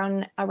was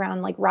down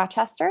around like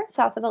Rochester,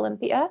 south of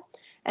Olympia.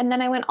 And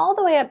then I went all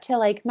the way up to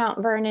like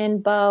Mount Vernon,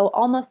 Bow,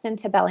 almost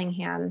into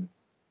Bellingham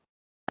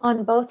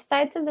on both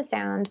sides of the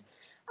sound.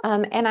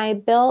 And I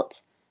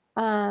built,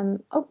 I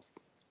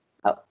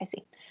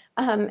see.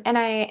 And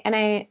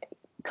I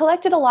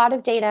collected a lot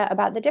of data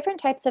about the different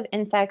types of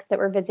insects that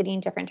were visiting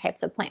different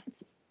types of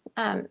plants.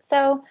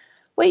 So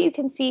what you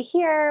can see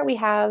here, we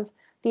have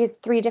these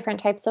 3 different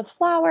types of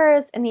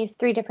flowers and these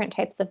 3 different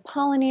types of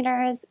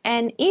pollinators.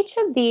 And each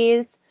of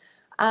these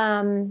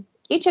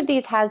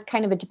has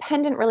kind of a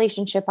dependent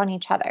relationship on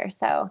each other.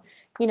 So,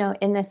 you know,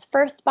 in this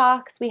first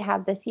box, we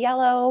have this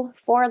yellow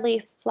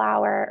 4-leaf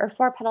flower or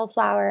 4-petal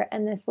flower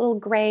and this little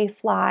gray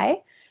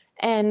fly,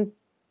 and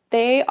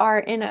they are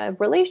in a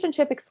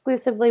relationship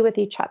exclusively with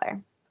each other.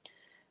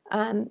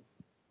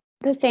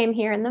 The same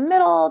here in the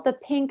middle, the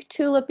pink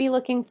tulipy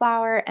looking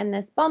flower and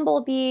this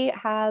bumblebee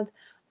have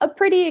a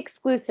pretty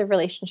exclusive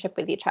relationship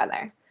with each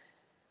other.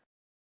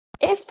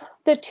 If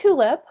the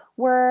tulip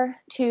were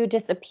to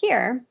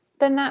disappear,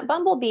 then that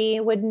bumblebee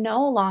would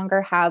no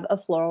longer have a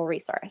floral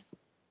resource.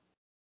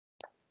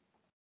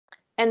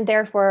 And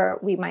therefore,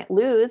 we might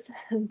lose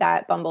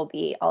that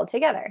bumblebee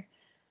altogether.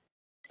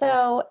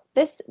 So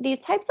these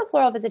types of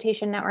floral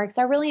visitation networks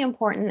are really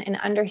important in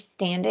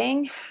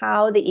understanding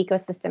how the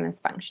ecosystem is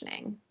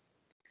functioning.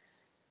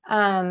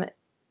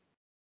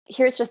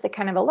 Here's just a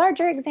kind of a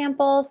larger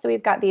example. So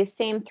we've got these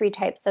same 3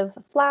 types of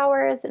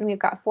flowers, and we've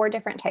got 4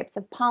 different types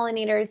of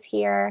pollinators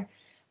here.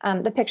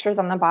 The pictures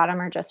on the bottom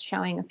are just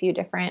showing a few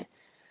different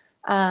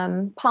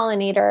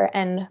pollinator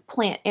and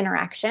plant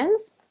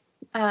interactions.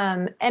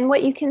 And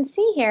what you can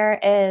see here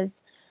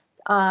is,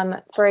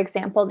 for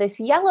example, this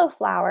yellow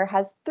flower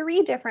has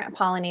 3 different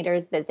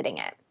pollinators visiting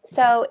it.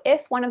 So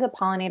if one of the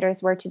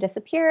pollinators were to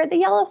disappear, the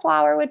yellow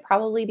flower would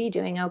probably be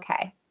doing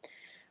okay.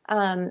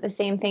 The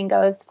same thing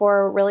goes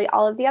for really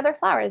all of the other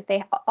flowers.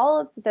 All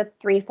of the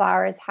 3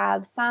 flowers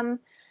have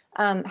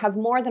have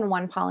more than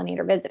 1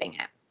 pollinator visiting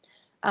it.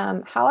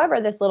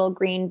 However, this little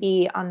green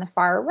bee on the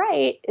far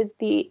right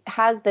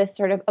has this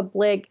sort of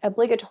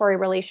obligatory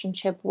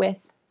relationship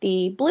with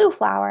the blue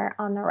flower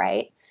on the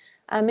right.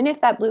 And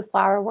if that blue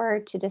flower were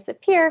to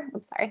disappear,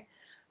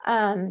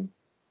 the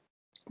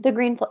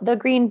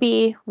green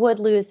bee would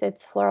lose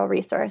its floral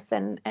resource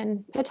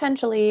and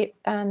potentially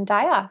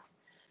die off.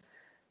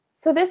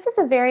 So this is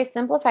a very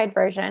simplified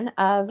version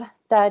of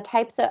the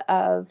types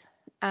of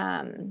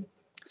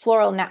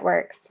floral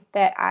networks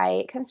that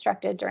I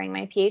constructed during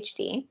my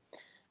PhD.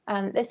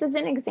 This is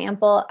an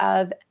example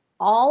of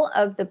all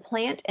of the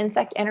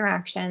plant-insect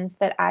interactions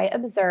that I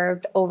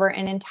observed over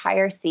an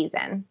entire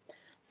season.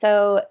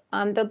 So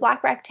the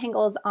black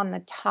rectangles on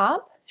the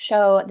top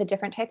show the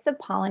different types of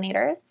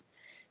pollinators.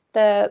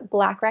 The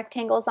black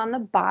rectangles on the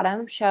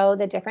bottom show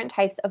the different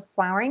types of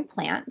flowering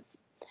plants.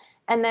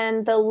 And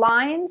then the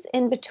lines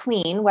in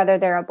between, whether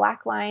they're a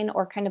black line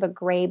or kind of a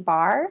gray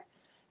bar,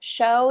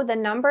 show the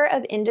number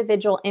of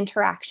individual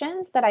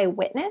interactions that I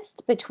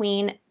witnessed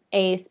between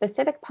a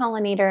specific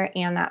pollinator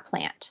and that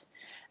plant.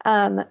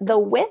 The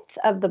width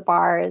of the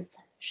bars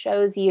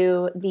shows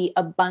you the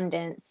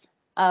abundance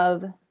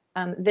of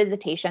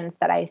visitations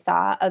that I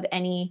saw of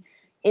any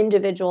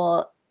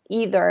individual,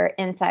 either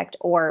insect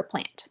or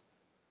plant.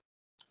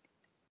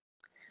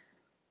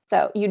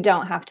 So you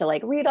don't have to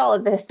like read all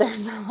of this.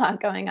 There's a lot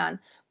going on.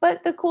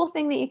 But the cool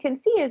thing that you can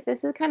see is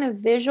this is kind of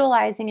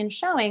visualizing and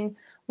showing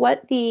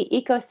what the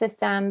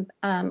ecosystem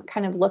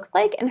kind of looks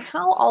like and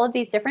how all of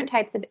these different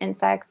types of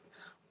insects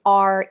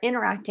are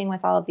interacting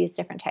with all of these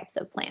different types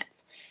of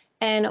plants.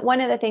 And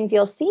one of the things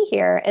you'll see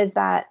here is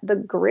that the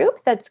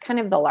group that's kind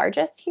of the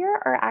largest here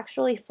are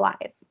actually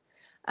flies.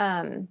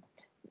 The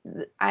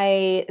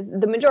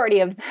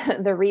majority of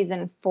the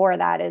reason for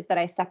that is that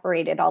I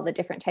separated all the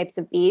different types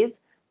of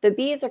bees. The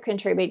bees are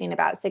contributing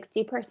about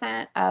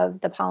 60%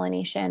 of the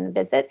pollination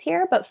visits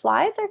here, but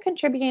flies are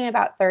contributing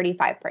about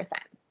 35%.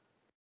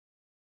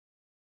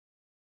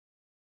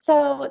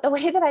 So the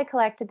way that I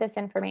collected this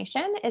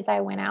information is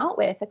I went out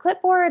with a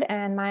clipboard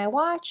and my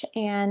watch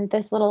and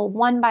this little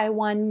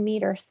 1x1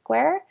 meter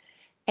square,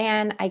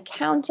 and I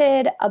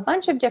counted a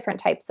bunch of different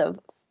types of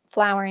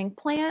flowering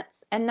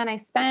plants, and then I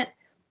spent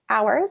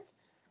hours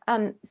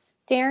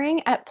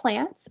staring at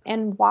plants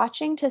and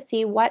watching to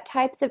see what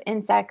types of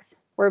insects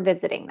were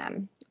visiting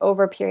them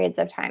over periods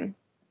of time.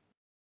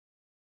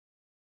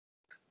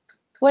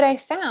 What I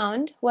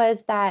found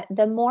was that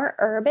the more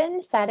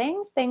urban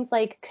settings, things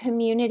like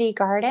community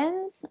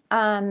gardens,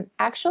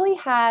 actually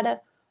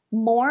had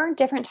more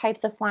different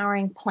types of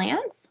flowering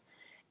plants.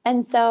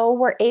 And so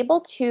we're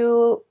able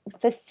to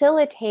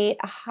facilitate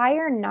a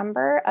higher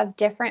number of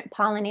different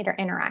pollinator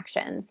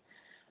interactions.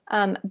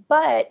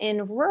 But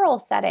in rural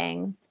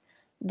settings,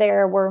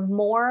 there were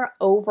more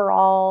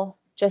overall,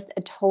 just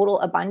a total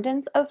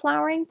abundance of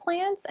flowering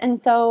plants. And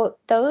so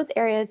those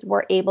areas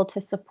were able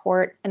to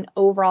support an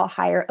overall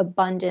higher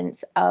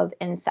abundance of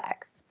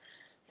insects.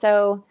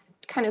 So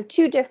kind of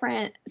 2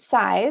 different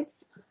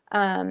sides.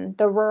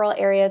 The rural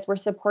areas were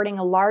supporting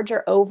a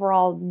larger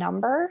overall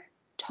number,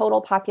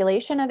 total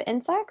population of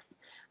insects.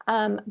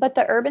 But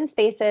the urban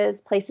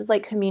spaces, places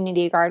like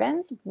community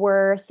gardens,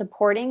 were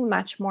supporting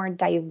much more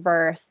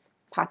diverse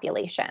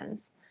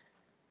populations.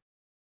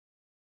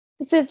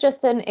 This is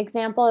just an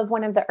example of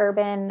one of the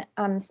urban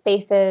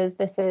spaces.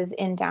 This is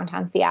in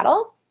downtown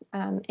Seattle.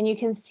 And you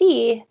can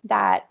see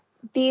that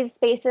these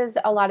spaces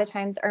a lot of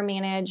times are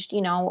managed,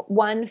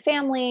 one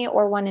family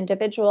or one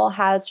individual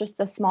has just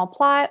a small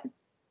plot.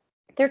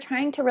 They're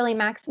trying to really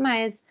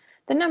maximize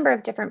the number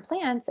of different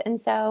plants. And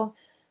so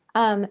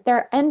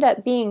there end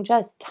up being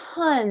just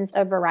tons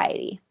of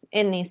variety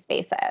in these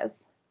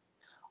spaces.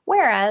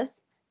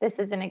 Whereas this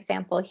is an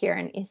example here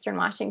in Eastern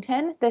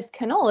Washington. This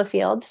canola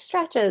field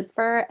stretches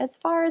for as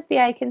far as the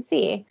eye can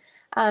see.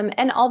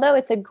 And although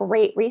it's a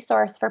great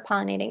resource for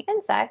pollinating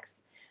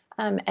insects,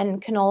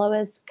 and canola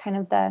was kind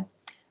of the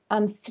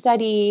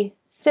study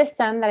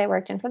system that I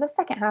worked in for the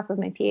second half of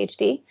my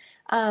PhD,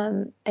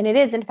 and it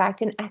is in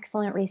fact an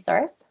excellent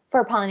resource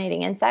for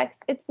pollinating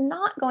insects, it's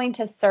not going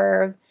to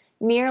serve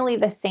nearly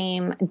the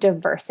same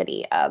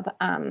diversity of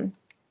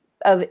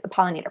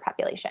pollinator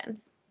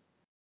populations.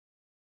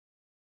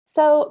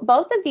 So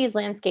both of these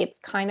landscapes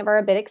kind of are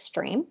a bit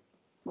extreme.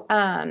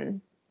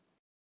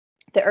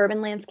 The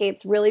urban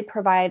landscapes really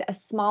provide a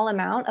small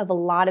amount of a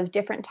lot of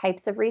different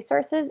types of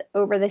resources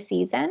over the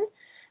season.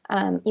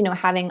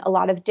 Having a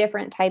lot of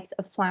different types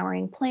of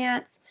flowering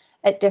plants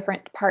at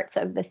different parts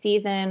of the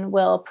season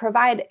will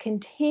provide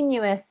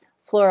continuous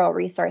floral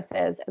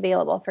resources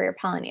available for your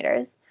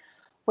pollinators.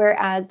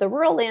 Whereas the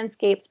rural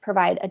landscapes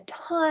provide a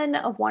ton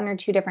of one or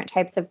two different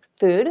types of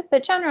food,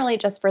 but generally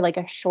just for like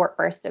a short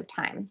burst of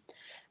time.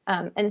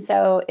 And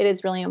so it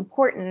is really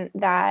important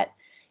that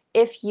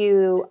if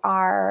you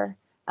are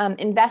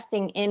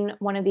investing in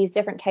one of these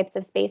different types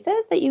of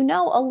spaces, that you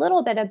know a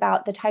little bit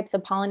about the types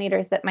of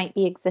pollinators that might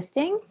be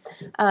existing.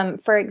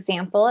 For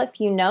example,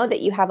 if you know that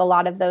you have a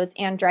lot of those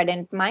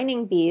android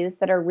mining bees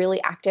that are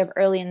really active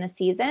early in the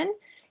season,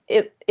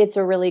 it's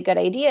a really good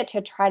idea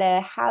to try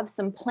to have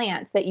some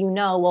plants that you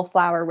know will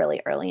flower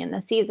really early in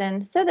the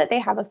season so that they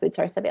have a food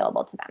source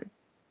available to them.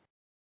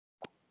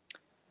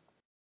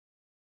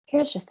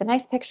 Here's just a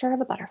nice picture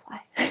of a butterfly.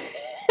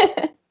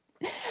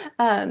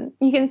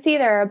 You can see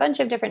there are a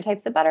bunch of different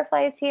types of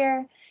butterflies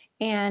here,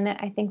 and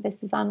I think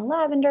this is on a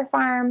lavender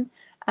farm.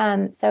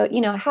 So,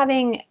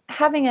 having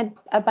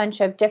a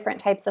bunch of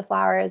different types of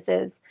flowers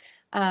is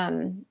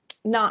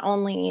not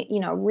only,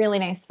 really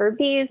nice for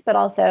bees, but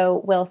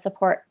also will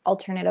support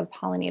alternative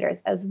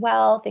pollinators as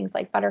well, things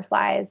like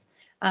butterflies.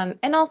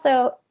 And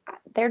also,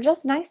 they're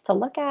just nice to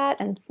look at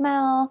and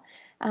smell.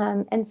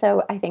 And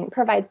so I think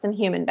provides some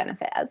human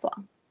benefit as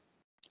well.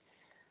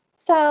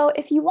 So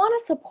if you want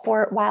to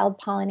support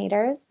wild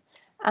pollinators,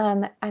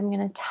 I'm going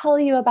to tell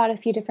you about a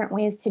few different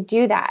ways to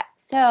do that.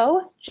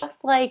 So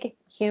just like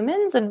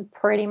humans and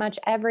pretty much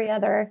every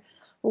other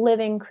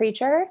living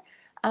creature,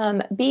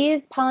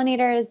 bees,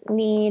 pollinators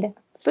need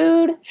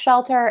food,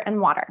 shelter,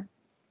 and water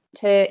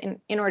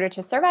in order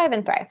to survive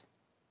and thrive.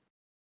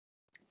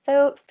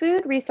 So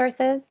food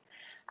resources,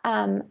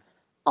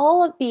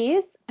 all of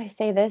bees, I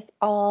say this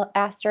all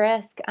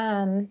asterisk,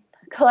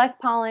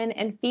 collect pollen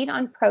and feed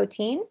on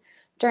protein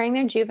during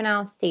their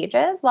juvenile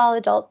stages, while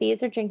adult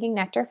bees are drinking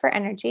nectar for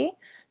energy.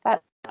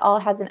 That all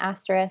has an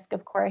asterisk,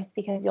 of course,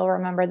 because you'll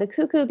remember the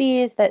cuckoo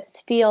bees that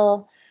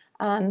steal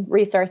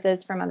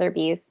resources from other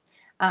bees.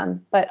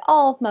 But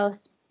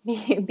most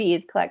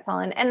bees collect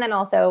pollen. And then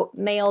also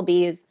male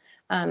bees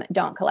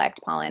don't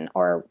collect pollen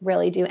or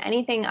really do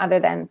anything other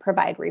than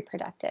provide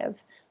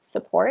reproductive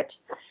support.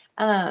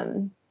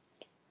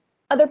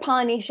 Other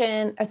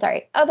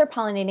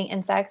pollinating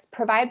insects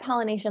provide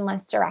pollination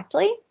less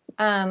directly.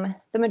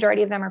 The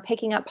majority of them are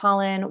picking up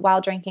pollen while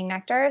drinking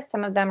nectar.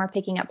 Some of them are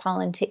picking up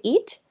pollen to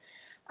eat.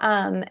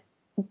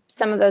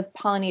 Some of those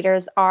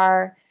pollinators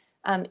are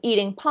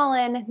eating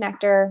pollen,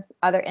 nectar,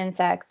 other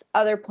insects,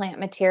 other plant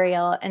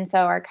material, and so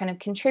are kind of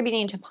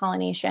contributing to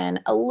pollination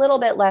a little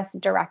bit less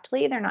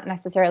directly. They're not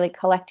necessarily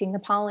collecting the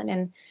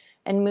pollen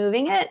and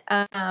moving it,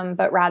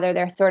 but rather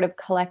they're sort of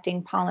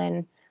collecting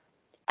pollen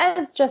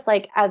as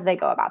they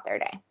go about their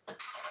day.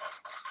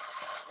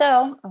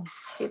 So,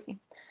 excuse me.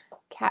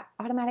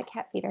 Automatic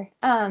cat feeder.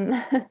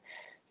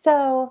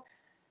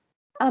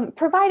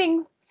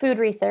 Providing food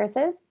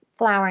resources,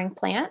 flowering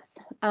plants,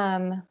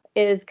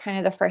 is kind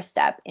of the first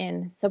step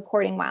in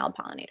supporting wild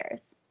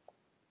pollinators.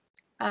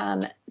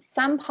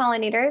 Some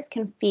pollinators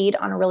can feed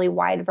on a really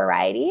wide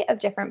variety of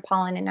different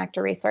pollen and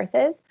nectar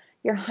resources.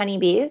 Your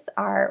honeybees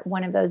are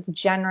one of those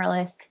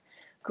generalist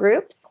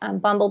groups.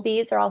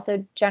 Bumblebees are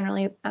also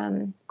generally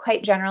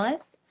quite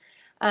generalist.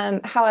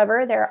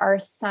 However, there are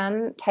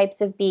some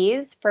types of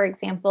bees, for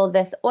example,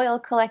 this oil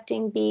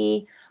collecting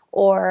bee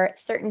or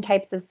certain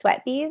types of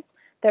sweat bees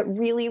that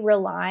really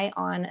rely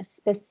on a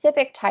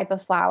specific type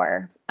of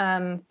flower.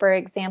 For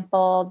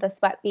example, the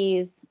sweat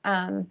bees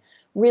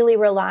really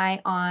rely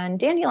on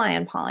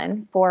dandelion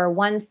pollen for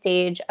one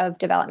stage of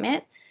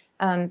development.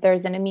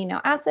 There's an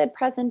amino acid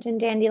present in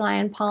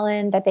dandelion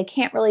pollen that they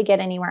can't really get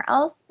anywhere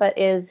else, but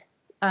is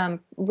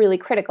really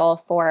critical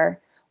for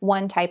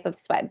one type of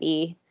sweat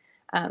bee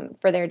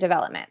for their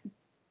development.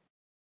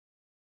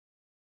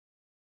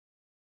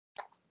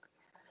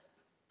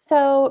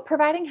 So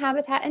providing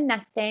habitat and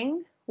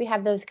nesting, we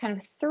have those kind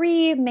of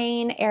three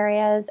main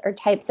areas or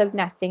types of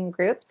nesting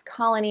groups: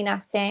 colony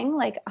nesting,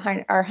 like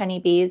our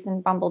honeybees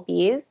and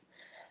bumblebees;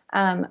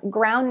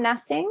 ground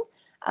nesting.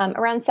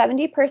 Around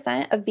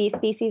 70% of bee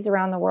species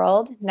around the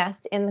world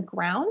nest in the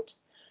ground.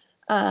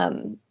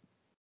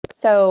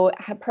 So,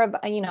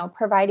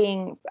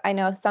 providing, I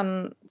know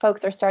some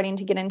folks are starting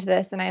to get into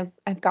this, and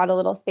I've got a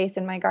little space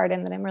in my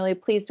garden that I'm really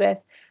pleased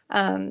with.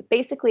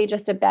 Basically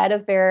just a bed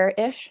of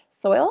bare-ish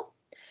soil,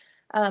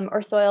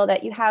 or soil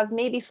that you have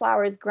maybe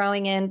flowers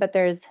growing in, but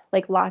there's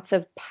like lots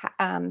of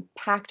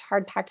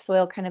hard packed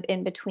soil kind of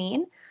in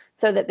between,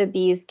 so that the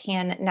bees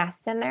can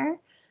nest in there.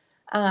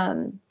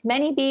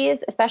 Many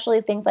bees,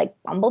 especially things like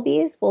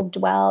bumblebees, will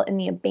dwell in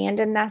the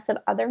abandoned nests of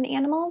other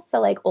animals.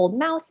 So like old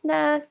mouse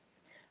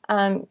nests.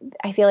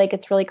 I feel like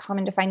it's really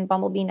common to find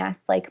bumblebee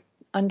nests like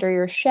under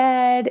your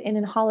shed, in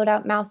a hollowed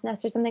out mouse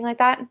nest or something like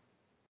that.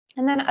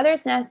 And then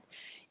others nest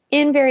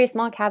in very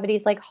small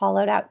cavities like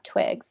hollowed out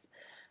twigs.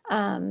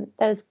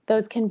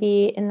 Those can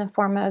be in the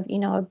form of,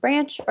 a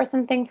branch or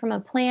something from a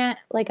plant,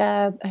 like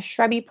a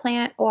shrubby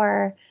plant,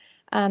 or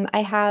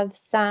I have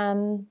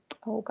some,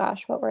 oh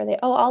gosh, what were they?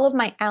 Oh, all of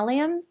my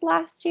alliums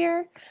last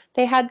year,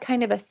 they had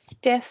kind of a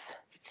stiff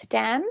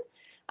stem.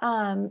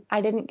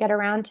 I didn't get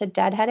around to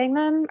deadheading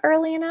them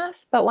early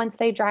enough, but once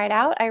they dried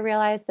out, I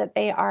realized that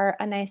they are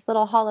a nice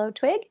little hollow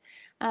twig.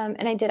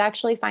 And I did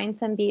actually find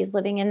some bees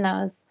living in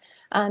those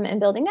and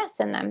building nests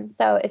in them.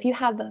 So if you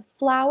have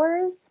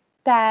flowers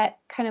that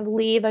kind of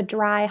leave a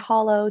dry,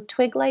 hollow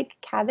twig-like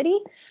cavity,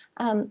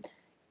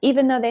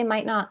 even though they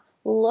might not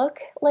look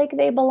like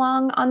they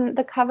belong on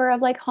the cover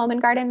of like Home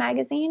and Garden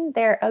magazine,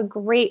 they're a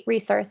great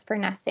resource for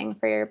nesting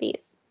for your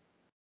bees.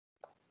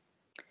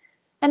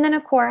 And then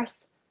of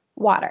course,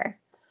 water.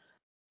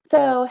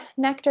 So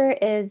nectar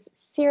is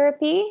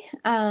syrupy,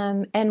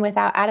 and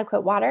without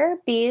adequate water,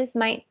 bees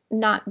might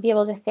not be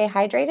able to stay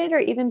hydrated or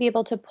even be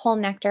able to pull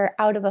nectar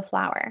out of a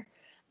flower.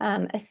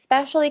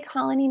 Especially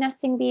colony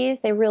nesting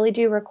bees, they really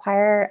do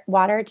require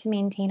water to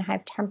maintain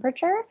hive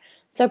temperature.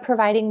 So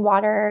providing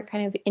water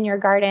kind of in your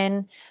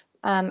garden,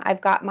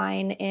 I've got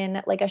mine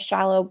in like a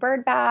shallow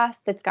bird bath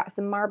that's got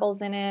some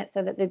marbles in it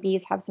so that the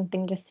bees have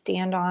something to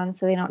stand on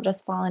so they don't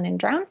just fall in and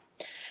drown.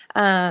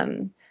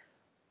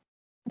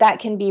 That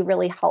can be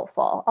really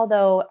helpful,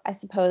 although I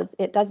suppose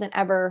it doesn't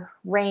ever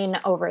rain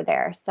over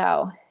there,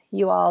 so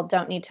you all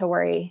don't need to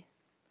worry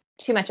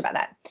too much about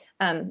that.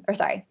 Or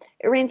sorry,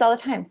 it rains all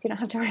the time, so you don't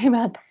have to worry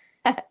about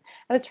that.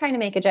 I was trying to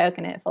make a joke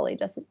and it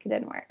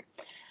didn't work.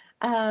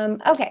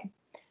 Okay,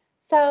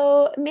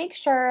 so make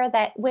sure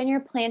that when you're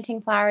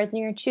planting flowers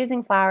and you're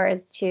choosing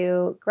flowers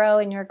to grow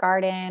in your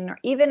garden, or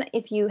even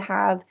if you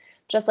have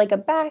just like a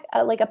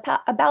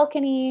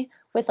balcony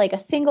with like a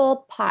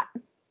single pot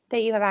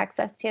that you have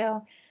access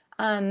to,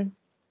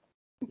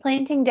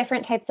 planting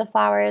different types of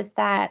flowers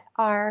that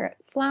are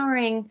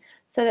flowering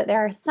so that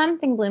there are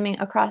something blooming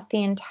across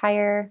the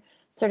entire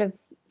sort of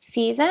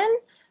season,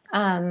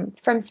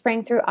 from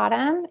spring through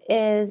autumn,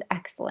 is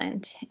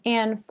excellent.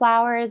 And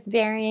flowers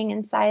varying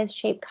in size,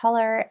 shape,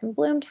 color, and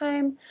bloom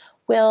time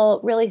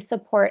will really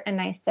support a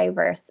nice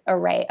diverse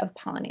array of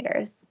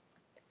pollinators.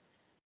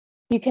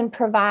 You can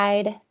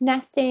provide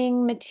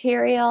nesting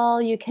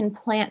material. You can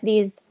plant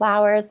these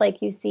flowers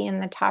like you see in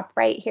the top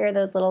right here,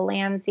 those little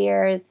lamb's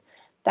ears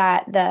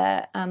that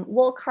the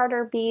wool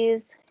carder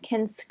bees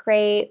can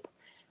scrape.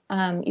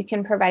 You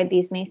can provide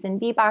these mason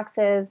bee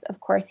boxes. Of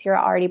course, you're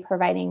already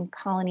providing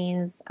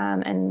colonies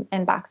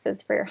and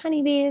boxes for your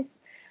honeybees.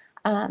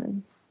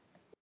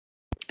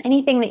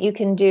 Anything that you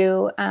can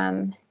do,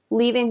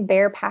 leaving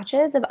bare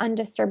patches of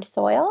undisturbed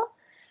soil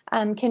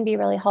can be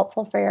really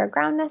helpful for your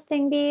ground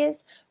nesting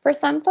bees. For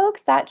some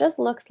folks, that just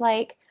looks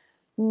like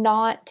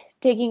not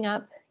digging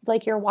up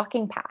like your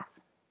walking path.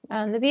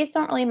 The bees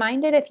don't really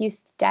mind it if you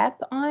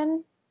step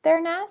on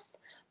their nest,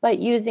 but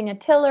using a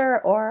tiller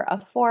or a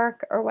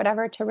fork or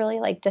whatever to really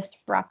like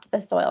disrupt the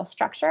soil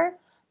structure,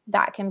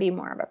 that can be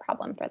more of a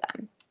problem for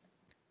them.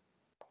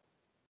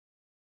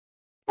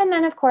 And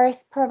then, of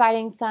course,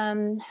 providing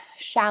some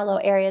shallow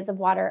areas of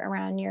water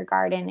around your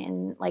garden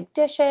in like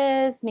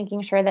dishes,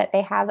 making sure that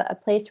they have a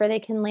place where they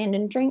can land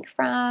and drink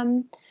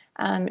from.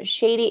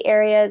 Shady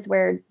areas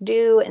where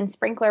dew and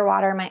sprinkler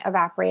water might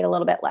evaporate a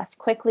little bit less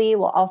quickly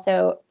will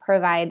also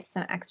provide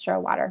some extra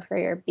water for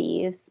your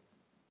bees.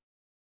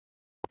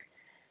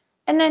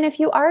 And then if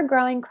you are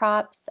growing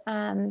crops,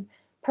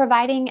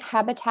 providing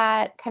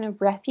habitat, kind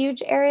of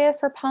refuge area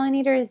for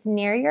pollinators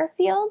near your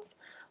fields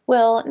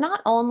will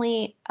not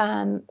only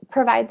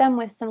provide them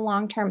with some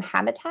long-term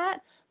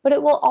habitat, but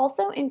it will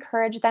also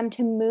encourage them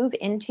to move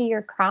into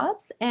your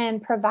crops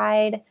and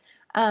provide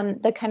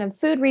the kind of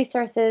food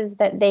resources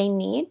that they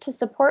need to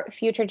support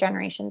future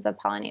generations of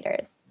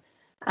pollinators.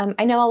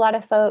 I know a lot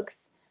of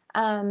folks,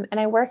 and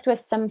I worked with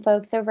some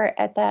folks over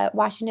at the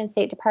Washington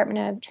State Department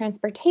of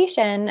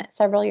Transportation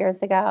several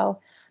years ago.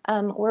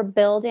 We're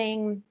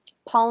building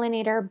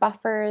pollinator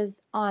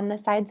buffers on the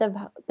sides of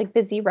like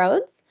busy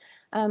roads.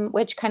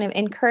 which kind of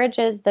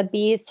encourages the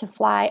bees to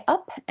fly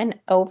up and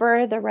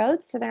over the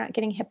roads so they're not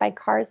getting hit by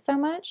cars so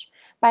much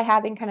by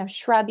having kind of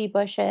shrubby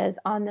bushes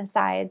on the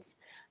sides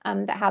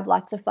that have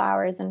lots of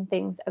flowers and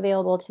things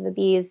available to the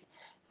bees.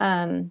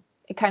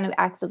 It kind of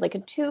acts as like a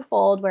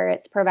twofold where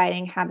it's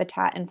providing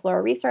habitat and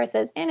floral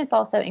resources, and it's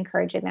also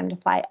encouraging them to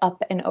fly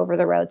up and over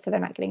the road so they're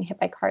not getting hit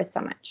by cars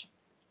so much.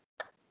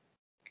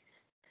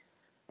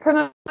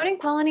 Promoting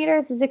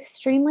pollinators is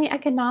extremely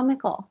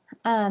economical.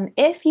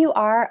 If you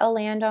are a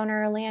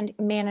landowner, land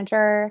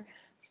manager,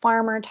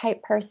 farmer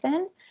type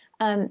person,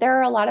 there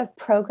are a lot of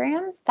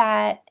programs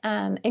that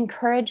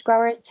encourage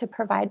growers to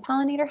provide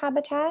pollinator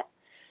habitat.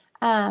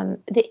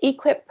 The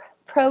EQIP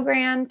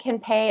program can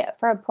pay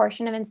for a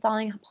portion of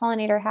installing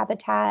pollinator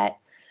habitat.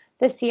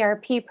 The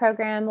CRP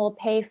program will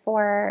pay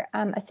for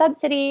a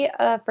subsidy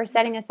for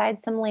setting aside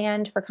some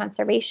land for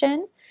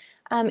conservation,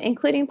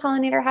 including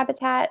pollinator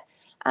habitat.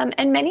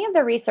 And many of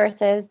the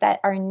resources that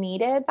are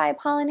needed by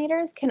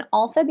pollinators can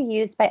also be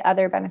used by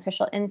other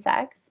beneficial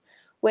insects,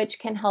 which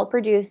can help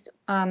reduce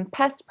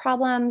pest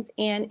problems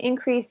and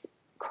increase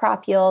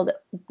crop yield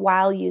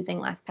while using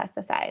less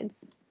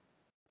pesticides.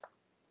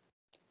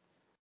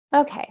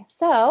 Okay,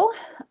 so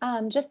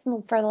just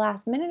for the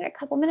last minute, a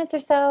couple minutes or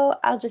so,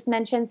 I'll just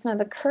mention some of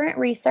the current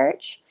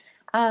research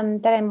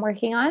that I'm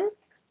working on.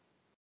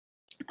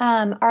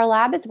 Our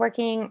lab is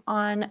working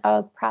on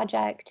a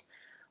project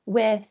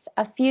with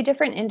a few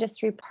different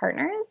industry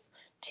partners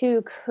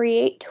to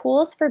create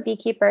tools for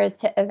beekeepers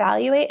to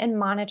evaluate and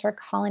monitor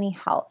colony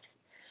health.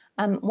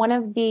 One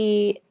of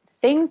the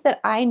things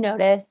that I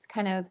noticed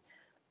kind of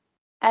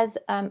as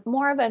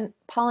more of a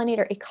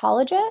pollinator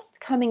ecologist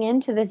coming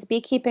into this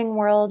beekeeping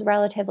world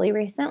relatively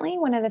recently,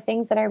 one of the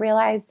things that I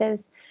realized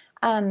is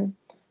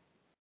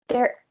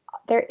there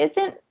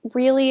isn't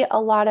really a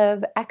lot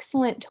of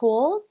excellent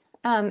tools.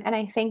 And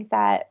I think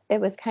that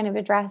it was kind of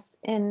addressed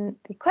in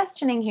the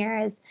questioning here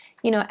is,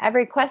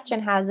 every question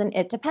has an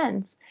it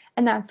depends.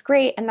 And that's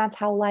great. And that's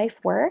how life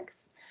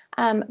works.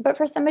 But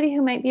for somebody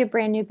who might be a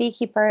brand new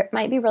beekeeper, it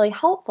might be really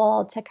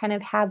helpful to kind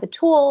of have a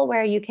tool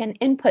where you can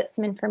input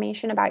some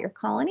information about your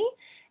colony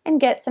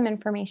and get some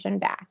information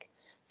back.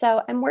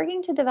 So I'm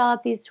working to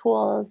develop these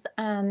tools.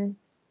 I'm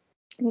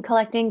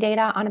collecting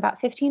data on about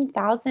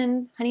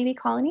 15,000 honeybee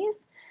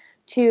colonies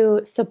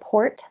to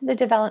support the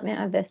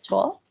development of this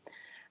tool.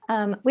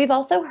 We've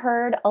also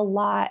heard a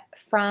lot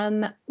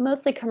from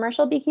mostly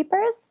commercial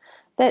beekeepers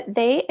that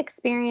they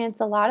experience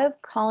a lot of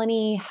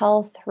colony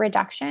health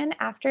reduction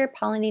after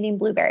pollinating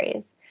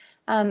blueberries,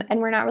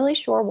 and we're not really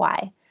sure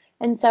why.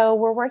 And so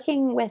we're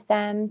working with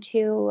them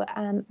to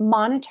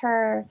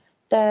monitor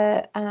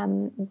the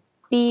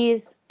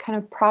bees' kind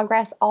of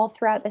progress all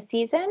throughout the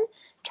season,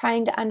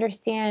 trying to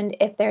understand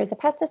if there's a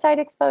pesticide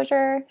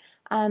exposure,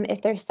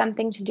 if there's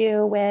something to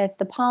do with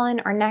the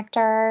pollen or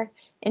nectar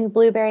in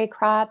blueberry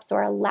crops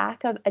or a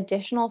lack of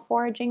additional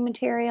foraging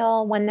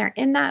material when they're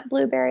in that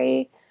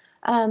blueberry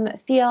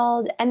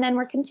field. And then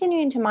we're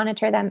continuing to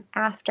monitor them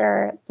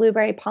after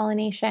blueberry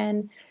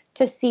pollination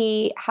to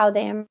see how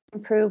they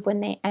improve when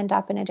they end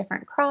up in a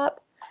different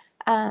crop,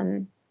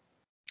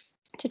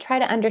 to try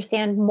to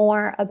understand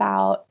more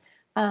about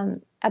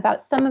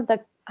some of the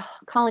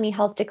colony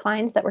health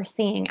declines that we're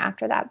seeing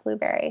after that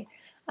blueberry.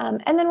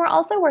 And then we're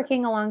also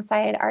working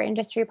alongside our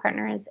industry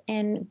partners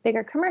in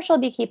bigger commercial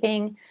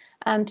beekeeping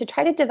to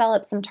try to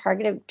develop some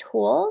targeted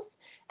tools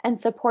and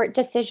support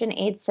decision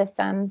aid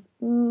systems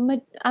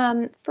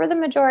for the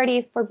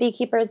majority for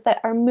beekeepers that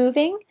are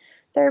moving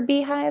their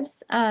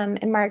beehives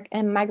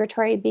in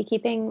migratory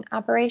beekeeping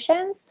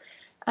operations,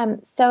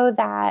 so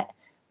that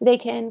they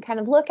can kind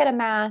of look at a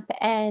map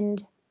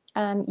and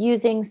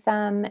using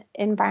some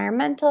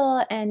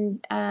environmental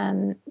and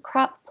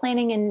crop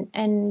planning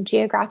and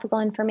geographical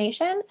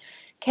information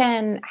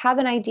can have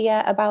an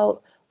idea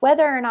about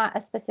whether or not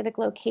a specific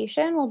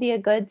location will be a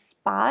good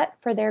spot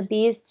for their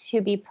bees to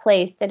be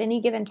placed at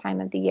any given time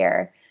of the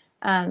year,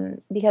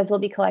 because we'll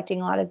be collecting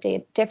a lot of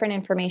different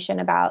information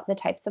about the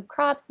types of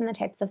crops and the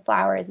types of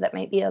flowers that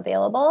might be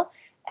available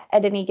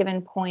at any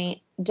given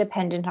point,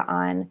 dependent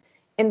on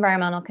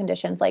environmental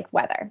conditions like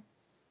weather.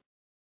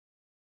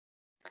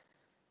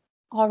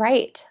 All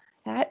right,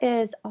 that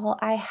is all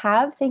I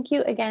have. Thank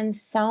you again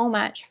so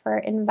much for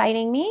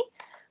inviting me.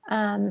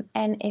 And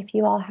if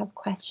you all have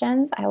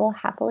questions, I will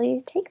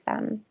happily take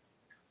them.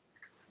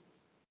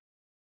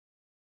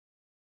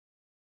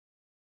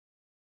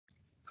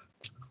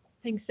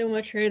 Thanks so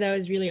much, Rae. That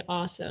was really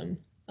awesome.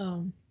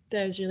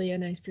 That was really a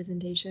nice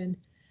presentation.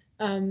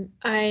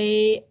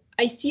 I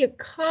see a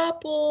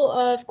couple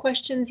of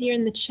questions here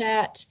in the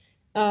chat.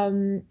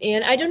 And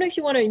I don't know if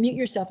you want to mute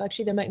yourself.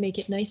 Actually, that might make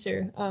it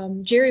nicer.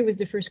 Jerry was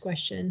the first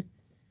question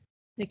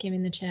that came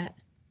in the chat.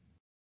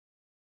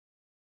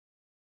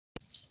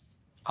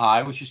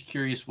 I was just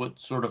curious what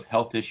sort of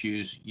health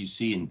issues you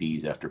see in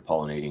bees after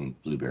pollinating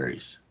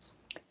blueberries.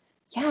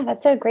 Yeah,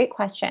 that's a great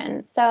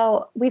question.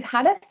 So we've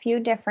had a few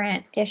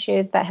different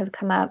issues that have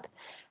come up.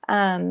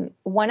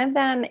 One of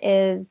them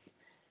is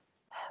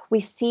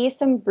we see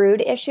some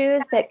brood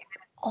issues that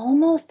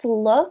almost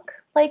look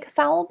like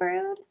foul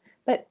brood,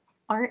 but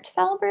aren't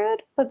foul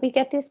brood, but we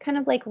get this kind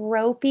of like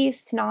ropey,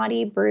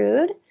 snotty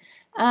brood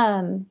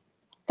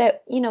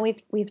that, you know,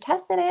 we've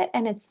tested it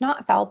and it's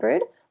not foul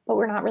brood, but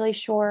we're not really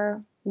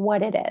sure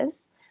what it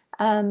is.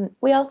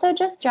 We also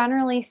just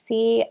generally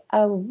see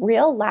a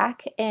real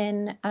lack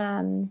in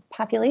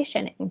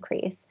population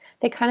increase.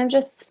 They kind of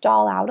just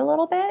stall out a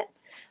little bit.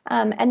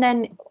 And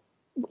then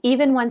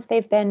even once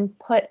they've been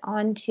put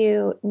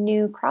onto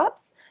new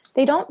crops,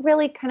 they don't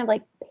really kind of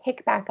like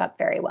pick back up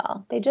very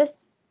well. They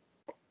just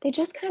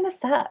kind of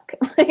suck.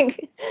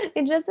 Like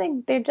they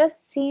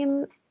just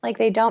seem like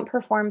they don't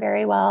perform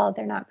very well.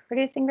 They're not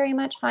producing very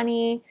much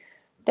honey.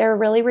 They're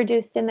really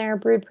reduced in their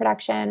brood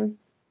production.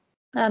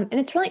 And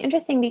it's really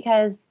interesting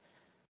because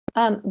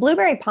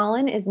blueberry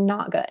pollen is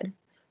not good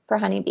for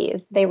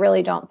honeybees. They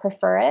really don't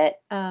prefer it.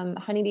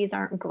 Honeybees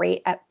aren't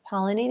great at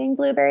pollinating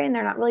blueberry, and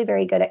they're not really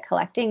very good at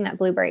collecting that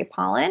blueberry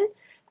pollen.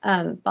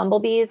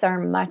 Bumblebees are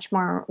much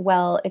more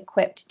well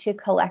equipped to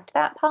collect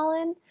that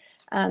pollen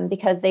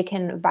because they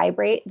can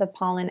vibrate the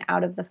pollen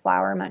out of the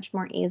flower much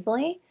more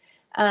easily.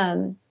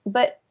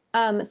 But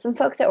some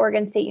folks at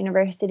Oregon State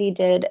University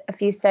did a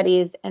few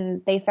studies,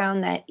 and they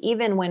found that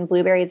even when when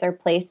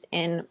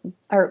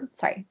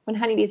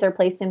honeybees are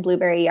placed in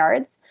blueberry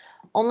yards,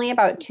 only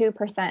about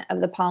 2%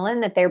 of the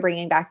pollen that they're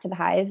bringing back to the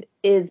hive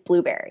is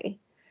blueberry,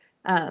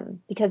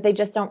 because they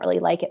just don't really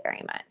like it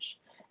very much.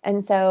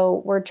 And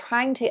so we're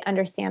trying to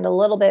understand a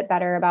little bit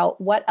better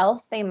about what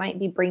else they might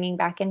be bringing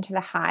back into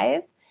the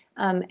hive,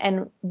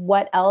 and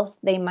what else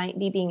they might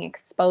be being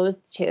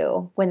exposed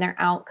to when they're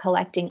out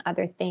collecting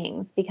other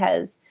things,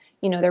 because,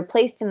 you know, they're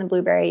placed in the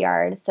blueberry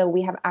yard. So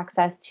we have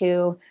access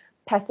to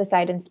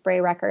pesticide and spray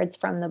records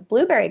from the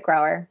blueberry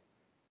grower,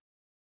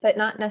 but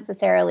not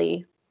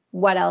necessarily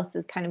what else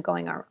is kind of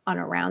going on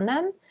around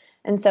them.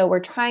 And so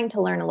we're trying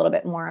to learn a little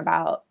bit more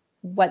about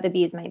what the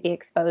bees might be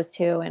exposed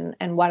to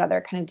and what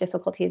other kind of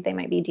difficulties they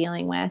might be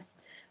dealing with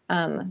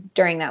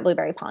during that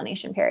blueberry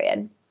pollination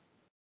period.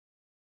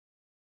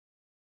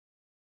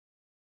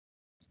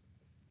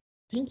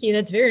 Thank you.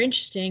 That's very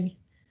interesting.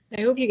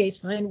 I hope you guys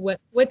find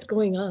what's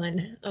going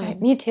on.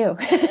 Me too.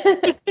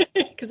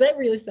 Because that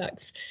really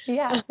sucks.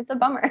 Yeah, it's a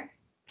bummer.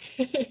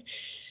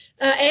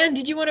 Anne,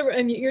 did you want to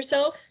unmute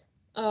yourself?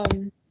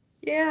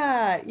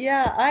 Yeah.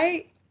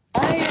 I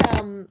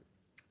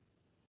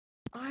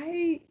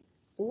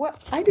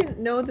didn't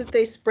know that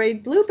they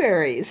sprayed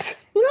blueberries.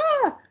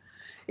 Yeah.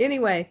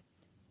 Anyway,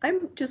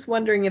 I'm just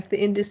wondering if the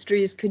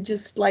industries could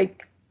just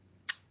like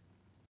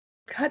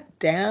cut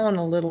down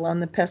a little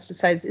on the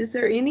pesticides. Is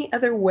there any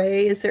other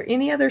way? Is there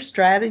any other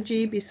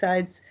strategy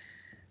besides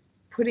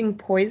putting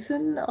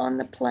poison on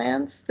the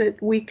plants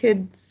that we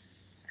could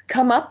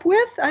come up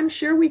with? I'm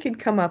sure we could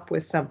come up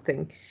with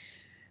something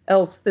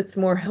else that's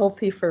more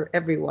healthy for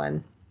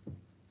everyone.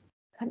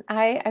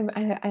 I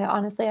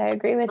honestly, I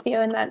agree with you.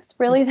 And that's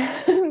really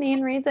the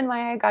main reason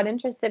why I got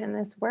interested in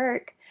this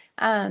work.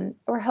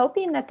 We're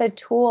hoping that the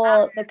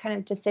tool, the kind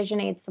of decision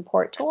aid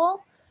support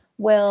tool,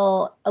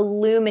 will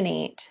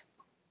illuminate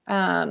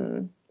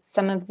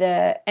some of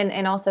the,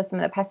 and also some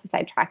of the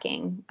pesticide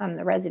tracking,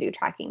 the residue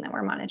tracking that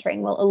we're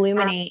monitoring will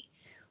illuminate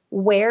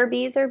where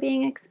bees are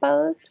being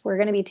exposed. We're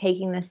going to be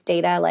taking this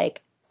data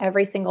like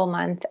every single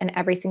month and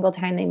every single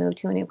time they move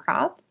to a new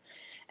crop.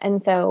 And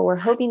so we're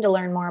hoping to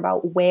learn more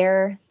about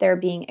where they're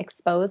being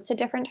exposed to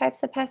different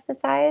types of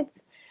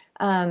pesticides.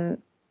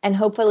 And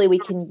hopefully we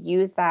can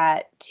use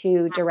that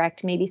to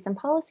direct maybe some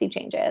policy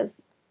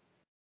changes.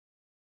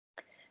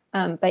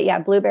 But yeah,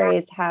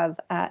 blueberries have,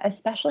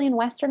 especially in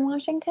Western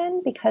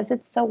Washington, because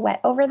it's so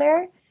wet over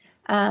there,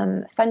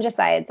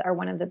 fungicides are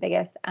one of the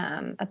biggest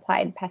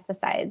applied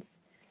pesticides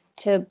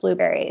to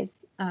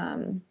blueberries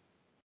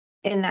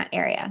in that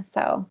area.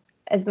 So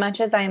as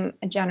much as I'm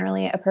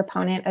generally a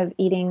proponent of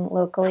eating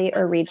locally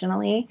or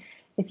regionally,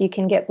 if you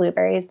can get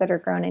blueberries that are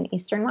grown in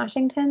Eastern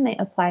Washington, they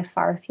apply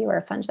far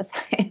fewer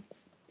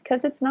fungicides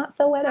because it's not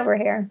so wet over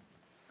here.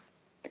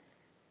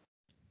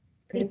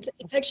 It's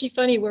actually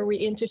funny where we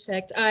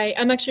intersect.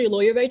 I'm actually a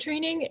lawyer by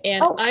training,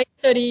 and I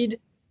studied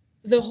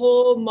the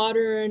whole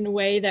modern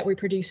way that we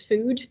produce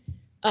food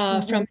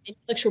from an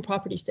intellectual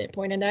property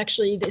standpoint. And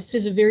actually, this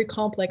is a very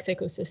complex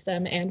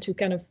ecosystem. And to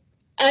kind of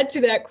add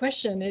to that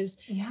question is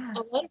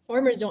a lot of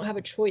farmers don't have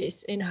a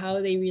choice in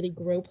how they really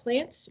grow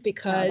plants,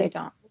 because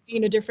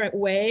in a different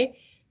way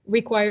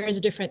requires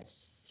a different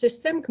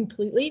system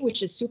completely,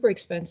 which is super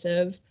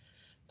expensive.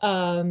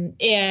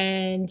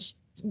 And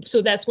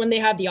so that's when they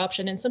have the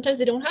option. And sometimes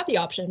they don't have the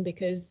option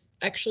because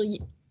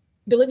actually,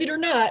 believe it or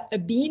not, a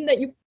bean that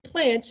you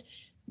plant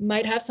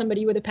might have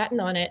somebody with a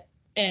patent on it,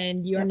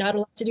 and you're not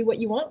allowed to do what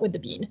you want with the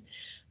bean.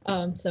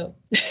 So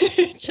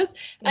just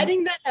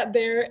adding that out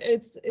there,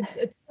 it's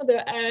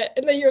another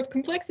layer of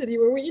complexity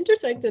where we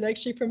intersected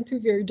actually from two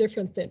very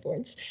different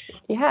standpoints.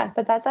 Yeah,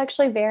 but that's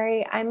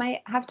actually I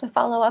might have to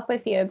follow up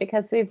with you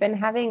because we've been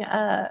having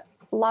a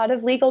lot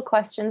of legal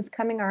questions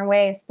coming our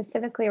way,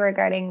 specifically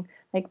regarding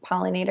like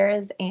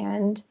pollinators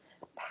and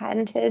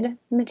patented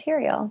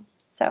material.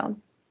 So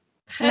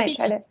I might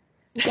try to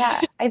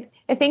Yeah,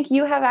 I think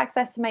you have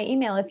access to my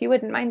email. If you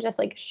wouldn't mind just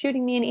like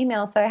shooting me an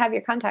email so I have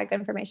your contact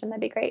information,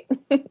 that'd be great.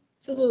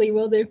 Absolutely,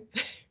 will do.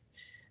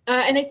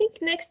 And I think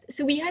next,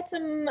 so we had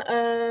some,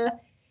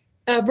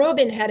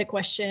 Robin had a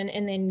question,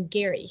 and then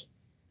Gary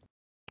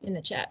in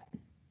the chat.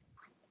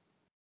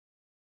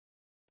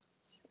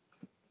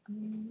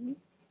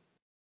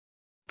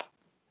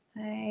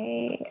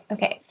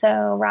 Okay,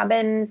 so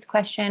Robin's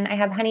question, I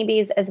have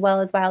honeybees as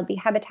well as wild bee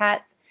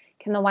habitats.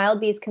 Can the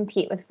wild bees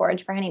compete with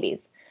forage for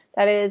honeybees?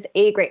 That is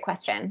a great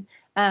question.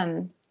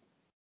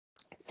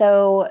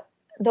 So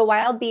the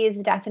wild bees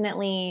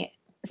definitely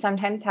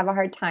sometimes have a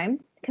hard time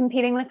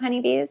competing with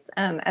honeybees,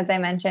 as I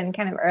mentioned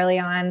kind of early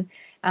on,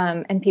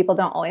 and people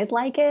don't always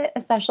like it,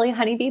 especially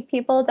honeybee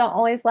people don't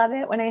always love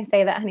it when I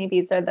say that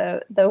honeybees are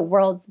the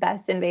world's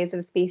best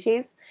invasive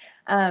species.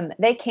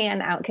 They can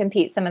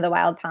outcompete some of the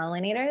wild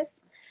pollinators.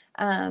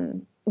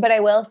 But I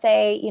will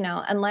say, you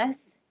know,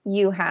 unless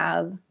you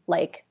have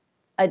like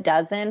a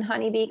dozen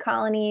honeybee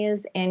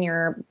colonies in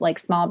your like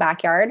small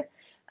backyard,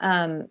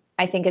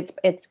 I think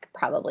it's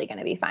probably going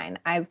to be fine.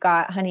 I've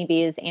got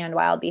honeybees and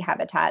wild bee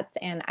habitats,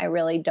 and I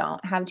really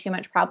don't have too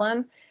much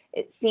problem.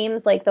 It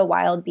seems like the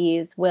wild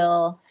bees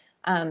will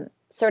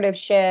sort of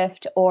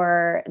shift,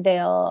 or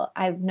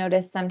I've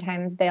noticed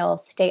sometimes they'll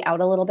stay out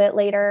a little bit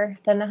later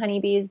than the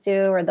honeybees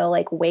do, or they'll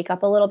like wake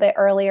up a little bit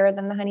earlier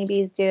than the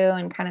honeybees do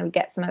and kind of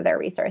get some of their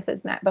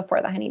resources met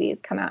before the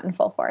honeybees come out in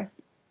full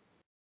force.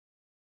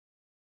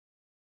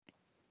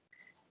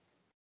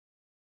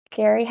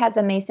 Gary has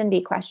a mason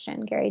bee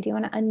question. Gary, do you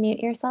want to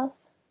unmute yourself?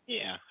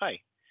 Yeah, hi.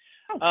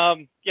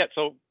 Hi. Yeah,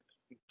 so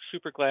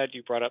super glad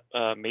you brought up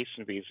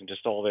mason bees and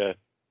just all the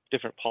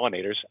different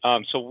pollinators.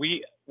 So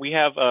we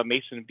have a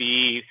mason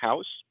bee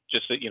house,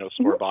 just you know,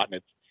 store bought,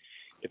 and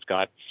it's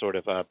got sort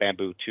of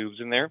bamboo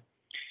tubes in there.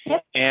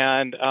 Yep.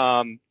 And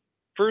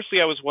firstly,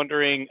 I was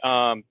wondering,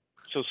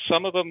 so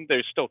some of them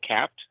they're still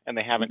capped and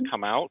they haven't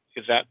come out.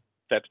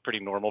 That's pretty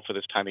normal for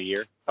this time of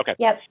year? Okay.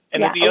 Yep.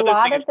 And yeah, then the a other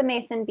lot thing of the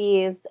mason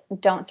bees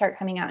don't start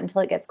coming out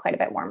until it gets quite a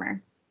bit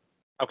warmer.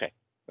 Okay.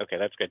 Okay,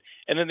 that's good.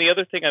 And then the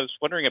other thing I was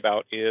wondering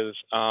about is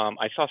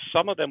I saw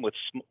some of them with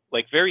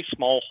like very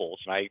small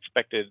holes, and I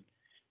expected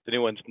the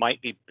new ones might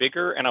be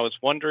bigger. And I was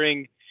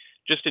wondering,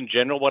 just in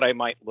general, what I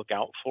might look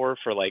out for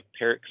like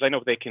because I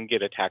know they can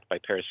get attacked by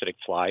parasitic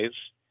flies.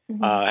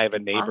 I have a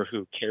neighbor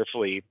who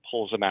carefully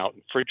pulls them out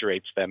and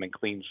refrigerates them and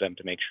cleans them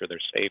to make sure they're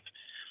safe.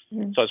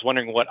 So I was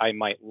wondering what I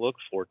might look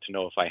for to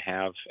know if I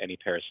have any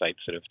parasites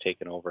that have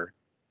taken over.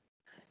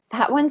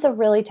 That one's a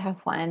really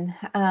tough one.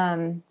 I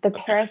know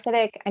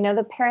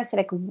the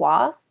parasitic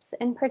wasps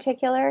in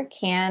particular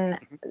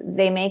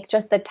they make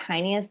just the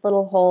tiniest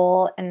little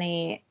hole and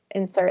they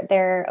insert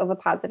their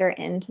ovipositor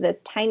into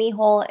this tiny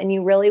hole, and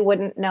you really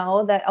wouldn't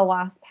know that a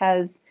wasp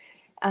has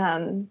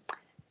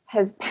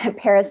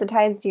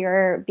parasitized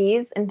your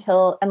bees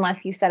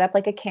unless you set up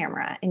like a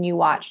camera and you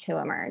watched who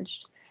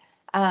emerged.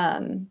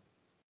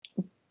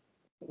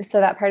 So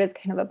that part is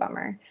kind of a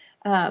bummer.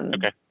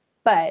 Okay.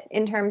 But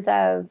in terms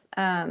of,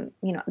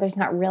 you know, there's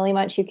not really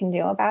much you can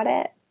do about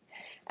it.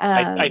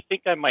 I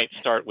think I might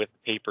start with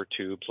paper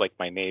tubes like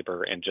my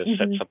neighbor and just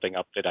set something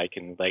up that I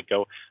can like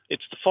go,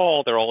 it's the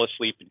fall, they're all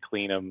asleep, and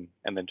clean them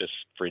and then just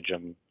fridge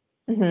them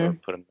or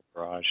put them in the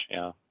garage.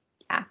 Yeah.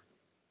 Yeah.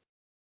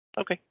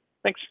 Okay.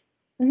 Thanks.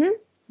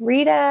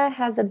 Rita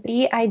has a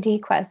bee ID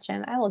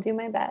question. I will do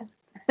my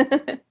best.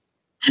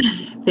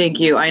 Thank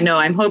you. I know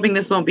I'm hoping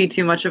this won't be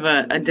too much of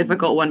a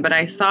difficult one, but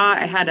I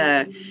had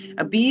a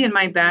bee in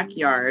my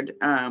backyard.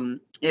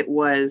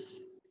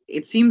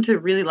 It seemed to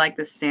really like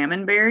the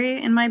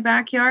salmonberry in my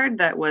backyard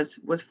that was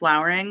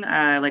flowering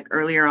like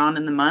earlier on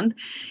in the month.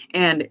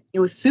 And it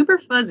was super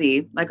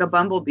fuzzy, like a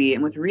bumblebee,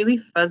 and with really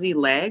fuzzy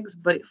legs,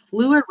 but it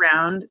flew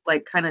around,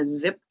 like kind of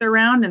zipped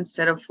around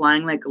instead of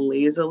flying like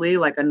lazily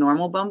like a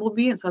normal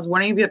bumblebee. And so I was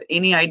wondering if you have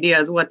any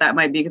ideas what that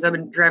might be, because I've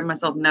been driving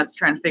myself nuts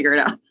trying to figure it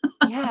out.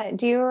 Yeah.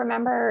 Do you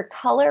remember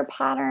color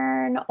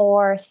pattern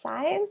or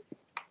size?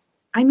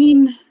 I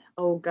mean,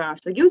 oh gosh,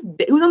 like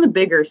it was on the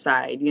bigger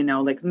side, you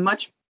know, like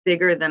much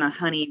bigger than a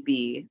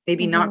honeybee.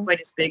 Maybe not quite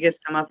as big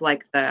as some of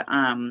like the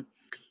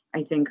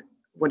I think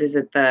what is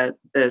it, the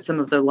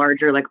some of the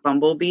larger like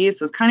bumblebees.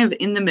 So it's kind of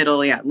in the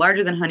middle, yeah,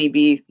 larger than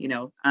honeybee, you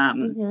know.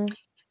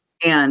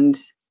 And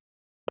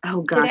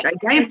oh gosh, I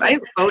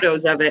have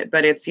photos of it,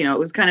 but it's, you know, it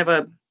was kind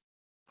of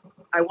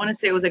I want to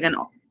say it was like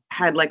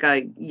had like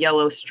a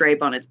yellow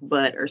stripe on its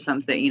butt or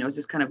something, you know, it's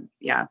just kind of,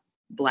 yeah,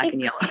 black and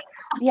yellow.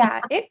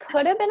 Yeah, it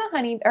could have been a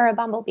honey or a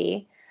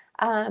bumblebee,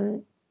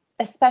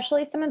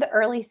 especially some of the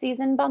early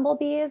season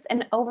bumblebees.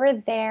 And over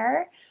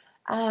there,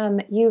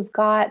 you've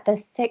got the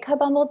Sitka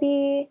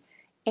bumblebee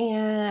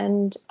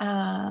and,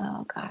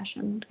 oh gosh,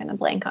 I'm going to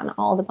blank on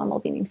all the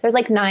bumblebee names. There's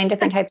like 9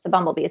 different types of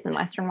bumblebees in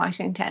Western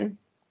Washington.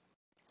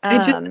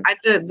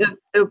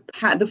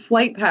 The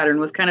flight pattern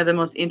was kind of the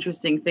most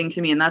interesting thing to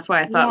me. And that's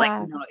why I thought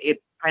like, you know,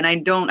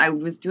 I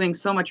was doing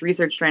so much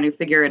research trying to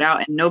figure it out,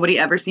 and nobody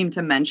ever seemed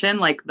to mention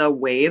like the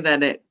way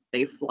that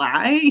they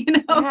fly, you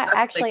know? Yeah, so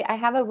actually, I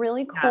have a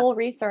really cool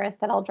resource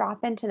that I'll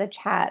drop into the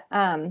chat.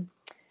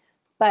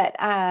 But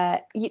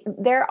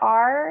there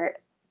are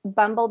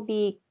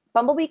bumblebee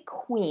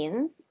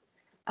queens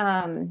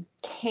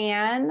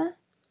can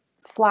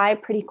fly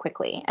pretty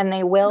quickly, and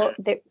they will.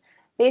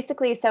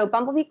 Basically, so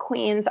bumblebee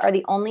queens are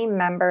the only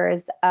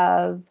members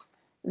of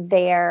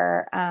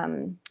their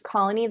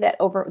colony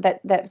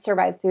that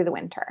survives through the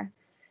winter.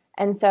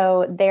 And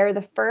so they're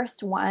the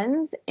first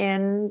ones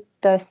in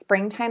the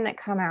springtime that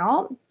come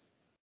out.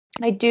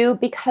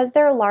 Because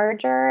they're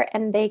larger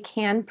and they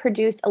can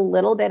produce a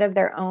little bit of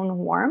their own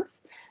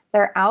warmth,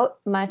 they're out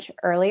much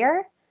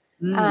earlier.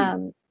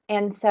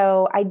 And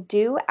so I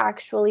do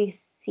actually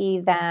see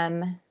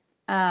them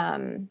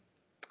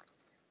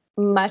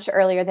much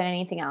earlier than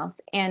anything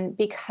else. And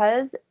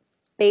because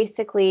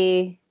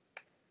basically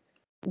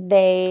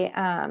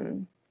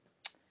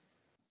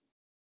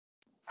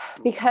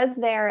because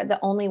they're the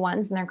only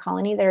ones in their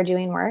colony that are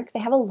doing work, they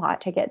have a lot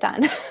to get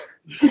done.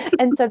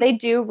 And so they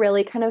do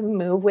really kind of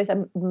move with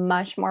a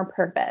much more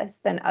purpose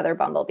than other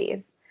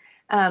bumblebees.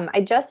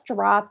 I just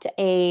dropped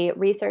a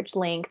research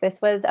link.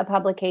 This was a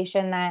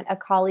publication that a few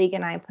colleagues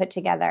and I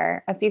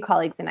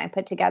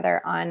put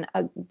together on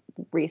a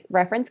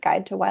reference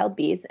guide to wild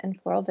bees and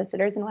floral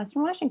visitors in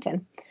Western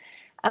Washington.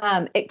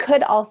 It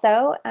could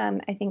also,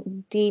 I think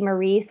Dee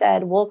Marie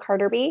said wool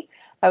carder bee.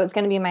 That was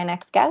going to be my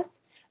next guess.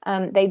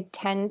 They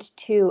tend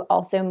to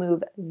also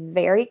move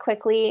very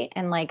quickly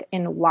and like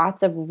in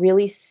lots of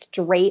really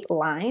straight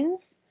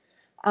lines.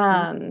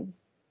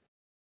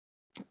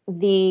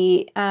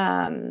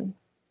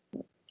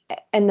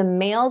 And the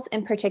males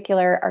in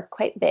particular are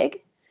quite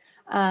big.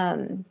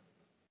 I'm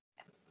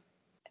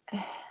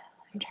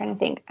trying to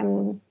think.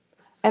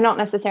 I don't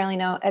necessarily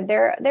know.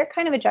 They're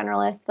kind of a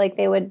generalist. Like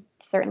they would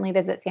certainly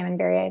visit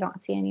salmonberry. I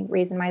don't see any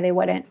reason why they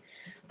wouldn't.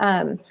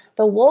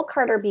 The wool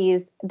carder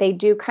bees, they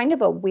do kind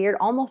of a weird,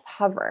 almost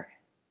hover.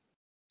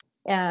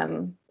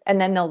 And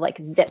then they'll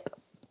like zip.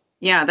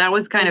 Yeah, that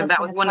was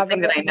one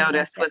thing that I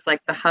noticed was like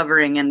the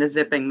hovering and the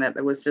zipping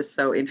that was just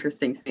so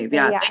interesting to me.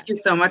 Yeah, thank you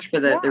so much for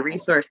the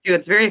resource too.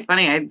 It's very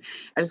funny. I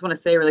just want to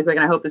say really quick,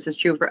 and I hope this is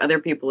true for other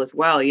people as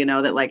well,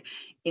 that like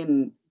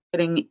in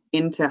getting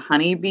into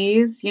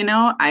honeybees,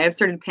 I have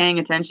started paying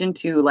attention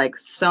to like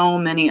so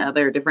many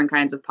other different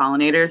kinds of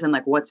pollinators and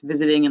like what's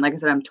visiting. And like I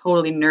said, I'm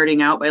totally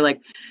nerding out by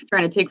like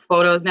trying to take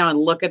photos now and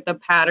look at the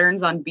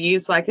patterns on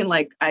bees so I can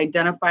like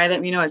identify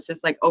them. It's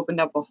just like opened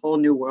up a whole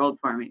new world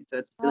for me. So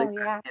it's really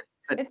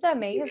it's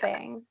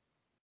amazing.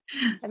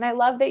 And I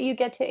love that you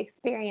get to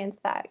experience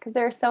that because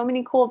there are so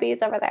many cool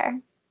bees over there.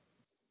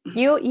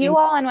 You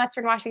all in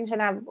Western Washington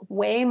have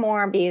way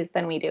more bees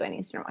than we do in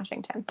Eastern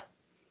Washington.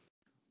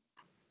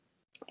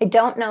 I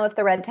don't know if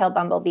the red-tailed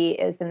bumblebee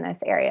is in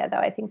this area, though.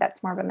 I think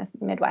that's more of a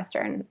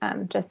Midwestern,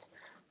 just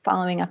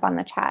following up on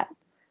the chat.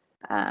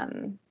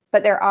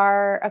 But there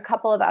are a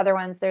couple of other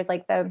ones. There's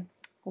like the,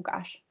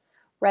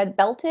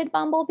 red-belted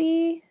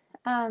bumblebee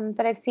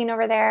that I've seen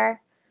over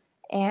there.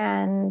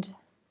 And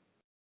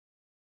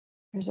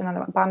there's another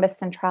one, Bombus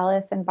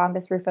centralis and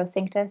Bombus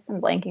rufosinctus. I'm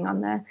blanking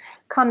on the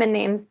common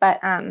names, but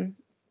I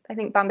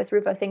think Bombus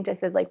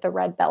rufosinctus is like the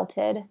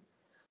red-belted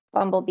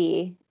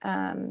bumblebee.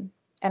 And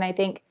I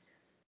think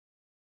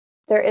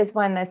there is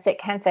one, the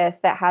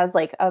sitkensis, that has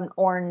like an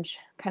orange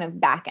kind of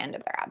back end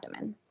of their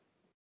abdomen.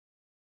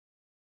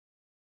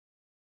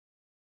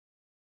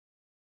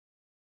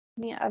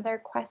 Any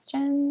other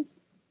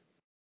questions?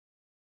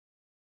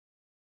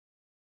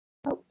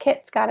 Oh,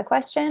 Kit's got a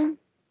question.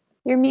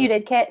 You're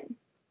muted, Kit.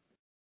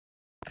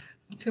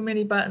 Too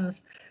many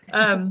buttons.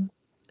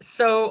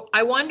 So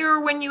I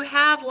wonder, when you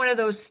have one of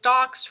those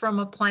stalks from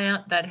a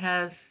plant that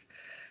has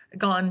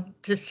gone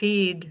to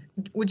seed,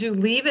 would you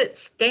leave it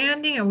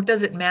standing, or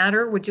does it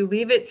matter? Would you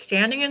leave it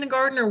standing in the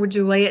garden, or would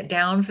you lay it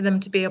down for them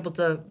to be able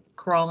to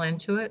crawl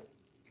into it?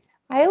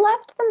 I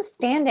left them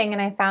standing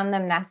and I found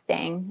them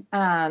nesting,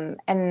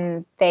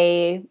 and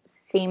they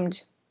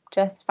seemed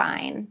just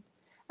fine.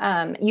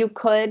 You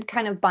could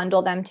kind of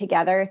bundle them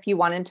together if you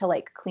wanted to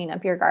like clean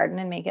up your garden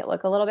and make it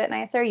look a little bit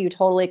nicer. You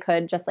totally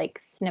could just like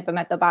snip them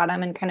at the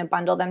bottom and kind of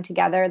bundle them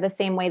together the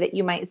same way that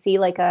you might see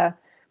like a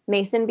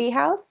mason bee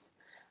house,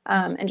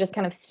 and just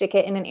kind of stick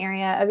it in an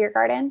area of your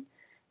garden.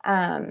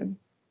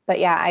 But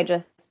yeah, I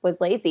just was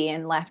lazy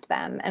and left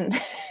them, and,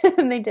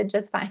 and they did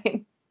just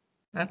fine.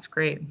 That's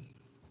great.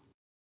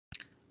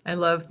 I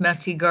love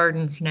messy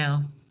gardens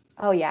now.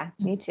 Oh yeah,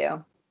 me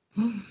too.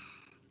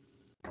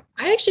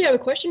 I actually have a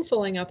question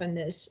following up on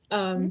this.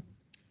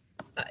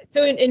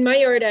 So in my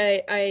yard,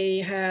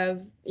 I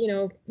have,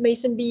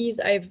 mason bees.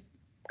 I've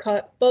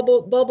caught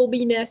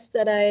bumblebee nests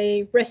that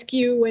I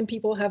rescue when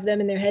people have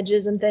them in their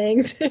hedges and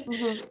things,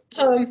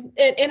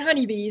 and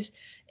honeybees.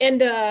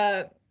 And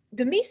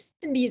the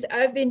mason bees,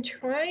 I've been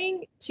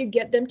trying to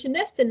get them to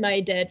nest in my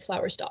dead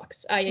flower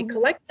stalks. I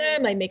collect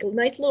them, I make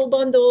nice little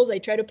bundles, I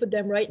try to put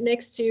them right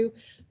next to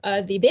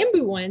the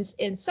bamboo ones,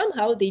 and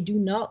somehow they do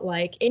not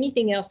like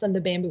anything else than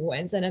the bamboo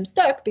ones. And I'm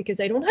stuck because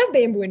I don't have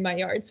bamboo in my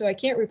yard, so I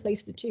can't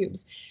replace the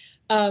tubes.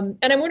 And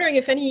I'm wondering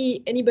if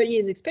anybody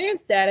has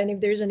experienced that, and if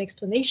there's an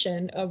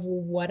explanation of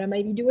what I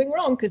might be doing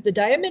wrong, because the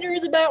diameter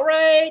is about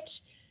right.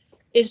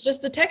 It's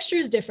just the texture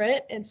is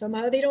different and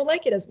somehow they don't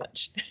like it as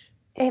much.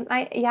 It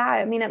might, yeah,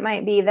 I mean, it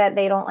might be that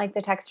they don't like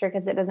the texture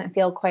because it doesn't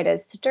feel quite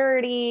as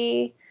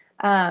sturdy.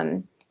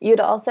 You'd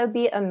also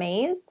be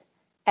amazed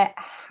at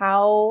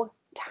how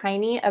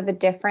tiny of a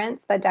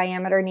difference the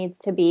diameter needs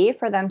to be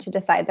for them to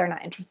decide they're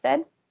not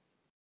interested.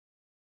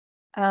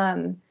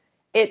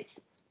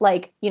 It's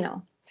like, you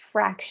know,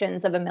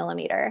 fractions of a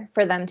millimeter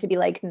for them to be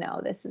like,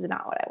 no, this is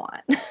not what I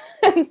want.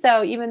 And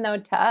so even though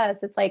to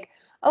us, it's like,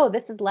 oh,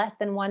 this is less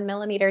than 1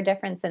 millimeter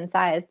difference in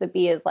size, the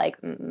bee is like,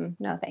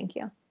 no, thank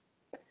you.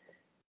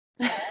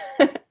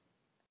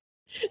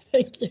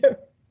 Thank you.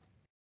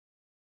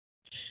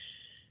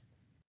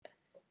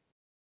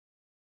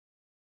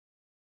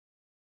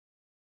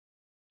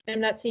 I'm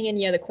not seeing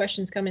any other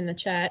questions come in the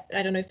chat.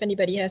 I don't know if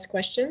anybody has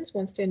questions,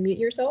 wants to unmute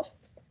yourself.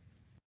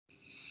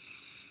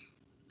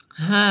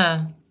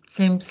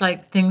 Seems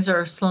like things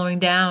are slowing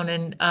down,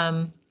 and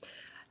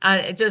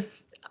it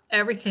just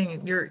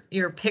everything.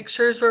 Your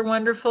pictures were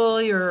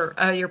wonderful.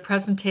 Your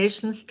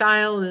presentation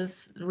style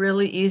is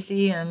really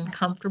easy and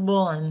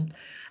comfortable and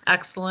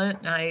excellent.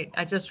 And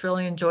I just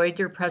really enjoyed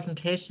your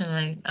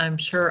presentation. I'm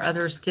sure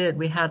others did.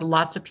 We had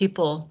lots of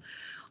people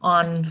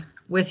on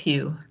with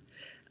you.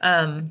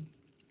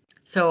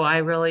 So I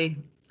really,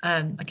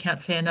 I can't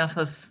say enough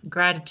of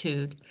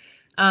gratitude.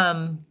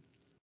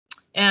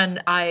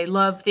 And I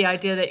love the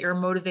idea that you're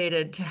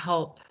motivated to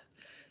help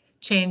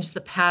change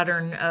the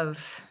pattern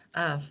of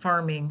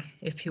farming,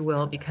 if you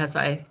will, because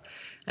I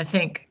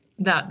think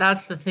that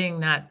that's the thing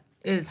that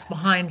is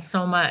behind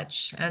so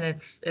much, and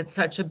it's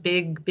such a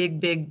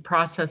big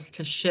process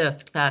to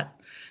shift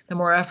that the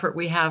more effort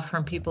we have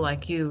from people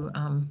like you,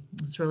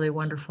 it's really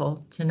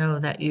wonderful to know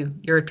that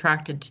you're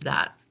attracted to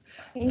that.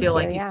 Feel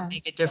like you can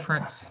make a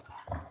difference.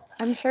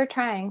 I'm sure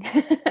trying.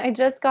 I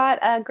just got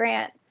a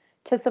grant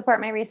to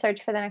support my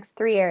research for the next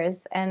 3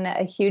 years, and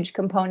a huge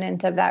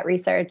component of that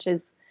research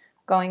is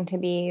going to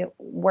be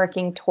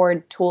working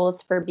toward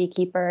tools for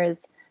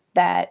beekeepers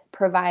that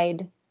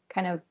provide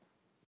kind of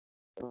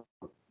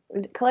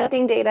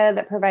collecting data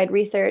that provide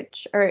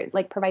research, or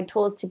like provide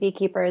tools to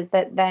beekeepers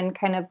that then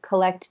kind of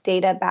collect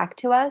data back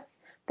to us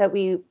that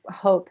we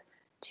hope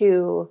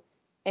to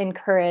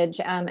encourage.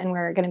 And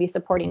we're going to be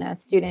supporting a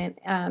student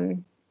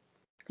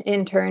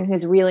intern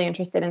who's really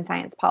interested in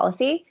science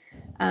policy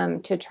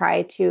to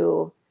try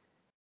to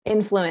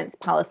influence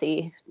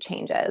policy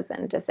changes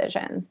and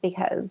decisions,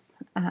 because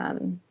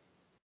there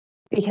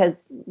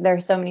are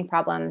so many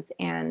problems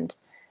and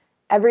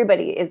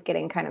everybody is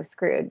getting kind of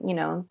screwed. You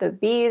know, the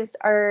bees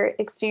are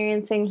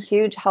experiencing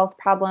huge health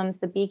problems.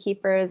 The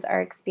beekeepers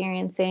are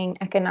experiencing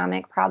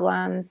economic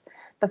problems.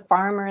 The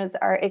farmers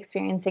are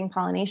experiencing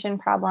pollination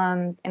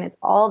problems, and it's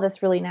all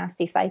this really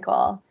nasty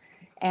cycle.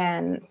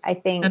 And I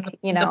think,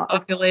 you know, the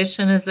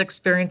population is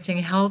experiencing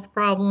health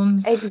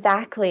problems.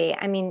 Exactly.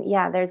 I mean,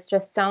 yeah, there's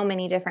just so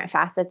many different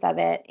facets of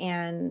it.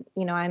 And,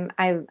 you know,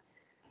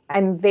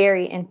 I'm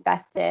very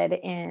invested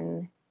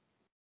in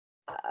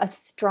a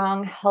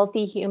strong,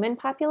 healthy human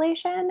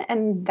population.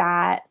 And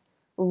that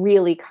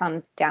really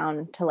comes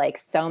down to like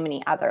so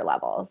many other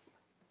levels.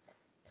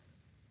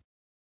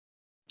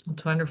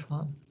 That's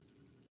wonderful.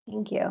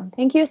 Thank you.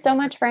 Thank you so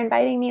much for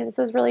inviting me. This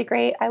was really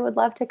great. I would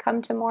love to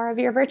come to more of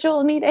your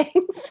virtual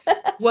meetings.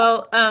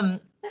 Well,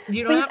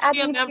 you don't have to be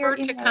a member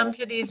to come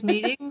to these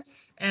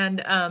meetings,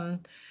 and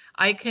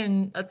I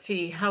can, let's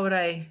see, how would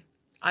I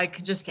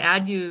could just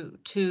add you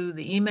to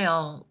the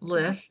email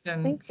list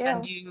and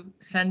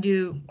send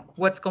you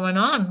what's going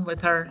on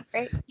with our,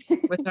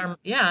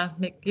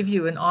 give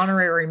you an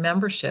honorary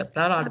membership.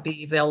 That ought to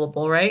be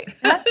available, right?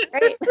 That's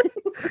great.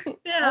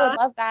 Yeah. I would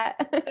love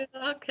that.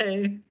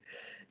 Okay.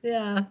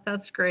 Yeah,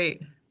 that's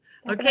great.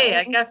 Definitely okay,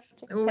 I guess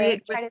we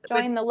try to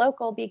join the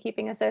local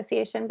beekeeping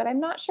association, but I'm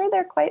not sure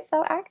they're quite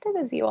so active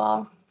as you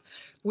all.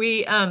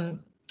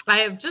 I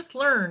have just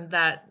learned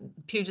that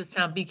Puget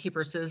Sound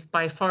Beekeepers is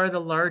by far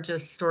the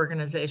largest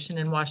organization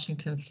in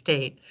Washington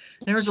State.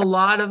 There's a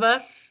lot of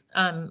us.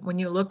 When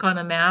you look on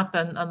a map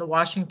and on the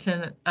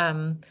Washington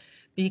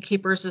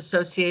Beekeepers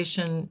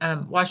Association,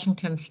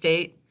 Washington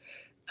State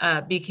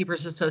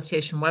Beekeepers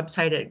Association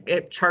website,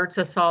 it charts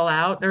us all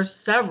out. There's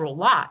several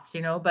lots,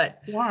 you know,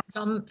 but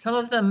some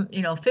of them,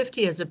 you know,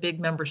 50 is a big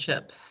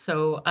membership.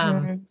 So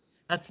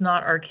that's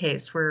not our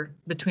case. We're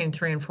between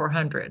 300 and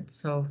 400.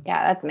 So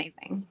yeah, that's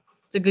amazing.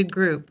 It's a good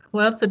group.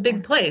 Well, it's a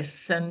big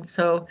place. And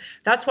so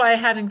that's why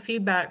having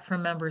feedback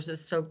from members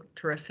is so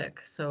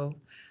terrific. So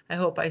I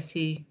hope I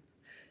see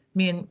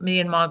me and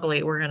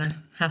Mogli, we're going to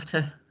have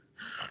to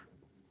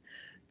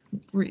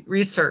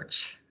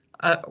research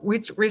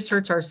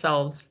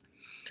ourselves.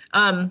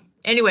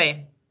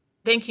 Anyway,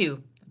 thank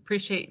you.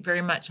 Appreciate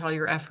very much all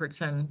your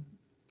efforts and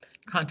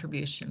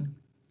contribution.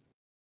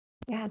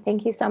 Yeah,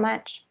 thank you so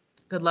much.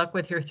 Good luck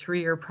with your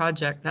 3-year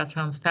project. That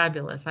sounds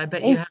fabulous. I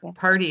bet you had a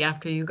party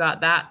after you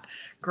got that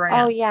grant.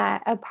 Oh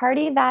yeah, a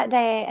party that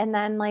day and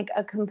then like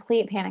a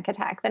complete panic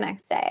attack the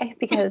next day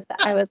because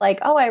I was like,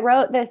 oh, I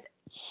wrote this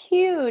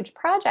huge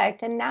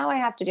project and now I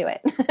have to do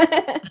it.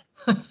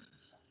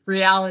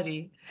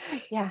 Reality.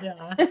 Yeah.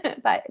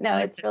 But no,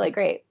 it's really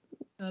great.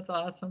 That's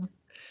awesome.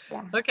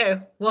 Yeah. Okay.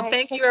 Well, All right,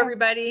 thank take you, care.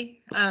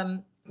 everybody.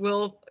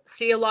 We'll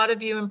see a lot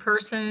of you in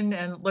person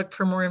and look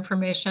for more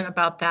information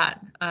about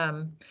that.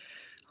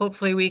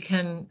 Hopefully we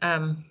can,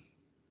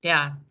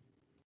 yeah,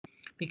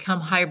 become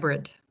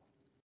hybrid,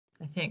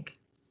 I think.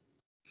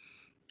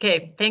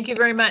 Okay. Thank you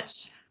very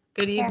much.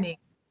 Good Care. evening.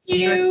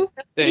 Thank you.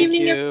 Thank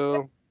Evening,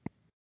 you.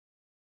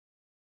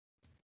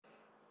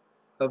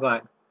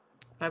 Bye-bye.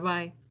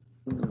 Bye-bye.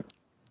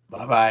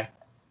 Bye-bye.